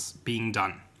this is being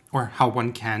done, or how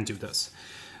one can do this.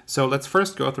 So let's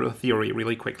first go through the theory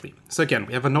really quickly. So again,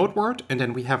 we have a node word, and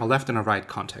then we have a left and a right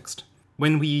context.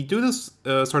 When we do this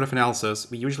sort of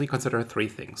analysis, we usually consider three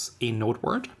things. A node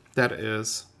word, that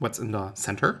is what's in the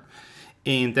center,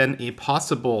 and then a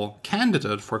possible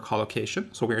candidate for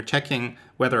collocation. So we're checking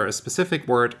whether a specific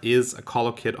word is a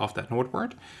collocate of that node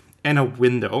word, and a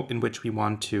window in which we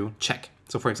want to check.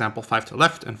 So for example, 5 to the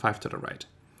left and 5 to the right.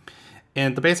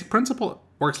 And the basic principle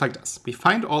works like this. We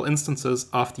find all instances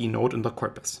of the node in the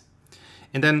corpus.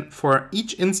 And then for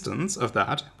each instance of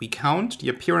that, we count the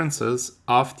appearances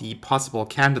of the possible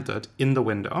candidate in the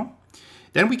window.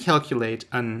 Then we calculate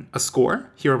a score.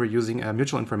 Here we're using a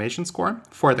mutual information score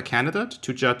for the candidate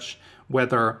to judge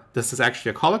whether this is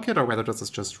actually a collocate or whether this is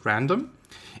just random.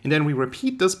 And then we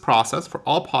repeat this process for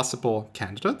all possible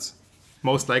candidates.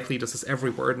 Most likely this is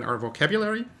every word in our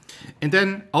vocabulary. And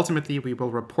then ultimately we will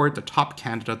report the top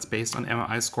candidates based on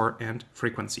MI score and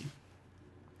frequency.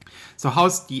 So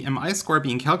how's the MI score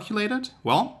being calculated?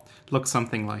 Well, it looks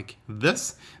something like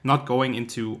this. I'm not going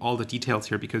into all the details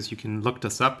here because you can look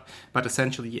this up, but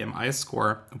essentially the MI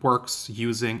score works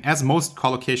using, as most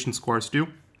collocation scores do,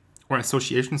 or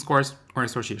association scores or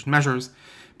association measures,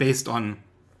 based on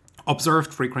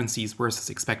observed frequencies versus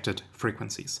expected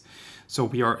frequencies. So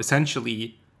we are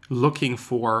essentially looking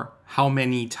for how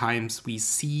many times we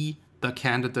see the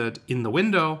candidate in the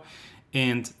window,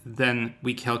 and then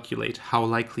we calculate how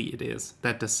likely it is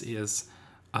that this is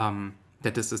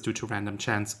due to random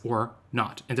chance or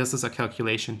not. And this is a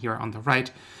calculation here on the right,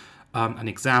 an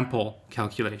example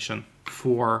calculation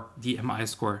for the MI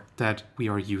score that we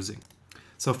are using.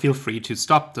 So feel free to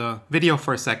stop the video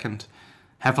for a second,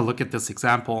 have a look at this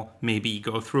example, maybe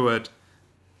go through it.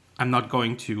 I'm not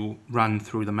going to run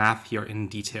through the math here in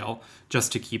detail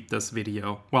just to keep this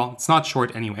video, well, it's not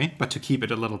short anyway, but to keep it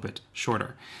a little bit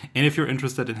shorter. And if you're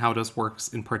interested in how this works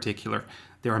in particular,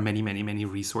 there are many, many, many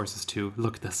resources to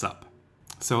look this up.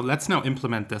 So let's now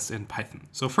implement this in Python.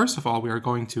 So first of all, we are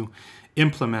going to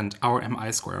implement our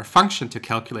MI score, a function to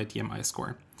calculate the MI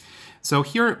score. So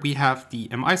here we have the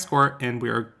MI score, and we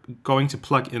are going to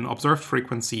plug in observed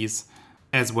frequencies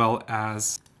as well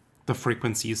as the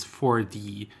frequencies for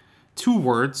the two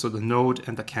words, so the node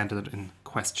and the candidate in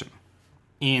question.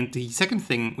 And the second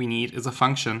thing we need is a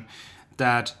function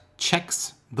that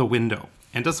checks the window.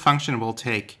 And this function will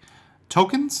take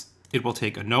tokens, it will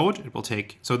take a node, it will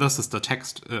take, so this is the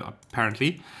text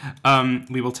apparently.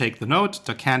 We will take the node,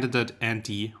 the candidate, and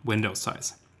the window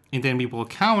size. And then we will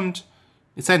count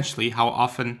essentially how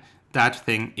often that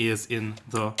thing is in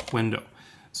the window.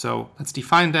 So let's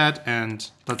define that, and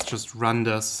let's just run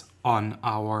this on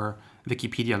our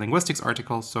Wikipedia linguistics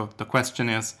article. So the question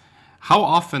is, how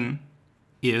often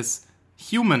is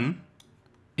human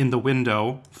in the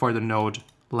window for the node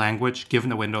language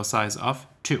given a window size of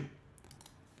 2?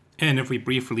 And if we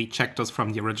briefly check this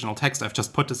from the original text, I've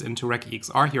just put this into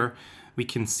regexr here, we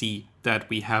can see that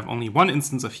we have only one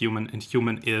instance of human, and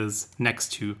human is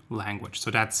next to language. So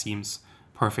that seems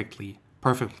perfectly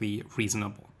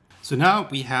reasonable. So now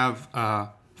we have a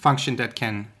function that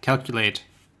can calculate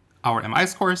our MI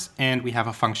scores, and we have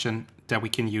a function that we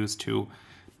can use to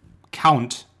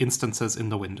count instances in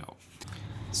the window.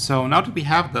 So now that we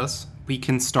have this, we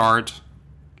can start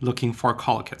looking for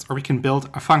collocates, or we can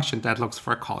build a function that looks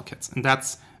for collocates, and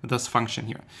that's this function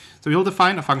here. So we'll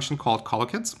define a function called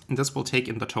collocates, and this will take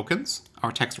in the tokens,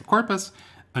 our text or corpus,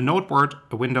 a node word,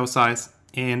 a window size,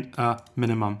 and a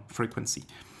minimum frequency.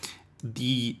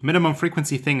 The minimum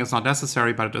frequency thing is not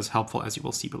necessary, but it is helpful, as you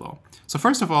will see below. So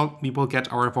first of all, we will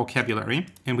get our vocabulary,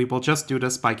 and we will just do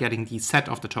this by getting the set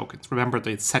of the tokens. Remember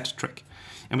the set trick.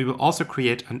 And we will also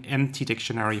create an empty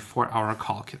dictionary for our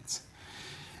collocates.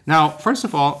 Now, first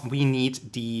of all, we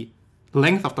need the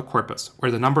length of the corpus,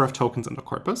 or the number of tokens in the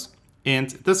corpus.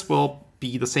 And this will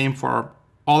be the same for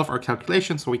all of our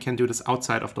calculations, so we can do this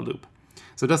outside of the loop.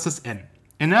 So this is n.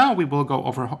 And now we will go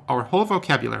over our whole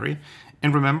vocabulary.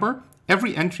 And remember,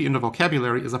 every entry in the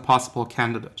vocabulary is a possible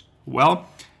candidate. Well,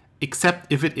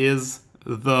 except if it is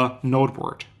the node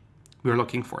word we're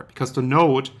looking for, because the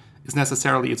node is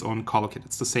necessarily its own collocate.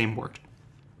 It's the same word.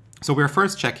 So we're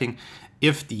first checking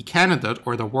if the candidate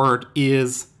or the word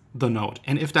is the node.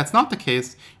 And if that's not the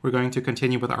case, we're going to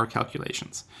continue with our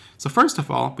calculations. So first of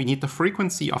all, we need the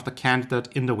frequency of the candidate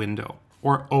in the window,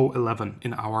 or O11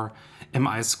 in our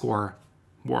MI score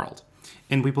world.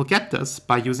 And we will get this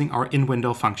by using our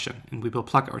in-window function. And we will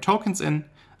plug our tokens in,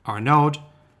 our node,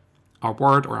 our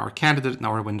word or our candidate, and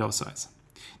our window size.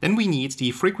 Then we need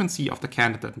the frequency of the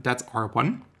candidate, that's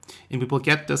R1. And we will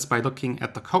get this by looking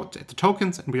at the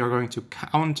tokens, and we are going to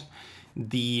count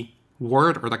the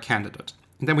word or the candidate.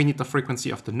 And then we need the frequency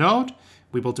of the node.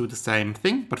 We will do the same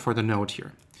thing, but for the node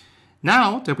here.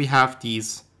 Now that we have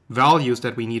these values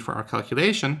that we need for our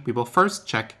calculation, we will first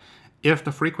check if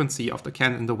the frequency of the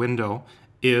candidate in the window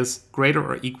is greater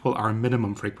or equal our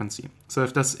minimum frequency. So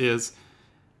if this is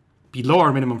below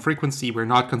our minimum frequency, we're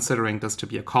not considering this to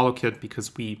be a collocate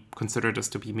because we consider this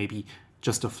to be maybe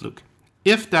just a fluke.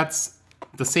 If that's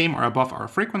the same or above our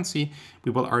frequency,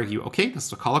 we will argue, okay, this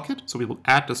is a collocate, so we will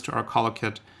add this to our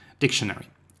collocate dictionary.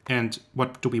 And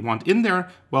what do we want in there?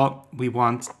 Well, we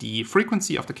want the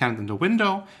frequency of the candidate in the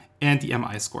window and the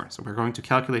MI score. So we're going to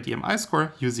calculate the MI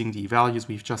score using the values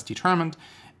we've just determined,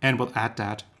 and we'll add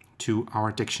that to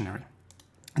our dictionary.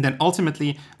 And then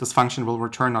ultimately, this function will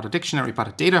return not a dictionary, but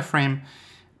a data frame.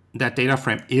 That data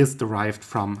frame is derived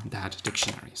from that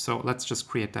dictionary. So let's just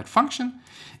create that function.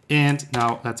 And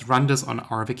now let's run this on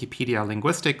our Wikipedia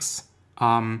linguistics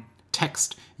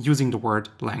text using the word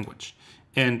language.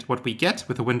 And what we get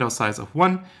with a window size of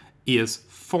 1 is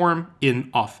form in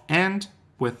of and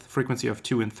with frequency of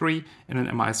 2 and 3 and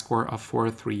an MI score of 4,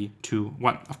 3, 2,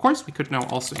 1. Of course, we could now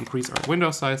also increase our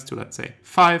window size to, let's say,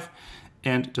 5.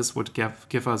 And this would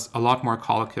give us a lot more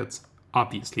collocates,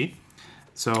 obviously.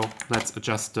 So let's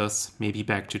adjust this maybe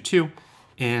back to 2.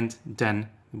 And then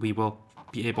we will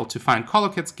be able to find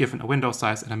collocates given a window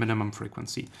size and a minimum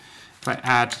frequency.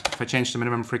 If I change the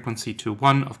minimum frequency to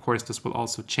 1, of course, this will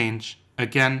also change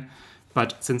again.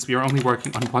 But since we are only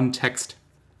working on one text,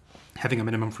 having a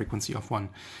minimum frequency of 1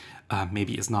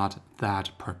 maybe is not that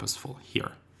purposeful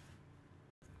here.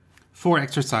 For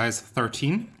exercise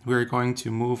 13, we're going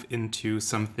to move into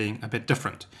something a bit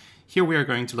different. Here we are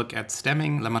going to look at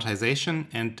stemming, lemmatization,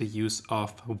 and the use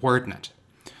of WordNet.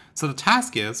 So the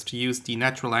task is to use the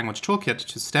natural language toolkit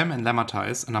to stem and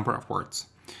lemmatize a number of words.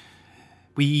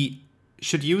 We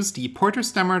should use the Porter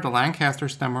stemmer, the Lancaster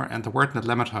stemmer, and the WordNet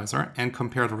lemmatizer and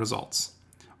compare the results.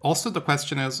 Also, the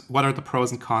question is, what are the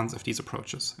pros and cons of these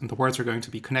approaches? And the words are going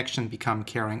to be connection, become,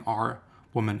 caring, are,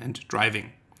 woman, and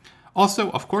driving.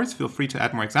 Also, of course, feel free to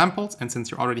add more examples, and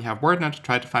since you already have WordNet,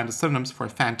 try to find the synonyms for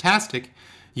fantastic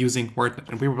using WordNet,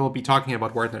 and we will be talking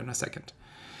about WordNet in a second.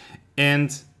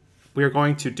 And we're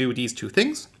going to do these two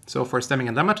things. So for stemming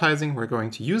and lemmatizing, we're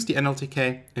going to use the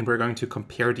NLTK, and we're going to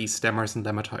compare these stemmers and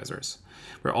lemmatizers.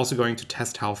 We're also going to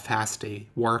test how fast they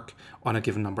work on a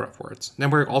given number of words.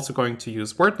 Then we're also going to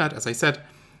use WordNet, as I said,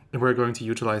 and we're going to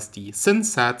utilize the syn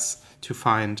sets to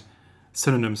find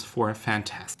synonyms for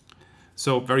fantastic.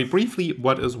 So very briefly,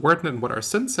 what is WordNet and what are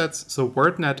syn sets? So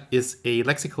WordNet is a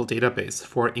lexical database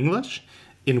for English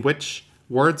in which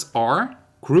words are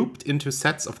grouped into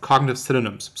sets of cognitive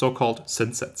synonyms, so-called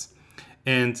syn sets.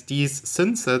 And these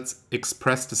syn sets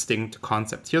express distinct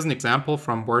concepts. Here's an example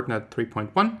from WordNet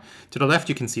 3.1. To the left,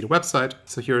 you can see the website.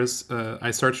 So here's, I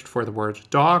searched for the word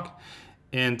dog,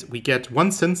 and we get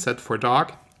one syn set for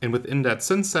dog. And within that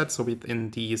syn set, so within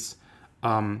these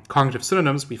cognitive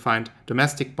synonyms, we find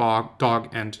domestic dog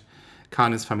and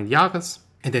canis familiaris,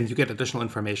 and then you get additional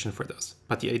information for this.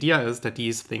 But the idea is that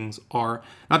these things are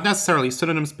not necessarily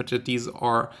synonyms, but that these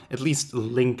are at least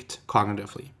linked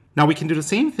cognitively. Now we can do the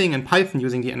same thing in Python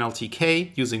using the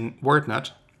NLTK, using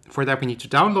WordNet. For that, we need to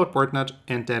download WordNet,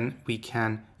 and then we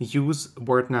can use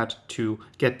WordNet to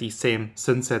get the same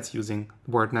syn sets using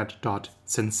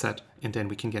WordNet.synset, and then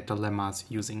we can get the lemmas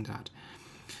using that.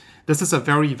 This is a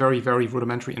very, very, very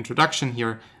rudimentary introduction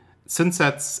here. Syn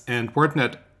sets and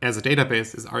WordNet as a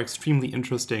database are extremely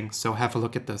interesting, so have a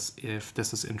look at this if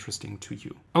this is interesting to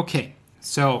you. Okay,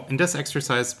 so in this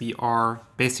exercise, we are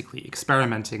basically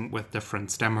experimenting with different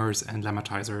stemmers and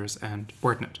lemmatizers and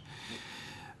WordNet.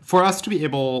 For us to be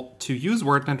able to use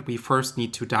WordNet, we first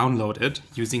need to download it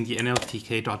using the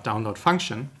nltk.download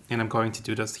function, and I'm going to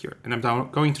do this here. And I'm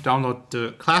going to download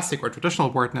the classic or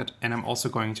traditional WordNet, and I'm also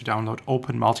going to download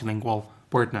open multilingual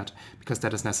WordNet, because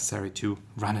that is necessary to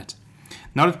run it.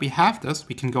 Now that we have this,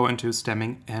 we can go into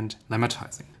stemming and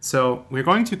lemmatizing. So we're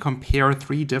going to compare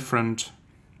three different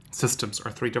systems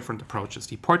or three different approaches: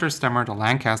 the Porter stemmer, the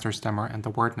Lancaster stemmer, and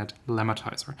the WordNet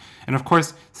lemmatizer. And of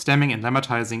course, stemming and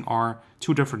lemmatizing are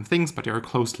two different things, but they are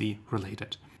closely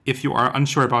related. If you are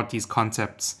unsure about these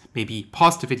concepts, maybe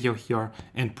pause the video here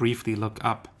and briefly look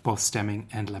up both stemming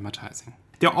and lemmatizing.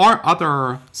 There are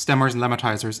other stemmers and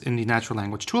lemmatizers in the Natural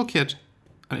Language Toolkit.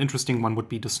 An interesting one would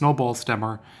be the snowball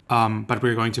stemmer, but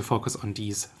we're going to focus on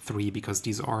these three because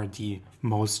these are the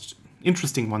most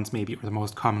interesting ones, maybe, or the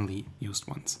most commonly used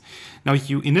ones. Now,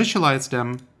 you initialize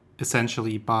them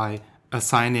essentially by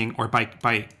assigning or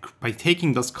by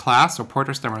taking this class, or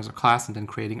Porter stemmer as a class, and then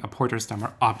creating a Porter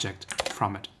stemmer object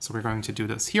from it. So we're going to do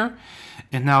this here.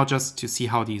 And now, just to see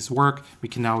how these work, we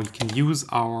can use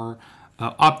our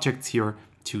objects here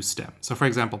to stem. So for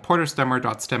example, Porter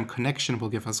stemmer.stem connection will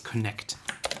give us connect,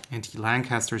 and the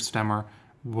Lancaster stemmer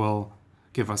will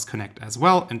give us connect as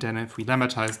well. And then if we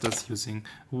lemmatize this using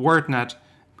WordNet,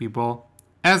 we will,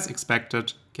 as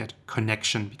expected, get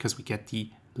connection because we get the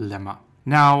lemma.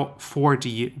 Now, for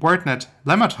the WordNet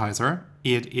lemmatizer,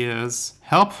 it is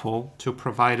helpful to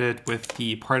provide it with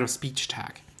the part of speech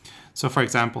tag. So for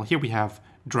example, here we have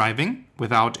driving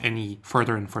without any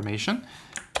further information.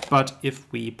 But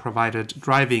if we provided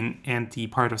driving and the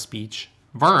part of speech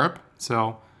verb,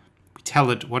 so we tell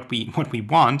it what we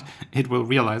want, it will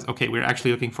realize, okay, we're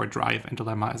actually looking for drive, and the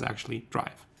lemma is actually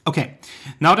drive. Okay,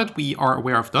 now that we are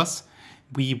aware of this,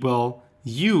 we will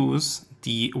use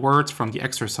the words from the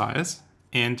exercise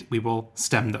and we will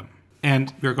stem them.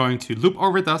 And we're going to loop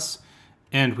over this,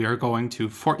 and we are going to,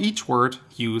 for each word,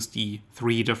 use the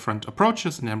three different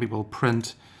approaches, and then we will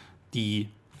print the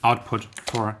output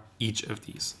for each of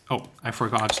these. Oh, I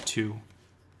forgot to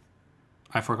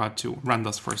run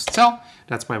this first cell.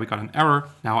 That's why we got an error.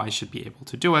 Now I should be able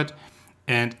to do it.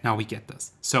 And now we get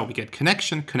this. So we get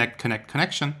connection, connect, connect,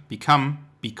 connection, become,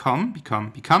 become,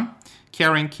 become, become,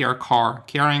 caring, care, car,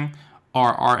 caring,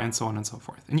 RR, and so on and so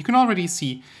forth. And you can already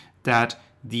see that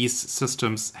these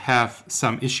systems have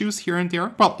some issues here and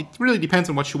there. Well, it really depends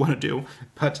on what you want to do,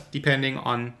 but depending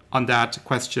on that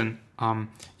question,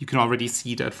 you can already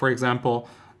see that, for example,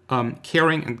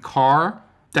 caring and car,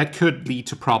 that could lead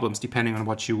to problems depending on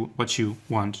what you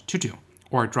want to do,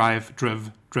 or drive,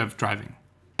 driving.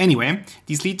 Anyway,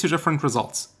 these lead to different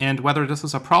results, and whether this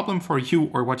is a problem for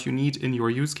you or what you need in your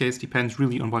use case depends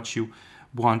really on what you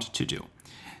want to do.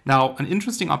 Now, an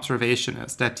interesting observation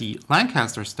is that the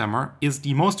Lancaster stemmer is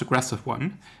the most aggressive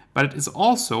one, but it is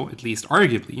also, at least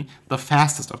arguably, the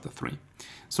fastest of the three.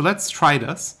 So let's try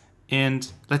this,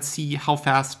 and let's see how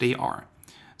fast they are.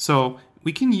 So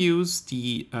we can use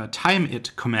the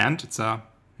timeIt command. It's a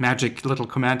magic little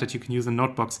command that you can use in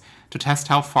notebooks to test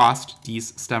how fast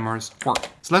these stemmers work.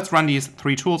 So let's run these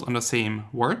three tools on the same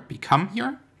word, become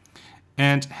here,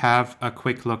 and have a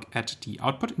quick look at the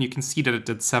output. And you can see that it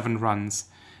did 7 runs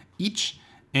each.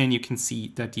 And you can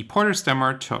see that the Porter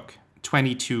stemmer took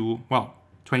 23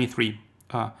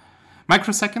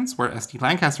 microseconds, whereas the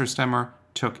Lancaster stemmer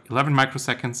took 11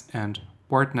 microseconds and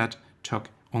WordNet took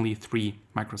only 3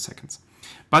 microseconds.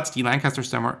 But the Lancaster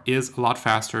stemmer is a lot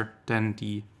faster than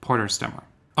the Porter stemmer.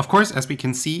 Of course, as we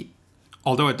can see,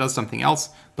 although it does something else,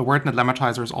 the WordNet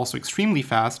lemmatizer is also extremely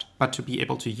fast, but to be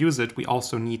able to use it, we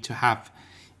also need to have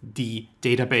the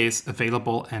database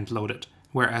available and loaded.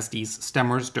 Whereas these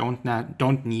stemmers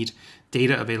don't need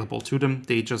data available to them,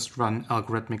 they just run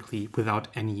algorithmically without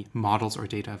any models or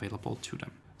data available to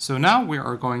them. So now we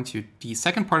are going to the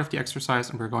second part of the exercise,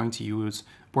 and we're going to use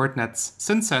WordNet's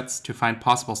synsets to find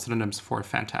possible synonyms for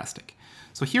fantastic.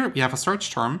 So here we have a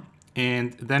search term,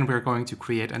 and then we're going to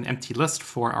create an empty list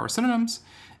for our synonyms.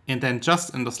 And then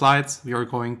just in the slides, we are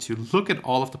going to look at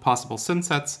all of the possible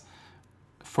synsets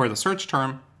for the search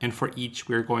term, and for each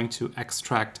we're going to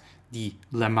extract the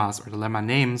lemmas or the lemma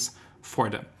names for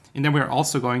them. And then we're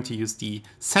also going to use the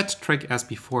set trick as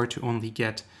before to only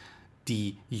get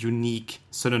the unique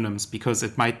synonyms, because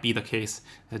it might be the case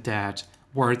that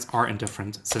words are in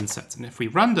different synsets. And if we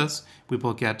run this, we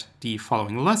will get the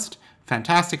following list: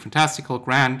 fantastic, fantastical,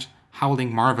 grand,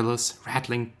 howling, marvelous,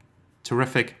 rattling,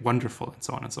 terrific, wonderful, and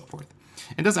so on and so forth.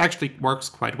 And this actually works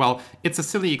quite well. It's a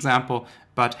silly example,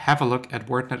 but have a look at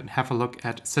WordNet and have a look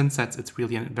at synsets. It's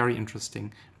really a very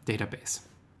interesting database.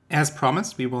 As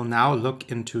promised, we will now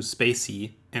look into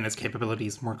spaCy and its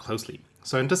capabilities more closely.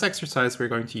 So in this exercise, we're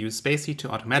going to use spaCy to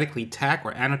automatically tag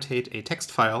or annotate a text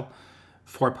file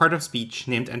for part of speech,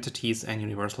 named entities, and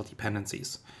universal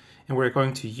dependencies. And we're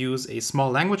going to use a small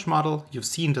language model, you've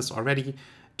seen this already,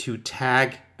 to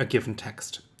tag a given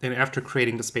text. And after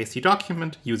creating the spaCy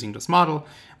document using this model,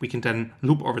 we can then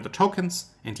loop over the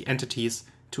tokens and the entities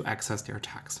to access their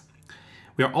tags.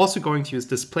 We are also going to use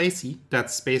spaCy,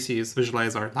 that's spaCy's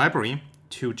visualizer library,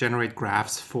 to generate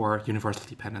graphs for universal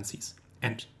dependencies.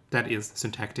 And that is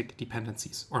syntactic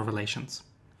dependencies or relations.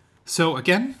 So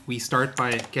again, we start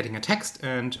by getting a text,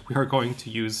 and we are going to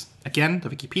use, again, the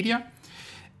Wikipedia.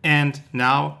 And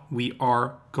now we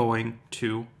are going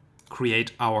to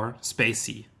create our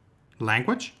spaCy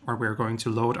language, or we're going to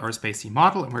load our spaCy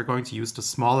model, and we're going to use the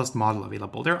smallest model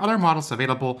available. There are other models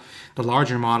available. The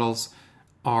larger models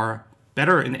are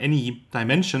better in any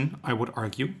dimension, I would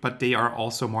argue, but they are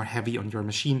also more heavy on your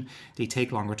machine. They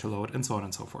take longer to load, and so on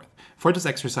and so forth. For this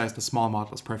exercise, the small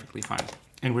model is perfectly fine.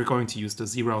 And we're going to use the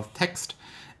 0th text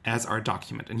as our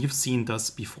document. And you've seen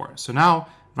this before. So now,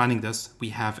 running this, we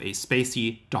have a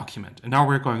spaCy document. And now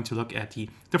we're going to look at the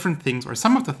different things, or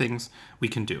some of the things we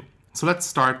can do. So let's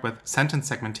start with sentence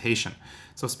segmentation.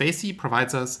 So spaCy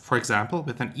provides us, for example,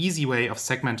 with an easy way of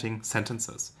segmenting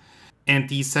sentences. And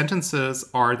these sentences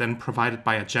are then provided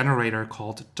by a generator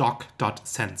called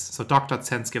doc.sense. So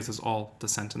doc.sense gives us all the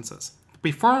sentences.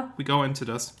 Before we go into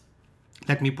this,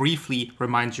 let me briefly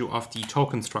remind you of the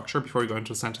token structure before we go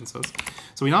into sentences.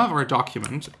 So we now have our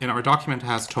document, and our document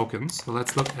has tokens. So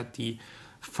let's look at the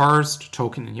first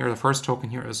token in here. The first token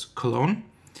here is cologne.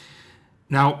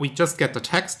 Now we just get the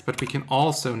text, but we can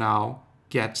also now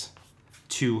get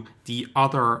to the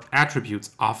other attributes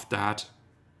of that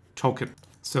token.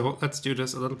 So let's do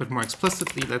this a little bit more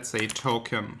explicitly. Let's say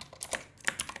token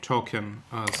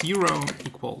 0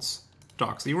 equals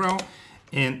doc0.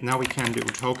 And now we can do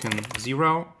token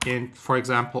 0. And for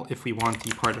example, if we want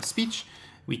the part of speech,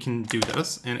 we can do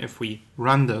this. And if we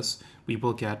run this, we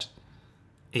will get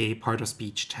a part of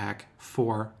speech tag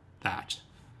for that.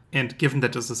 And given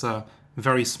that this is a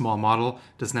very small model,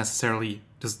 this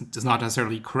is not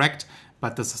necessarily correct,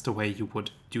 but this is the way you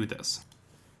would do this.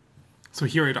 So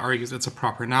here it argues it's a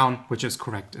proper noun, which is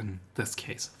correct in this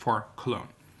case for cologne.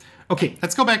 Okay,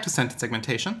 let's go back to sentence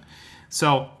segmentation.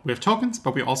 So we have tokens,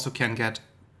 but we also can get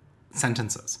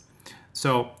sentences.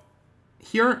 So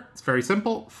here it's very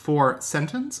simple. For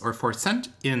sentence or for sent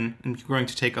in, and we're going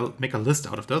to make a list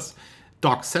out of this,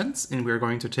 docsense, and we're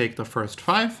going to take the first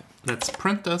 5. Let's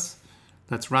print this.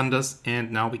 Let's run this,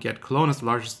 and now we get Cologne is the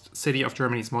largest city of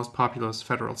Germany's most populous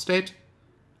federal state.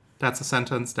 That's a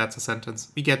sentence, that's a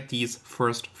sentence. We get these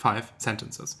first 5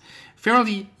 sentences.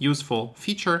 Fairly useful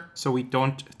feature, so we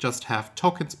don't just have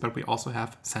tokens, but we also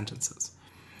have sentences.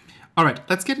 All right,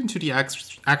 let's get into the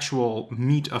actual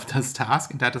meat of this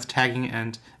task, and that is tagging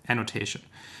and annotation.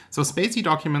 So spaCy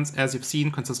documents, as you've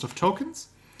seen, consist of tokens,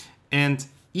 and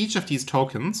each of these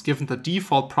tokens, given the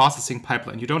default processing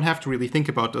pipeline, you don't have to really think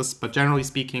about this, but generally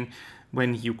speaking,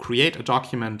 when you create a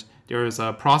document, there is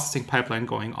a processing pipeline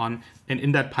going on, and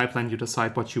in that pipeline, you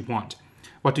decide what you want.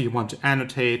 What do you want to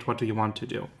annotate? What do you want to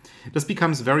do? This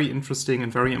becomes very interesting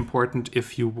and very important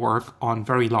if you work on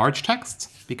very large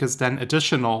texts, because then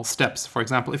additional steps, for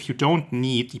example, if you don't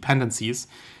need dependencies,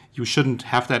 you shouldn't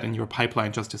have that in your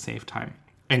pipeline just to save time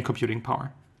and computing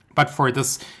power. But for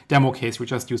this demo case, we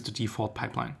just use the default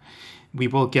pipeline. We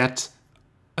will get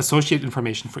associated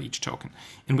information for each token.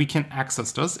 And we can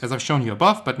access this, as I've shown you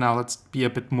above, but now let's be a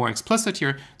bit more explicit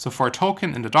here. So for a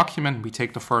token in the document, we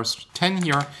take the first 10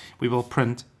 here. We will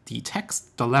print the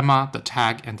text, the lemma, the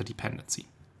tag, and the dependency.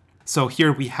 So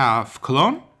here we have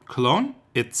cologne. Cologne,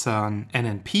 it's an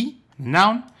NNP,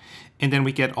 noun. And then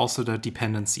we get also the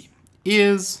dependency.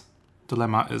 Is, the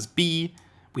lemma is be,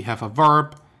 we have a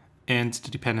verb, and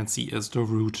the dependency is the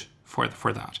root for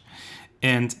that.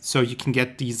 And so you can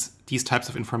get these types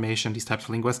of information, these types of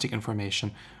linguistic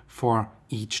information for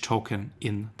each token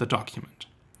in the document.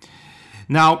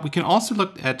 Now, we can also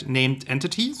look at named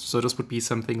entities. So this would be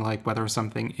something like whether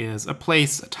something is a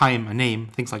place, a time, a name,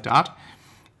 things like that.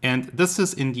 And this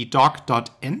is in the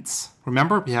doc.ents.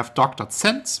 Remember, we have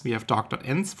doc.sense, we have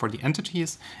doc.ents for the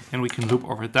entities, and we can loop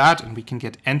over that, and we can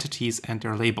get entities and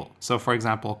their label. So for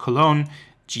example, Cologne,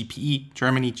 GPE,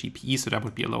 Germany, GPE, so that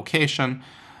would be a location.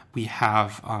 We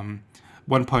have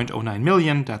 1.09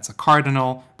 million, that's a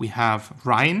cardinal. We have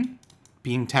Rhine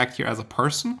being tagged here as a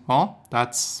person. Well,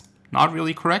 that's not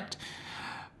really correct.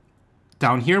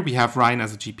 Down here, we have Rhine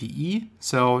as a GPE,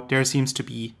 so there seems to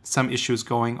be some issues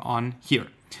going on here.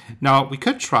 Now, we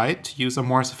could try to use a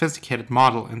more sophisticated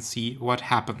model and see what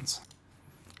happens.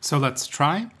 So let's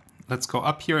try. Let's go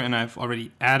up here, and I've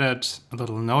already added a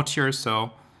little note here,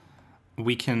 so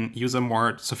we can use a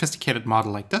more sophisticated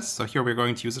model like this. So here we're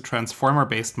going to use a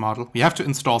transformer-based model. We have to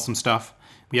install some stuff.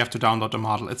 We have to download the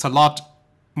model. It's a lot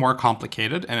more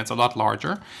complicated and it's a lot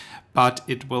larger, but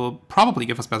it will probably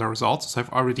give us better results. So I've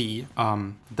already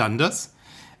done this.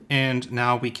 And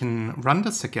now we can run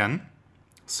this again.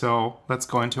 So let's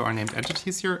go into our named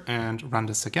entities here and run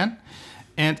this again.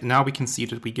 And now we can see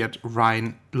that we get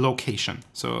Rhine location.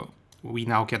 So we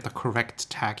now get the correct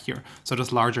tag here. So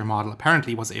this larger model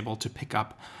apparently was able to pick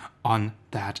up on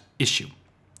that issue.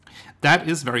 That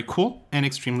is very cool and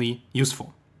extremely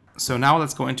useful. So now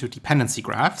let's go into dependency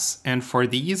graphs. And for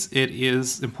these, it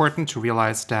is important to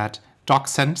realize that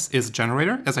docsense is a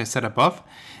generator, as I said above,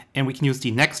 and we can use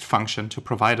the next function to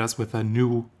provide us with a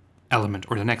new element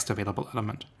or the next available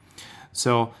element.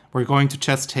 So we're going to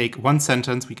just take one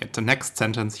sentence, we get the next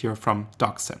sentence here from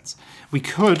docsense. We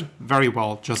could very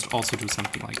well just also do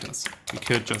something like this. We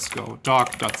could just go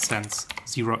doc.sense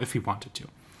 0 if we wanted to.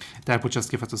 That would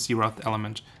just give us a 0th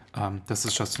element. This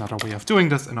is just another way of doing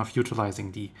this and of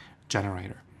utilizing the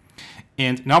generator.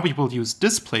 And now we will use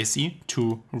spaCy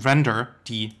to render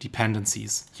the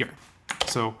dependencies here.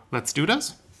 So let's do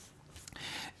this.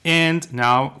 And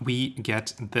now we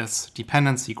get this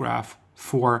dependency graph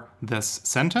for this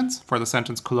sentence. For the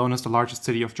sentence, Cologne is the largest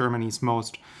city of Germany's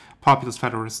most populous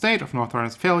federal state of North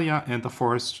Rhine-Westphalia and the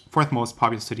fourth most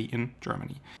populous city in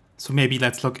Germany. So maybe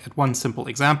let's look at one simple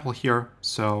example here.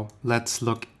 So let's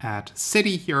look at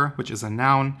city here, which is a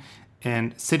noun,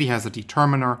 and city has a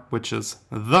determiner, which is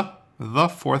the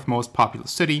fourth most populous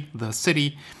city, the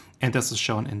city, and this is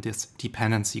shown in this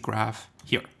dependency graph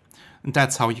here. And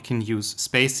that's how you can use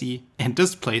spaCy and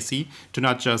spaCy to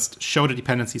not just show the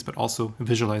dependencies, but also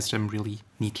visualize them really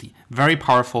neatly. Very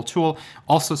powerful tool.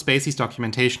 Also, spaCy's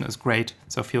documentation is great,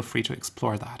 so feel free to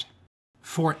explore that.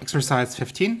 For exercise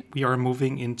 15, we are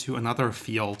moving into another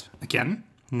field again.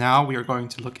 Now we are going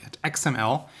to look at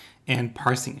XML and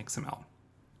parsing XML.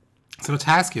 So the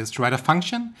task is to write a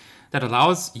function that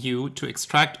allows you to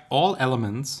extract all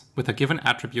elements with a given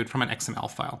attribute from an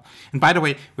XML file. And by the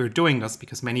way, we're doing this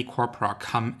because many corpora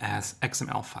come as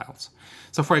XML files.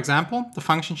 So for example, the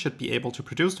function should be able to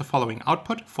produce the following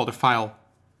output for the file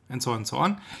and so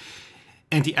on.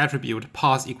 And the attribute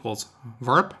pos equals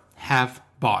verb have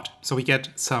bought. So we get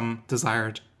some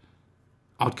desired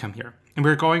outcome here. And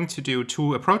we're going to do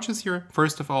two approaches here.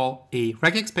 First of all, a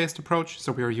regex-based approach.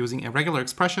 So we are using a regular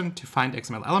expression to find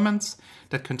XML elements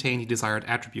that contain the desired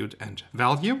attribute and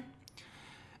value.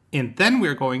 And then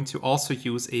we're going to also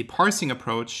use a parsing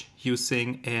approach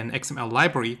using an XML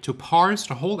library to parse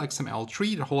the whole XML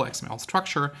tree, the whole XML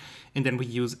structure. And then we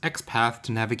use XPath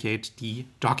to navigate the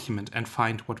document and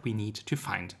find what we need to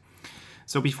find.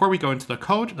 So before we go into the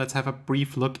code, let's have a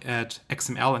brief look at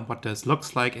XML and what this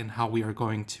looks like and how we are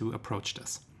going to approach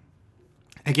this.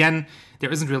 Again,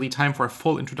 there isn't really time for a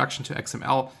full introduction to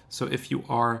XML, so if you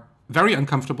are very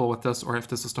uncomfortable with this, or if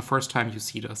this is the first time you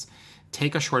see this,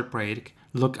 take a short break,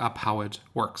 look up how it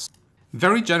works.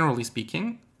 Very generally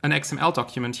speaking, an XML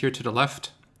document here to the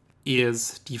left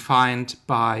is defined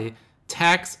by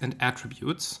tags and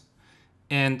attributes,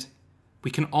 and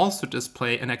we can also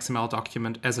display an XML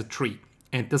document as a tree.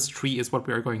 And this tree is what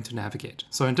we are going to navigate.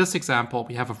 So in this example,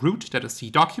 we have a root that is the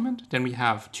document. Then we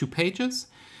have 2 pages.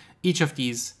 Each of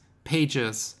these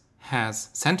pages has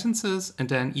sentences. And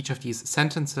then each of these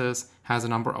sentences has a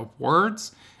number of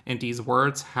words. And these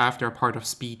words have their part of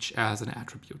speech as an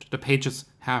attribute. The pages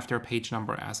have their page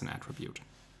number as an attribute.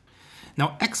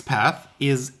 Now, XPath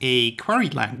is a query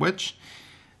language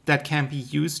that can be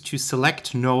used to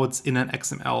select nodes in an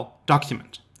XML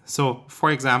document. So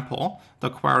for example, the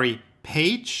query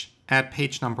page at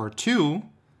page number 2,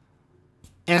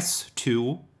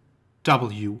 S2,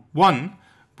 W1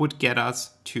 would get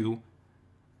us to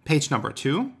page number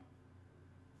 2,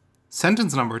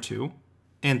 sentence number 2,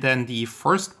 and then the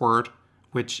first word,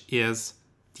 which is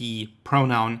the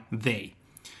pronoun they.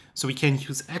 So we can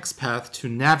use XPath to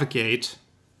navigate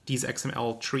these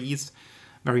XML trees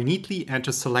very neatly and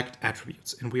to select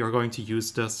attributes. And we are going to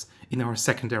use this in our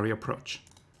secondary approach.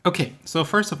 Okay, so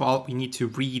first of all, we need to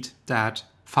read that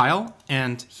file.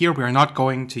 And here we are not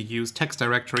going to use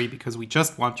TextDirectory because we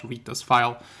just want to read this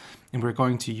file. And we're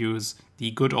going to use the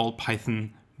good old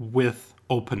Python with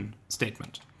open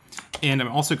statement. And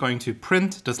I'm also going to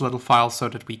print this little file so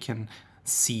that we can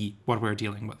see what we're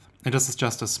dealing with. And this is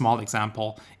just a small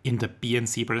example in the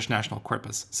BNC British National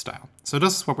Corpus style. So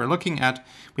this is what we're looking at.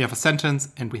 We have a sentence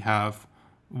and we have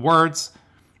words.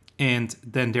 And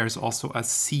then there's also a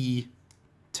C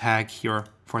tag here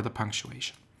for the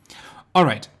punctuation. All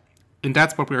right, and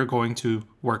that's what we're going to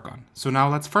work on. So now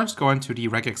let's first go into the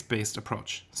regex-based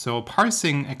approach. So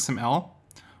parsing XML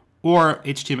or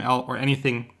HTML or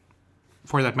anything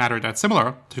for that matter, that's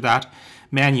similar to that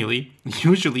manually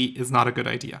usually is not a good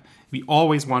idea. We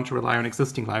always want to rely on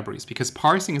existing libraries because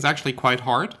parsing is actually quite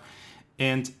hard.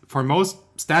 And for most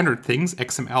standard things,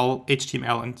 XML,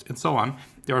 HTML, and so on,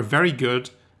 there are very good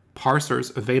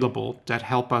parsers available that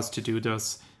help us to do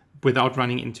this without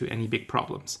running into any big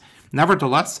problems.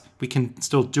 Nevertheless, we can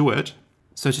still do it.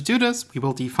 So to do this, we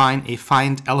will define a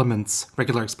findElements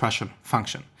regular expression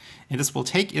function. And this will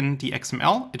take in the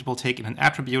XML, it will take in an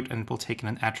attribute, and it will take in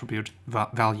an attribute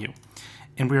value.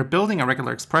 And we're building a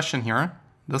regular expression here,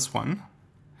 this one,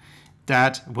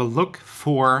 that will look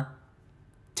for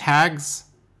tags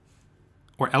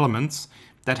or elements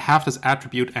that have this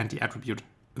attribute and the attribute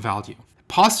value.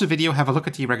 Pause the video, have a look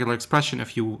at the regular expression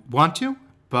if you want to,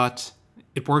 but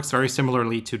it works very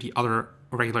similarly to the other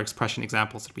regular expression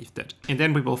examples that we've did. And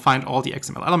then we will find all the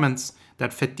XML elements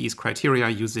that fit these criteria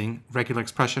using regular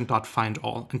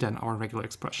expression.findAll and then our regular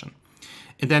expression.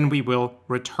 And then we will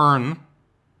return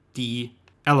the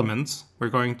elements. We're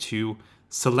going to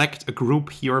select a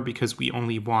group here because we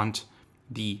only want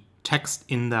the text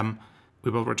in them.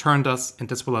 We will return this, and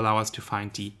this will allow us to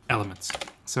find the elements.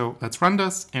 So let's run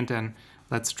this, and then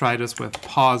let's try this with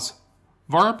pause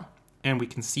verb, and we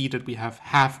can see that we have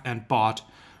have and bought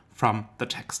from the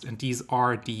text. And these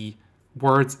are the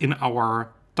words in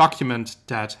our document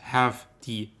that have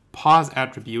the pause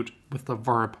attribute with the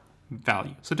verb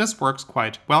value. So this works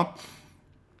quite well.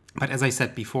 But as I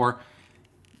said before,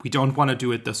 we don't want to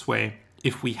do it this way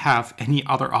if we have any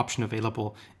other option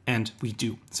available, and we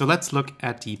do. So let's look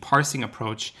at the parsing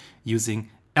approach using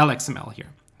LXML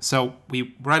here. So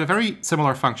we write a very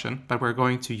similar function, but we're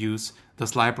going to use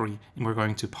this library and we're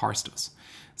going to parse this.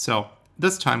 So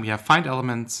this time we have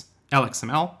findElements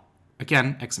LXML,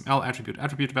 again, XML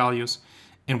attribute values,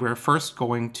 and we're first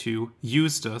going to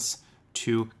use this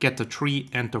to get the tree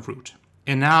and the root.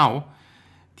 And now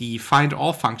the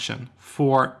findAll function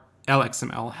for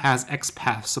LXML has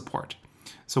XPath support.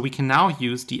 So we can now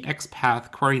use the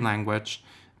XPath query language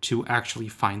to actually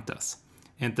find this.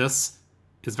 And this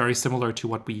is very similar to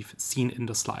what we've seen in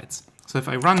the slides. So if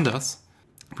I run this,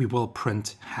 we will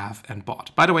print have and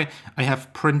bought. By the way, I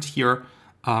have print here.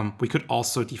 We could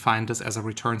also define this as a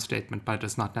return statement, but it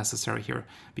is not necessary here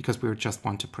because we just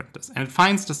want to print this. And it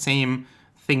finds the same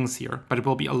things here, but it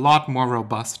will be a lot more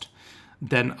robust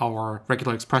than our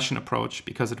regular expression approach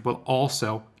because it will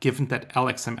also, given that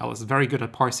LXML is very good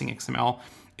at parsing XML,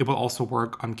 it will also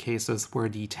work on cases where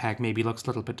the tag maybe looks a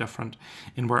little bit different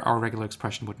and where our regular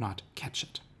expression would not catch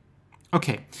it.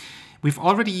 Okay, we've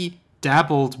already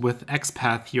dabbled with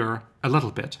XPath here a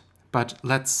little bit, but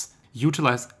let's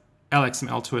utilize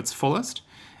LXML to its fullest.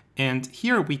 And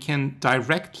here we can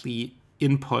directly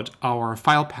input our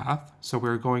file path. So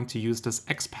we're going to use this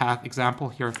XPath example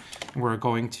here, and we're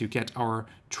going to get our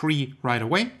tree right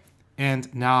away.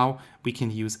 And now we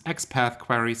can use XPath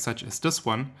queries such as this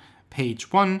one,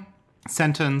 page 1,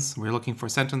 sentence. We're looking for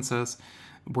sentences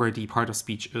where the part of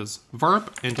speech is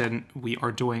verb. And then we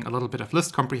are doing a little bit of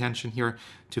list comprehension here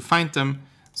to find them.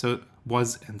 So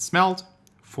was and smelled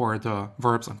for the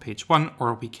verbs on page 1,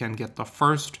 or we can get the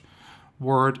first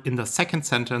word in the second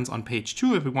sentence on page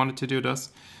 2 if we wanted to do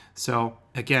this. So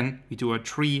again, we do a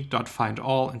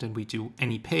tree.findAll, and then we do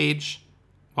any page.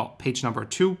 Well, page number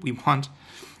 2 we want,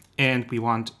 and we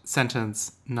want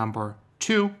sentence number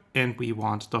 2, and we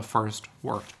want the first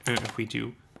word. And if we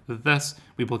do this,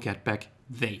 we will get back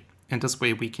they. And this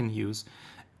way we can use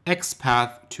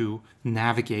XPath to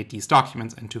navigate these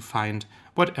documents and to find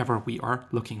whatever we are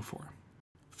looking for.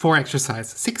 For exercise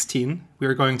 16, we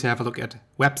are going to have a look at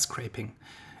web scraping.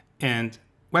 And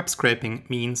web scraping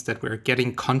means that we're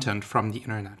getting content from the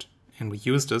internet. And we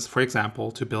use this, for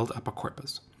example, to build up a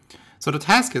corpus. So the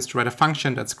task is to write a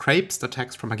function that scrapes the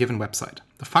text from a given website.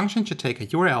 The function should take a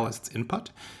URL as its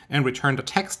input and return the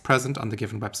text present on the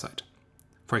given website.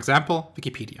 For example,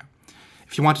 Wikipedia.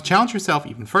 If you want to challenge yourself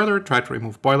even further, try to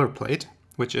remove boilerplate,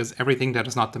 which is everything that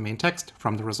is not the main text,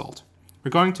 from the result. We're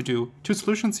going to do two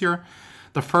solutions here.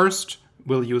 The first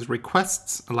will use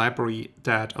requests, a library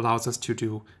that allows us to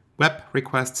do web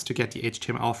requests to get the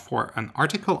HTML for an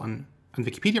article, a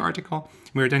Wikipedia article.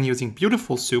 We're then using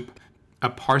Beautiful Soup, a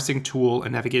parsing tool, a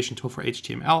navigation tool for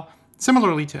HTML,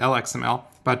 similarly to LXML,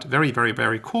 but very, very,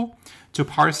 very cool, to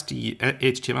parse the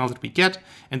HTML that we get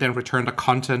and then return the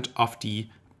content of the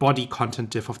body content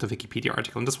div of the Wikipedia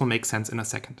article. And this will make sense in a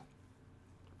second.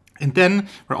 And then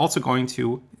we're also going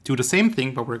to do the same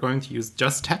thing, but we're going to use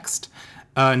just text,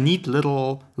 a neat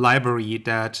little library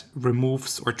that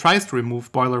removes or tries to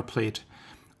remove boilerplate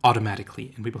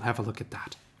automatically. And we will have a look at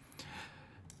that.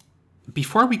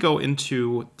 Before we go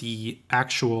into the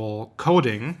actual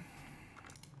coding,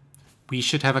 we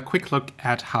should have a quick look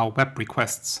at how web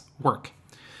requests work.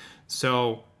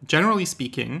 So generally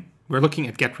speaking, we're looking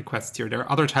at GET requests here. There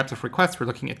are other types of requests. We're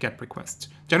looking at GET requests.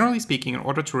 Generally speaking, in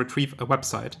order to retrieve a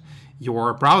website,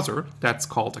 your browser, that's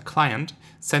called a client,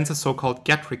 sends a so-called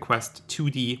GET request to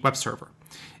the web server.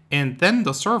 And then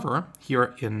the server,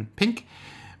 here in pink,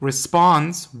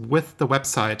 responds with the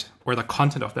website or the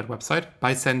content of that website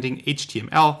by sending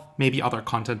HTML, maybe other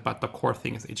content, but the core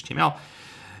thing is HTML,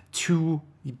 to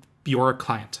your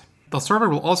client. The server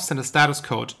will also send a status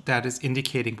code that is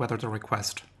indicating whether the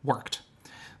request worked.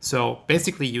 So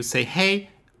basically you say, hey,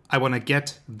 I want to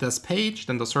get this page.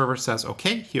 Then the server says,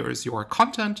 okay, here is your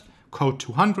content, code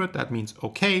 200. That means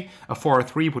okay. A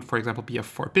 403 would, for example, be a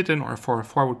forbidden, or a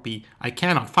 404 would be, I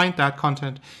cannot find that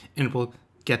content, and will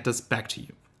get this back to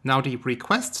you. Now the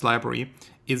requests library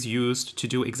is used to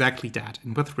do exactly that.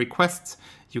 And with requests,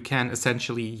 you can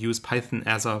essentially use Python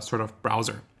as a sort of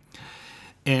browser.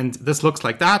 And this looks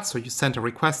like that. So you send a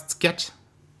requests get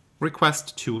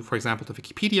request to, for example, to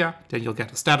Wikipedia, then you'll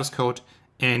get a status code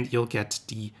and you'll get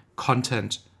the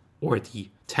content or the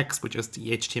text, which is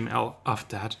the HTML of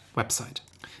that website.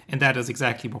 And that is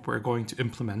exactly what we're going to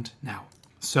implement now.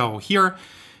 So here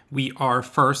we are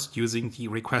first using the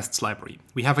requests library.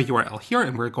 We have a URL here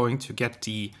and we're going to get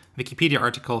the Wikipedia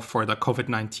article for the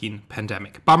COVID-19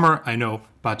 pandemic. Bummer, I know,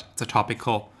 but it's a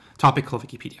topical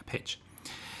Wikipedia page.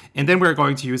 And then we're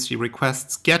going to use the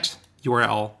requests get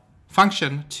URL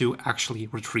function to actually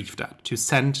retrieve that, to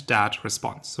send that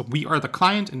response. So we are the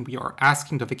client and we are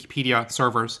asking the Wikipedia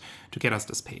servers to get us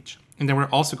this page. And then we're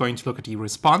also going to look at the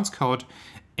response code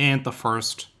and the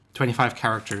first 25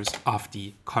 characters of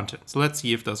the content. So let's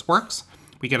see if this works.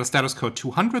 We get a status code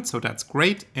 200, so that's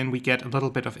great. And we get a little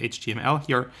bit of HTML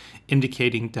here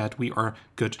indicating that we are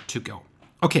good to go.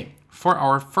 Okay, for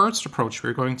our first approach,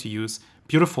 we're going to use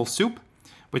Beautiful Soup,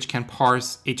 which can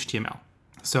parse HTML.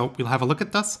 So we'll have a look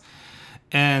at this.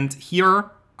 And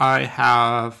here I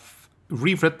have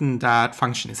rewritten that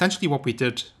function, essentially what we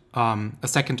did a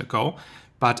second ago,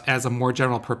 but as a more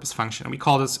general purpose function. We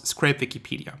call this scrape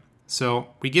Wikipedia. So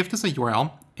we give this a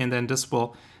URL, and then this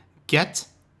will get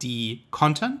the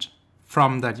content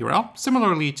from that URL,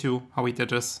 similarly to how we did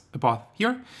this above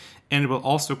here. And it will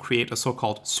also create a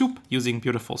so-called soup using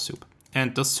Beautiful Soup.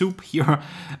 And the soup here,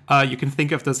 you can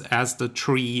think of this as the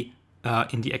tree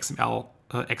in the XML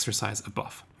exercise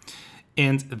above.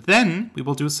 And then we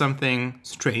will do something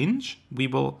strange. We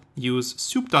will use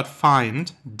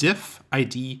soup.find diff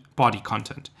ID body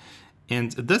content.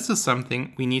 And this is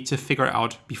something we need to figure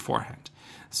out beforehand.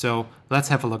 So let's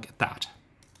have a look at that.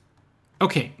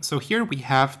 Okay, so here we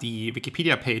have the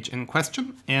Wikipedia page in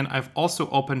question, and I've also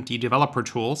opened the developer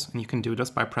tools, and you can do this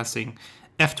by pressing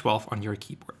F12 on your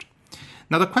keyboard.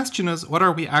 Now the question is, what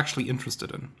are we actually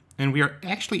interested in? And we are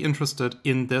actually interested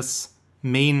in this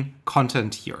main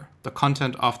content here, the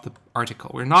content of the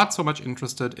article. We're not so much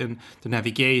interested in the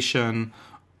navigation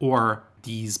or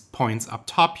these points up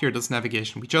top here, this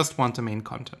navigation. We just want the main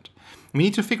content. We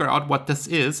need to figure out what this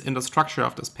is in the structure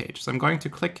of this page. So I'm going to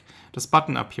click this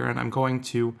button up here and I'm going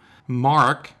to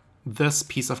mark this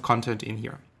piece of content in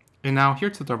here. And now here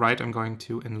to the right, I'm going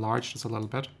to enlarge this a little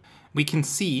bit. We can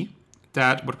see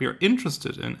that what we are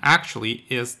interested in actually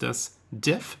is this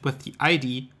diff with the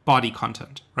ID body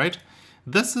content, right?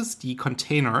 This is the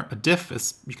container. A diff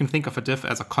is, you can think of a diff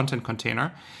as a content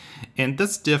container. And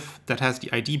this diff that has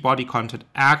the ID body content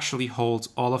actually holds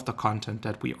all of the content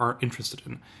that we are interested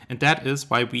in. And that is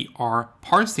why we are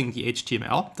parsing the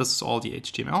HTML. This is all the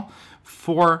HTML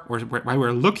for, or why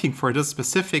we're looking for this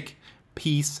specific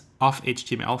piece of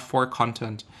HTML for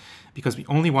content, because we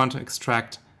only want to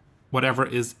extract whatever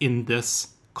is in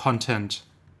this content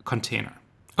container.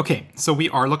 Okay, so we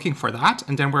are looking for that,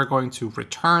 and then we're going to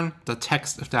return the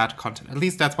text of that content. At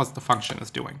least that's what the function is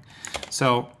doing.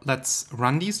 So let's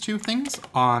run these two things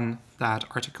on that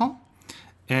article,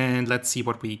 and let's see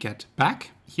what we get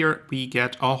back. Here we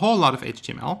get a whole lot of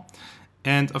HTML,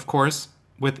 and of course,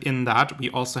 within that, we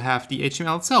also have the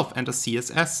HTML itself, and the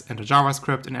CSS, and the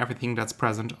JavaScript, and everything that's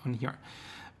present on here.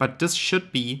 But this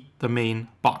should be the main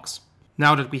box.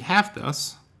 Now that we have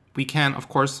this, we can, of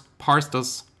course, parse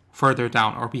this further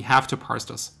down, or we have to parse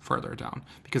this further down,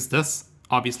 because this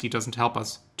obviously doesn't help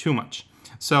us too much.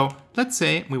 So let's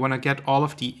say we want to get all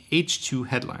of the H2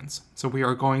 headlines. So we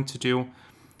are going to do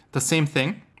the same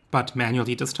thing, but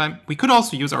manually this time. We could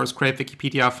also use our scrape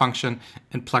Wikipedia function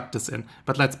and plug this in,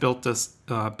 but let's build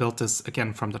this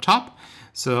again from the top.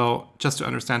 So just to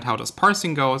understand how this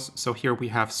parsing goes, so here we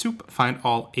have soup find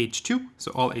all H2,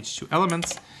 so all H2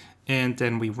 elements, and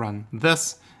then we run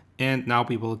this, and now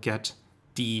we will get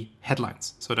the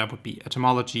headlines. So that would be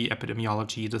etymology,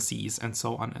 epidemiology, disease, and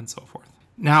so on and so forth.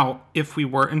 Now, if we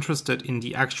were interested in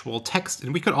the actual text,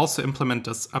 and we could also implement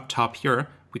this up top here,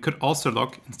 we could also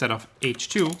look, instead of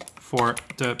H2, for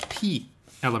the P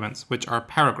elements, which are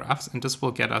paragraphs, and this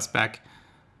will get us back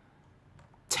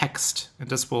text, and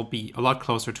this will be a lot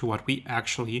closer to what we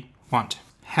actually want.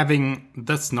 Having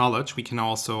this knowledge, we can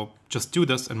also just do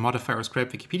this and modify our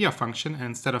scrape Wikipedia function, and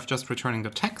instead of just returning the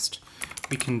text,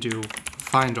 we can do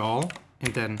find all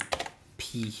and then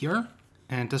P here,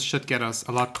 and this should get us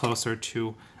a lot closer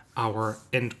to our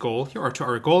end goal here, or to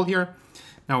our goal here.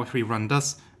 Now if we run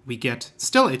this, we get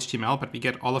still HTML, but we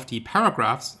get all of the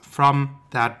paragraphs from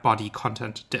that body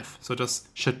content div. So this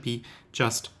should be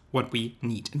just what we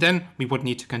need. And then we would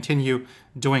need to continue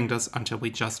doing this until we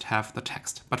just have the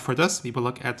text. But for this, we will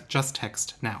look at just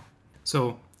text now.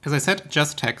 So as I said,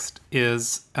 just text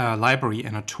is a library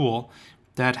and a tool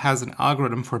that has an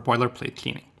algorithm for boilerplate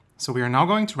cleaning. So we are now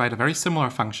going to write a very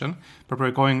similar function, but we're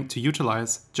going to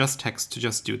utilize just text to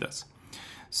just do this.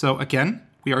 So again,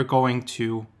 we are going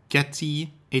to get the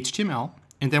HTML,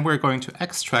 and then we're going to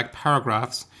extract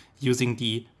paragraphs using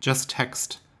the just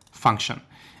text function.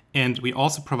 And we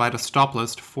also provide a stop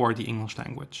list for the English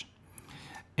language.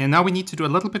 And now we need to do a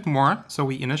little bit more. So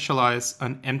we initialize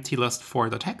an empty list for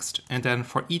the text. And then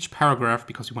for each paragraph,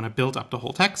 because we want to build up the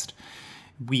whole text,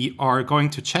 we are going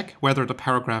to check whether the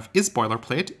paragraph is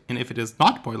boilerplate. And if it is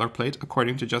not boilerplate,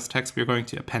 according to just text, we're going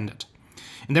to append it.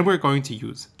 And then we're going to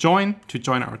use join to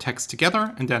join our text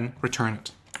together and then return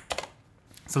it.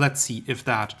 So let's see if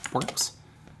that works.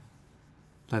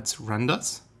 Let's run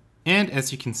this. And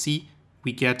as you can see,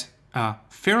 we get a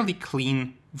fairly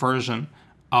clean version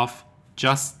of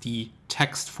just the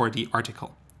text for the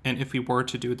article. And if we were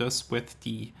to do this with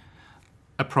the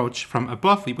approach from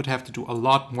above, we would have to do a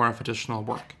lot more of additional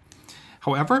work.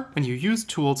 However, when you use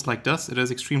tools like this, it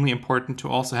is extremely important to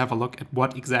also have a look at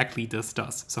what exactly this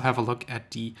does. So have a look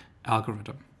at the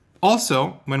algorithm.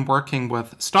 Also, when working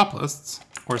with stop lists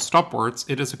or stop words,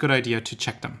 it is a good idea to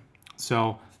check them.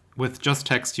 So with just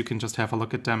text, you can just have a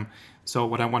look at them. So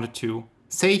what I wanted to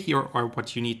say here, or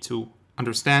what you need to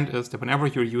understand, is that whenever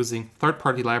you're using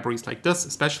third-party libraries like this,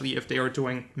 especially if they are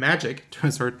doing magic to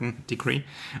a certain degree,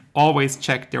 always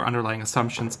check their underlying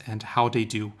assumptions and how they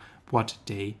do what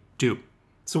they do.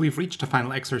 So we've reached the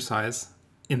final exercise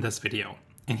in this video.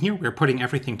 And here we're putting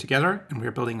everything together and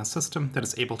we're building a system that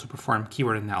is able to perform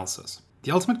keyword analysis.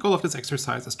 The ultimate goal of this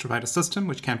exercise is to write a system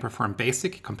which can perform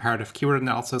basic comparative keyword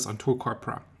analysis on two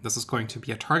corpora. This is going to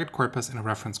be a target corpus and a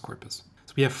reference corpus.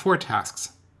 So we have 4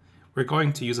 tasks. We're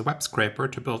going to use a web scraper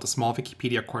to build a small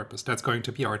Wikipedia corpus. That's going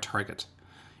to be our target.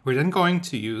 We're then going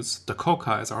to use the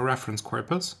COCA as our reference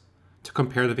corpus to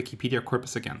compare the Wikipedia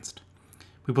corpus against.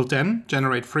 We will then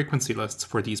generate frequency lists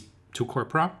for these 2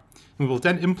 corpora. We will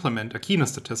then implement a keyness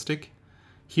statistic.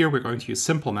 Here we're going to use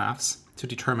simple maths to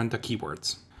determine the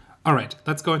keywords. All right,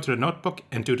 let's go into the notebook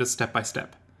and do this step by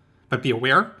step. But be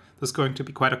aware, this is going to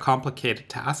be quite a complicated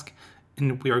task,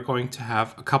 and we are going to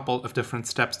have a couple of different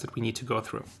steps that we need to go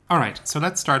through. All right, so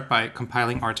let's start by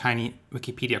compiling our tiny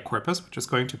Wikipedia corpus, which is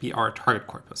going to be our target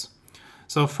corpus.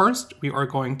 So first, we are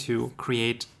going to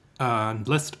create a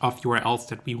list of URLs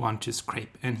that we want to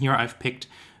scrape. And here I've picked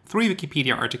 3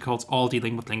 Wikipedia articles, all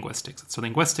dealing with linguistics. So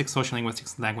linguistics, social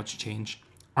linguistics, and language change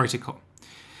article.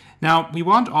 Now, we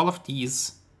want all of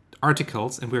these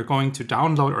articles, and we're going to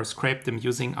download or scrape them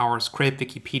using our scrape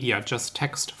Wikipedia just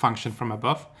text function from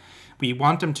above. We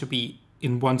want them to be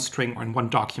in one string or in one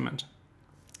document.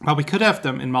 While we could have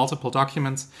them in multiple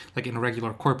documents, like in a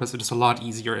regular corpus, it is a lot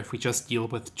easier if we just deal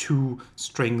with 2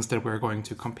 strings that we're going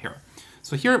to compare.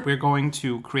 So here we're going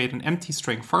to create an empty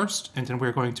string first, and then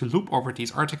we're going to loop over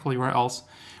these article URLs.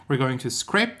 We're going to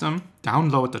scrape them,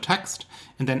 download the text,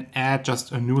 and then add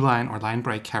just a new line or line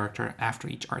break character after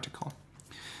each article.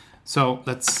 So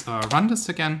let's run this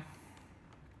again.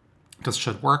 This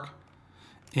should work.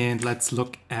 And let's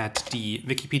look at the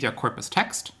Wikipedia corpus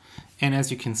text. And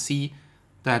as you can see,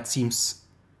 that seems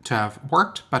to have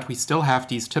worked, but we still have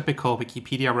these typical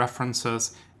Wikipedia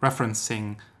references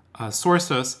referencing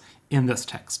sources in this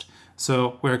text.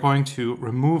 So we're going to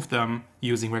remove them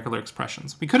using regular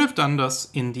expressions. We could have done this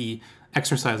in the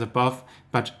exercise above,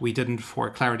 but we didn't for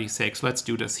clarity's sake. So let's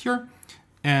do this here.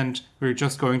 And we're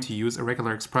just going to use a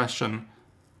regular expression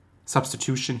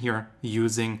substitution here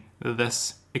using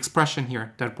this expression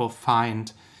here that will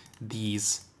find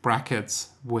these brackets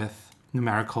with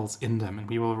numericals in them, and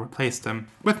we will replace them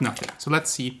with nothing. So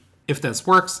let's see if this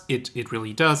works. It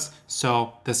really does.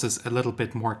 So this is a little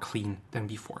bit more clean than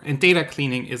before. And data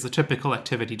cleaning is a typical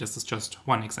activity. This is just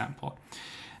one example.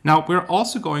 Now we're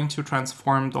also going to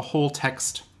transform the whole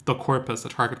text the corpus, the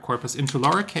target corpus, into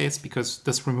lowercase because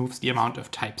this removes the amount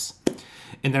of types.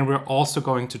 And then we're also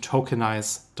going to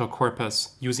tokenize the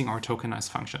corpus using our tokenize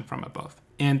function from above.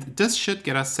 And this should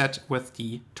get us set with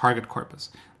the target corpus.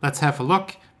 Let's have a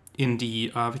look in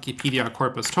the Wikipedia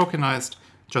corpus tokenized,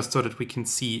 just so that we can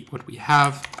see what we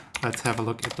have. Let's have a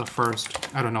look at the first,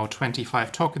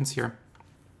 25 tokens here.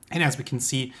 And as we can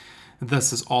see,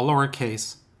 this is all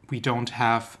lowercase. We don't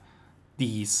have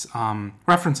these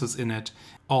references in it.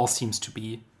 All seems to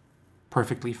be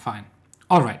perfectly fine.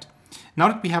 All right. Now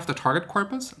that we have the target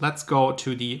corpus, let's go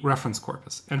to the reference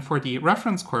corpus. And for the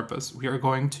reference corpus, we are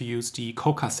going to use the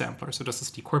COCA sampler. So this is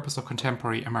the Corpus of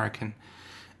Contemporary American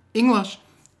English,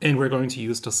 and we're going to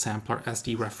use the sampler as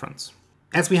the reference.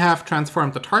 As we have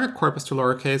transformed the target corpus to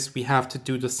lowercase, we have to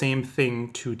do the same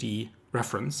thing to the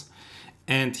reference.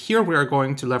 And here we are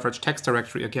going to leverage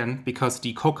TextDirectory again, because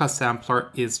the COCA sampler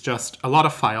is just a lot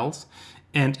of files.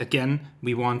 And again,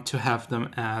 we want to have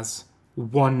them as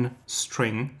one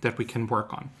string that we can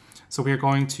work on. So we're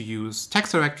going to use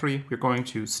TextDirectory, we're going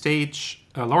to stage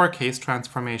a lowercase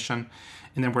transformation,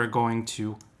 and then we're going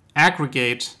to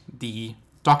aggregate the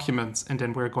documents, and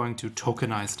then we're going to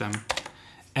tokenize them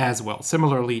as well,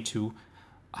 similarly to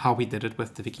how we did it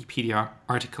with the Wikipedia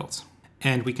articles.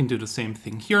 And we can do the same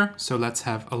thing here. So let's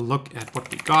have a look at what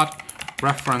we got.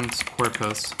 Reference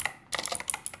corpus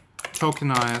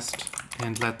tokenized.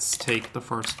 And let's take the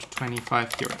first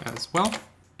 25 here as well.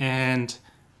 And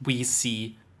we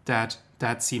see that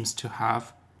that seems to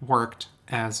have worked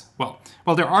as well.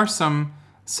 Well, there are some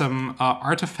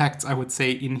artifacts, I would say,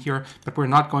 in here, but we're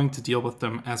not going to deal with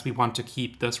them as we want to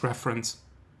keep this reference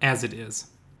as it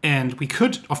is. And we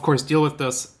could, of course, deal with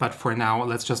this, but for now,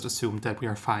 let's just assume that we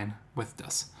are fine with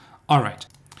this. All right,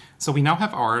 so we now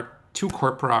have our two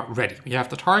corpora ready. We have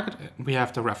the target, we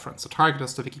have the reference. The target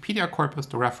is the Wikipedia corpus,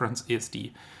 the reference is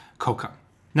the COCA.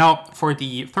 Now, for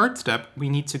the third step, we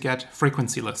need to get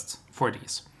frequency lists for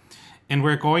these. And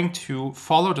we're going to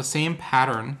follow the same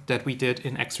pattern that we did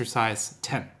in exercise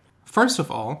 10. First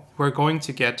of all, we're going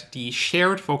to get the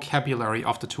shared vocabulary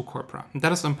of the two corpora. And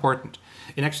that is important.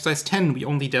 In exercise 10, we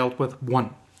only dealt with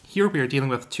one. Here we are dealing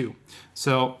with two.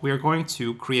 So we are going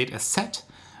to create a set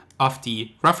of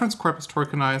the reference corpus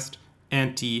tokenized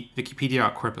and the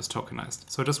Wikipedia corpus tokenized.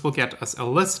 So this will get us a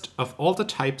list of all the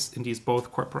types in these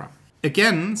both corpora.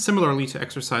 Again, similarly to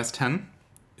exercise 10,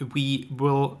 we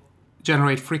will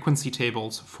generate frequency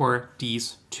tables for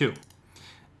these two.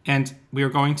 And we are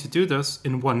going to do this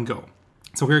in one go.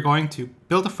 So we're going to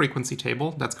build a frequency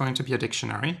table that's going to be a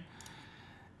dictionary.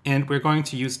 And we're going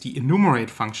to use the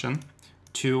enumerate function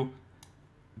to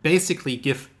basically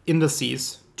give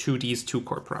indices to these two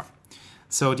corpora.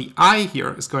 So the I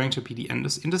here is going to be the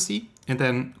indice, and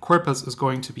then corpus is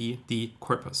going to be the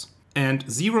corpus. And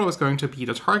 0 is going to be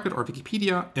the target or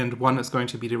Wikipedia, and 1 is going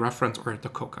to be the reference or the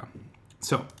COCA.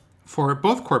 So for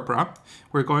both corpora,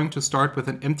 we're going to start with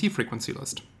an empty frequency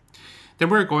list. Then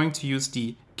we're going to use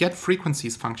the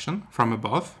getFrequencies function from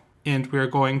above, and we're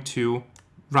going to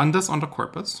run this on the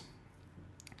corpus.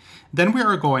 Then we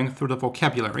are going through the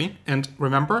vocabulary, and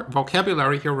remember,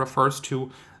 vocabulary here refers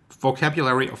to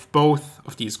vocabulary of both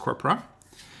of these corpora.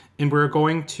 And we're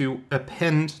going to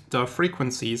append the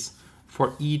frequencies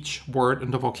for each word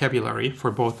in the vocabulary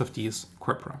for both of these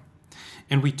corpora.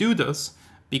 And we do this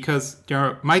because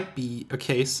there might be a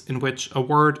case in which a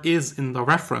word is in the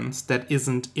reference that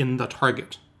isn't in the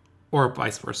target, or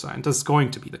vice versa. And this is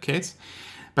going to be the case.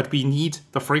 But we need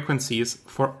the frequencies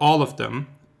for all of them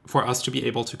for us to be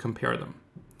able to compare them.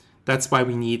 That's why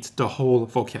we need the whole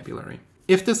vocabulary.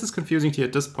 If this is confusing to you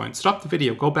at this point, stop the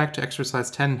video, go back to exercise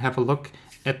 10 and have a look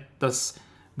at this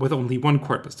with only one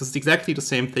corpus. This is exactly the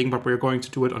same thing, but we're going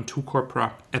to do it on two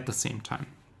corpora at the same time.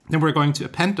 Then we're going to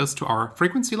append this to our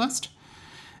frequency list.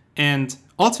 And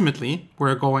ultimately,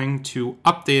 we're going to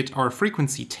update our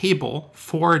frequency table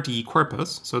for the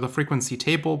corpus. So the frequency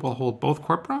table will hold both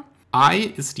corpora.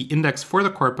 I is the index for the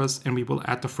corpus, and we will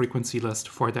add the frequency list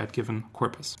for that given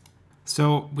corpus.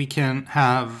 So we can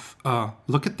have a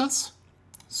look at this.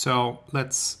 So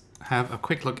let's have a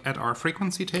quick look at our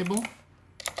frequency table.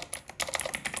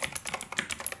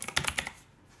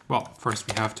 Well, first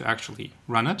we have to actually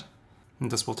run it, and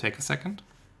this will take a second.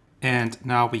 And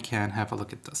now we can have a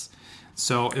look at this.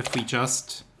 So if we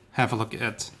just have a look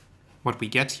at what we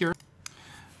get here,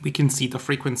 we can see the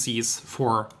frequencies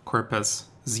for corpus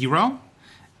 0.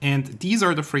 And these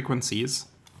are the frequencies.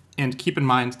 And keep in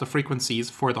mind the frequencies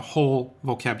for the whole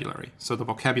vocabulary. So the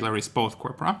vocabulary is both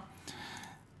corpora.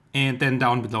 And then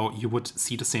down below, you would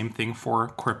see the same thing for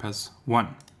corpus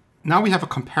 1. Now we have a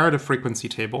comparative frequency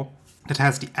table that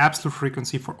has the absolute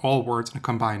frequency for all words in a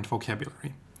combined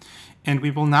vocabulary. And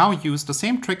we will now use the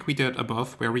same trick we did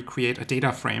above, where we create a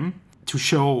data frame to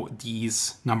show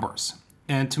these numbers.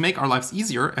 And to make our lives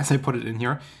easier, as I put it in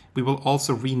here, we will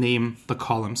also rename the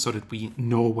columns so that we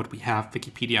know what we have,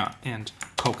 Wikipedia and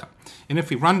Coca. And if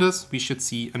we run this, we should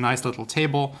see a nice little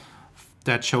table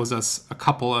that shows us a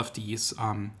couple of these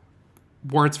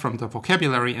words from the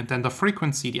vocabulary, and then the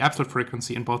frequency, the absolute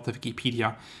frequency in both the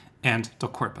Wikipedia and the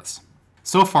corpus.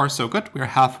 So far, so good. We're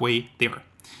halfway there.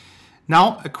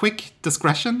 Now, a quick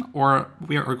digression, or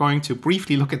we are going to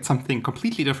briefly look at something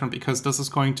completely different, because this is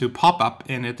going to pop up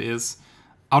and it is,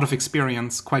 out of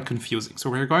experience, quite confusing. So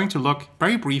we're going to look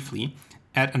very briefly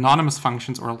at anonymous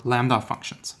functions, or lambda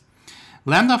functions.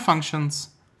 Lambda functions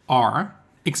are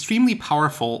extremely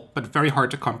powerful, but very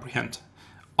hard to comprehend.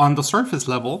 On the surface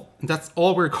level, and that's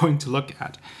all we're going to look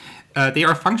at, they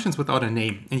are functions without a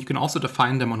name, and you can also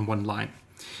define them on one line.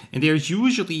 And they are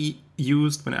usually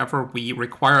used whenever we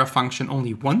require a function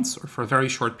only once or for a very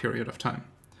short period of time.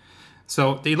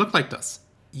 So they look like this.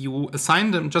 You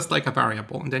assign them just like a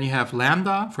variable, and then you have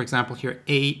lambda, for example here,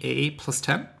 AA plus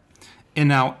 10. And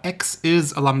now x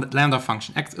is a lambda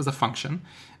function. X is a function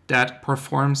that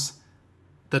performs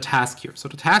the task here. So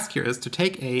the task here is to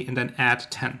take a and then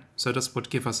add 10. So this would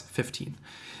give us 15.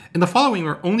 In the following,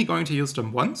 we're only going to use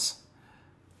them once,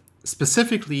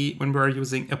 specifically when we're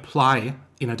using apply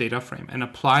in a data frame. And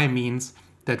apply means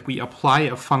that we apply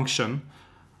a function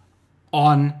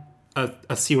on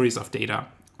a series of data.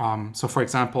 So for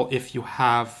example, if you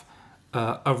have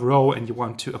a row and you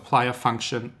want to apply a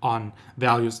function on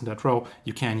values in that row,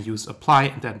 you can use apply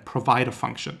and then provide a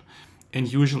function.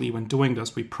 And usually when doing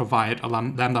this, we provide a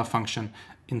lambda function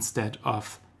instead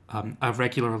of a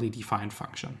regularly defined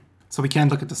function. So we can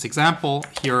look at this example.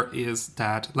 Here is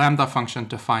that lambda function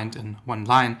defined in one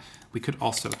line. We could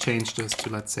also change this to,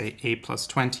 let's say, a plus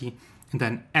 20, and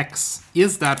then x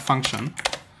is that function,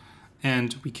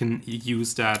 and we can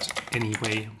use that any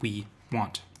way we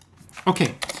want.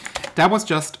 Okay, that was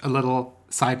just a little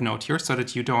side note here so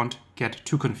that you don't get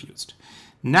too confused.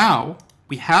 Now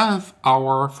we have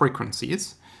our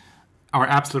frequencies, our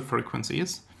absolute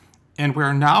frequencies, and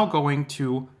we're now going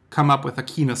to come up with a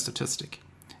keenness statistic.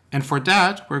 And for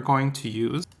that, we're going to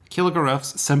use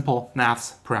Kilgariff's simple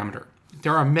maths parameter.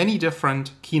 There are many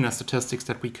different keenness statistics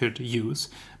that we could use,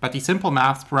 but the simple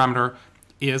maths parameter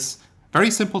is very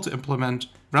simple to implement,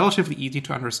 relatively easy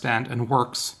to understand, and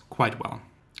works quite well.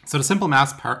 So the simple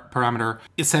maths parameter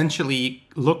essentially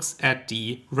looks at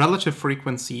the relative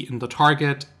frequency in the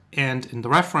target and in the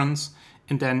reference,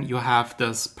 and then you have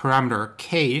this parameter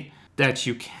k that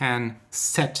you can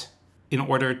set in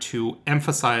order to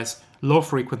emphasize low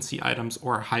frequency items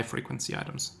or high frequency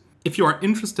items. If you are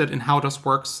interested in how this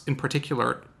works in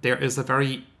particular, there is a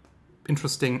very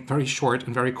interesting, very short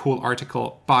and very cool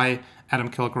article by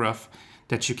Adam Kilgariff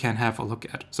that you can have a look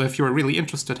at. So if you're really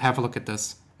interested, have a look at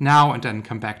this now and then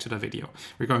come back to the video.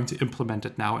 We're going to implement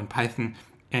it now in Python,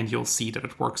 and you'll see that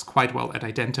it works quite well at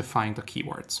identifying the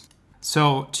keywords.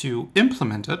 So to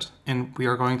implement it, and we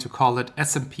are going to call it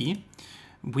SMP,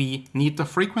 we need the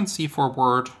frequency for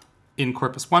word in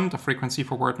corpus 1, the frequency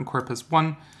for word in corpus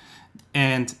 1,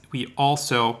 and we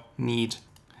also need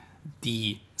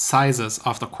the sizes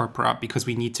of the corpora because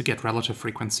we need to get relative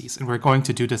frequencies, and we're going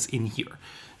to do this in here.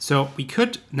 So we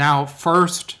could now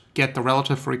first get the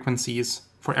relative frequencies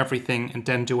for everything and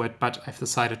then do it, but I've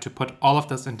decided to put all of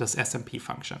this in this SMP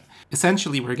function.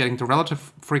 Essentially, we're getting the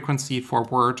relative frequency for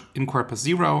word in corpus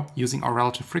 0 using our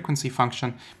relative frequency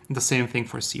function, and the same thing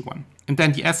for C1. And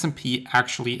then the SMP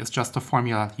actually is just the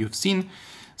formula you've seen.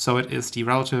 So it is the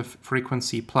relative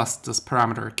frequency plus this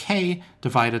parameter k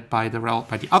divided by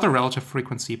the other relative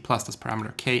frequency plus this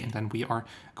parameter k, and then we are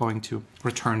going to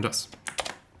return this.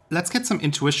 Let's get some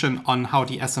intuition on how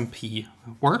the SMP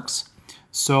works.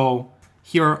 So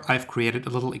here I've created a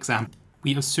little example.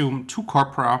 We assume two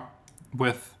corpora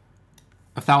with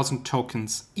 1,000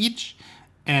 tokens each,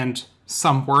 and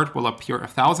some word will appear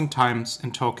 1,000 times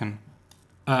in token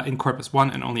in corpus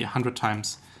 1 and only 100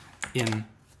 times in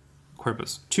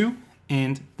corpus 2,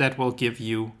 and that will give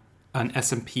you an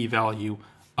SMP value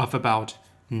of about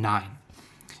 9.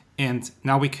 And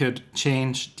now we could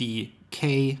change the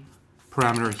k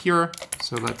parameter here.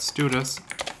 So let's do this.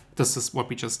 This is what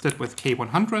we just did with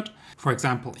k100. For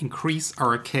example, increase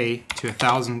our k to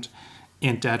 1,000,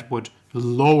 and that would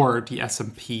lower the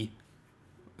SMP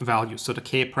value. So the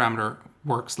k parameter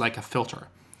works like a filter.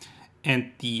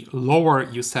 And the lower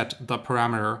you set the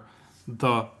parameter,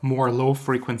 the more low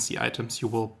frequency items you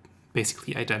will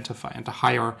basically identify, and the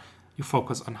higher you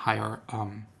focus on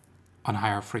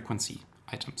higher frequency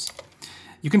items.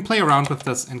 You can play around with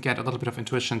this and get a little bit of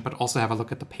intuition, but also have a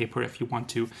look at the paper if you want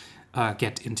to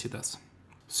get into this.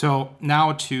 So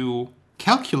now to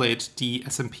calculate the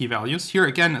SMP values, here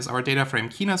again is our data frame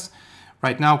keyness.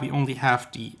 Right now we only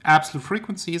have the absolute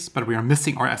frequencies, but we are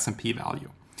missing our SMP value.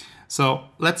 So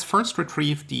let's first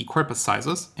retrieve the corpus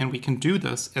sizes, and we can do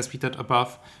this as we did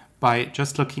above by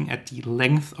just looking at the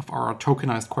length of our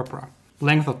tokenized corpora.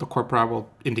 Length of the corpora will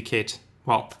indicate,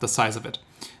 well, the size of it.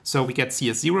 So we get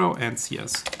CS0 and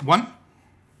CS1.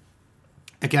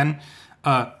 Again,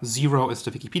 0 is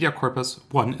the Wikipedia corpus,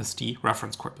 1 is the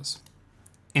reference corpus.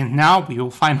 And now we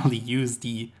will finally use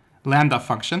the lambda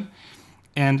function.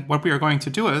 And what we are going to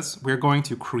do is we're going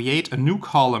to create a new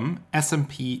column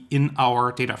SMP in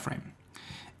our data frame.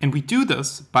 And we do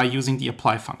this by using the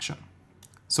apply function.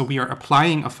 So we are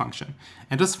applying a function.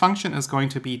 And this function is going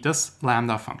to be this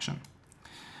lambda function.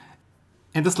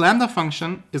 And this lambda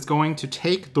function is going to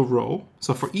take the row.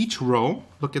 So for each row,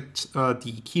 look at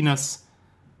the keyness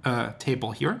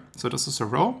table here. So this is a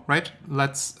row, right?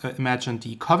 Let's imagine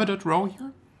the coveted row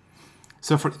here.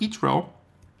 So for each row,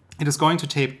 it is going to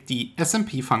take the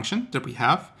SMP function that we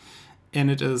have,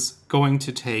 and it is going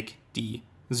to take the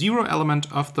 0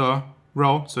 element of the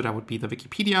row, so that would be the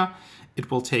Wikipedia.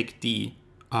 It will take the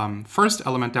first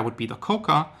element, that would be the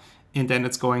COCA, and then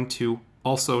it's going to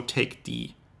also take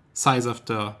the size of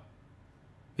the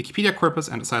Wikipedia corpus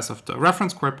and the size of the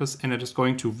reference corpus, and it is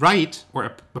going to write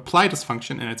or apply this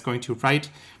function, and it's going to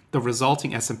write the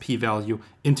resulting SMP value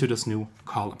into this new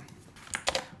column.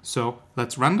 So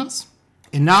let's run this.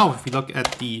 And now if we look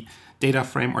at the data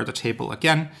frame or the table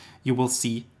again, you will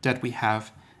see that we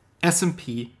have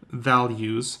SMP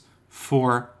values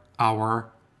for our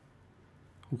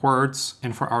words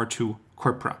and for our two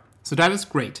corpora. So that is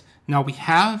great. Now we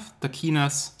have the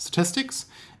keyness statistics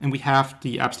and we have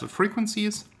the absolute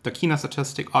frequencies. The keyness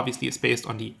statistic obviously is based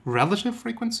on the relative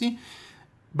frequency,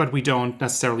 but we don't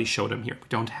necessarily show them here. We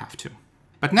don't have to.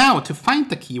 But now to find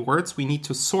the keywords, we need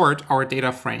to sort our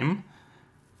data frame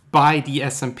by the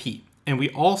SMP. And we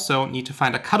also need to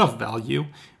find a cutoff value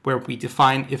where we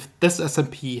define if this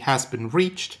SMP has been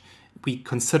reached, we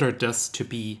consider this to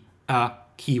be a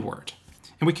keyword.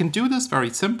 And we can do this very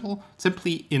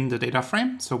simply in the data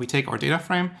frame. So we take our data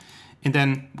frame and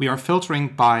then we are filtering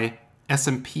by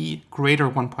SMP greater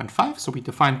 1.5. So we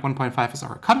define 1.5 as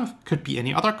our cutoff, could be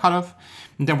any other cutoff.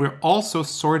 And then we're also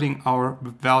sorting our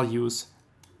values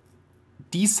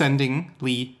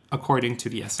descendingly according to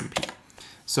the SMP.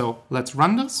 So let's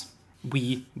run this.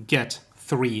 We get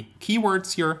 3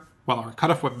 keywords here. Well, our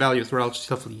cutoff value is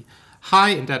relatively high,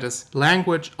 and that is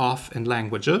language, of, and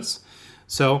languages.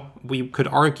 So we could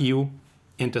argue,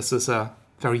 and this is a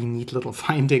very neat little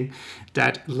finding,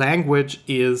 that language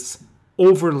is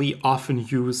overly often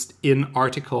used in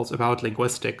articles about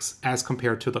linguistics as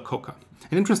compared to the COCA.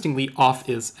 And interestingly, of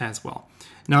is as well.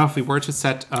 Now, if we were to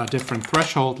set a different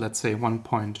threshold, let's say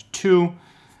 1.2,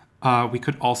 we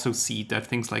could also see that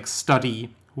things like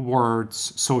study,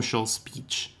 words, social,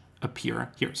 speech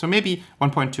appear here. So maybe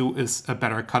 1.2 is a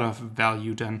better cutoff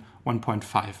value than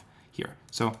 1.5 here.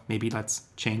 So maybe let's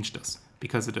change this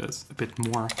because it is a bit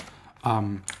more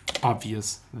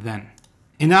obvious then.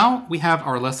 And now we have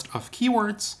our list of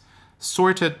keywords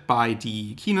sorted by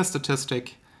the keyness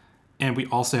statistic, and we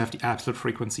also have the absolute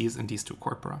frequencies in these two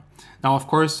corpora. Now, of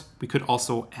course, we could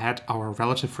also add our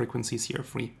relative frequencies here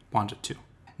if we wanted to.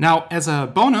 Now, as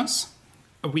a bonus,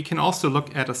 we can also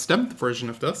look at a stemmed version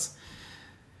of this,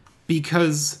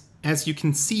 because as you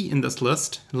can see in this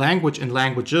list, language and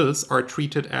languages are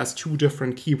treated as 2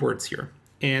 different keywords here.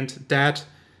 And that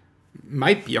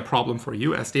might be a problem for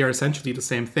you, as they are essentially the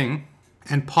same thing.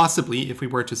 And possibly, if we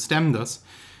were to stem this,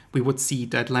 we would see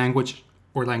that language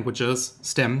or languages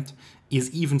stemmed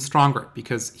is even stronger,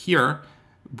 because here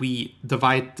we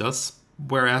divide this,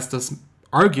 whereas this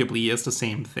arguably is the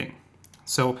same thing.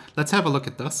 So let's have a look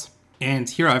at this. And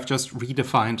here I've just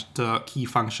redefined the key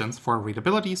functions for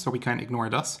readability, so we can ignore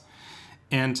this.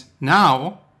 And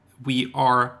now we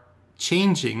are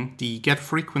changing the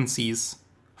getFrequencies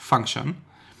function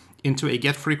into a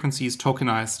getFrequencies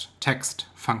tokenized text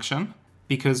function,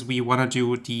 because we want to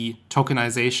do the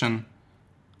tokenization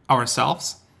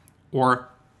ourselves, or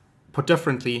put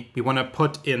differently, we want to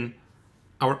put in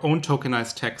our own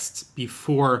tokenized texts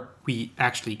before we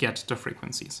actually get the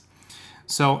frequencies.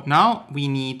 So now we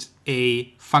need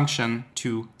a function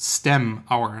to stem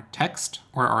our text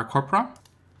or our corpora.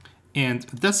 And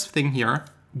this thing here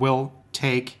will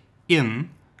take in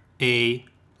a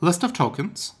list of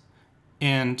tokens.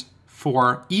 And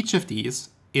for each of these,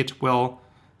 it will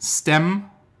stem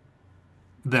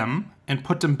them and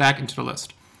put them back into the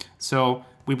list. So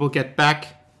we will get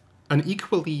back an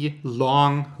equally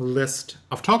long list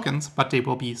of tokens, but they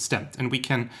will be stemmed. And we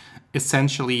can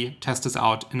essentially test this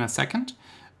out in a second,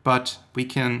 but we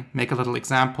can make a little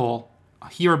example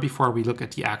here before we look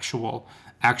at the actual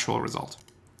result.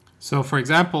 So for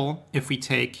example, if we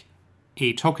take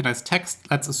a tokenized text,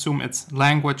 let's assume it's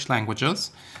language,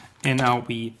 languages, and now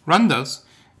we run this,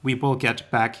 we will get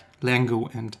back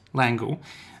langu and langu.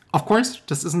 Of course,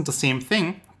 this isn't the same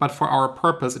thing, but for our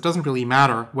purpose, it doesn't really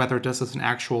matter whether this is an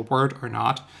actual word or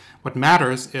not. What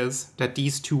matters is that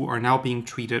these two are now being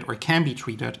treated or can be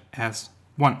treated as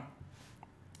one.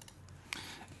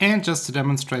 And just to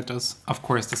demonstrate this, of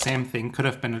course, the same thing could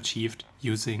have been achieved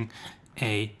using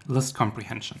a list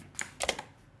comprehension.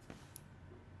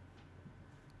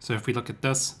 So if we look at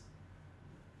this,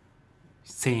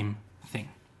 same thing.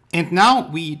 And now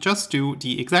we just do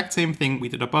the exact same thing we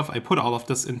did above. I put all of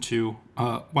this into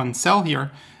one cell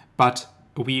here, but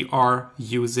we are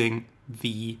using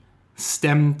the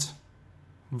stemmed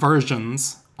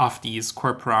versions of these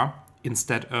corpora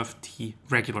instead of the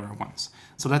regular ones.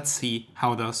 So let's see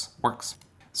how this works.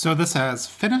 So this has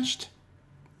finished.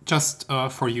 Just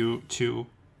for you to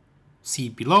see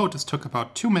below, this took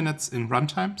about 2 minutes in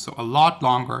runtime, so a lot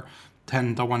longer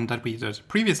than the one that we did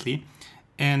previously.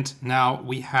 And now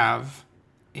we have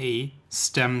a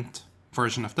stemmed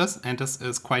version of this, and this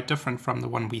is quite different from the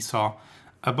one we saw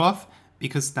above,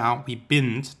 because now we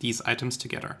bind these items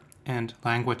together, and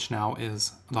language now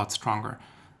is a lot stronger.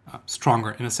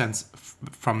 Stronger in a sense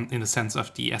in the sense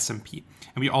of the SMP.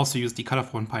 And we also use the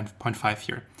cutoff 1.5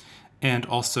 here. And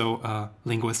also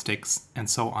linguistics and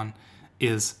so on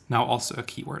is now also a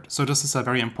keyword. So this is a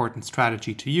very important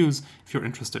strategy to use if you're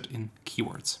interested in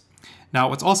keywords. Now,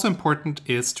 what's also important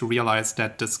is to realize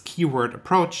that this keyword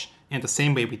approach, in the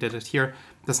same way we did it here,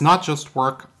 does not just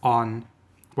work on,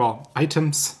 well,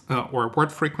 items or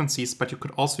word frequencies, but you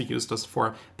could also use this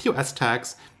for POS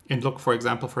tags and look, for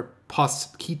example, for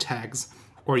POS key tags,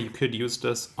 or you could use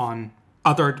this on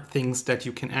other things that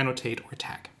you can annotate or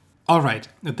tag. All right,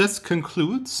 this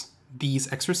concludes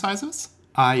these exercises.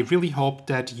 I really hope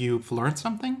that you've learned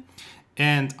something,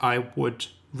 and I would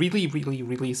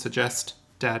really suggest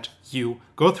that you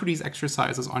go through these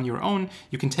exercises on your own.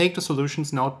 You can take the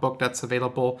solutions notebook that's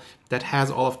available that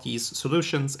has all of these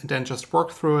solutions and then just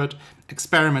work through it,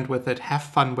 experiment with it, have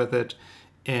fun with it,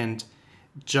 and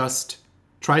just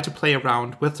try to play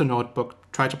around with the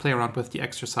notebook, try to play around with the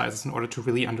exercises in order to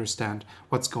really understand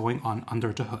what's going on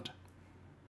under the hood.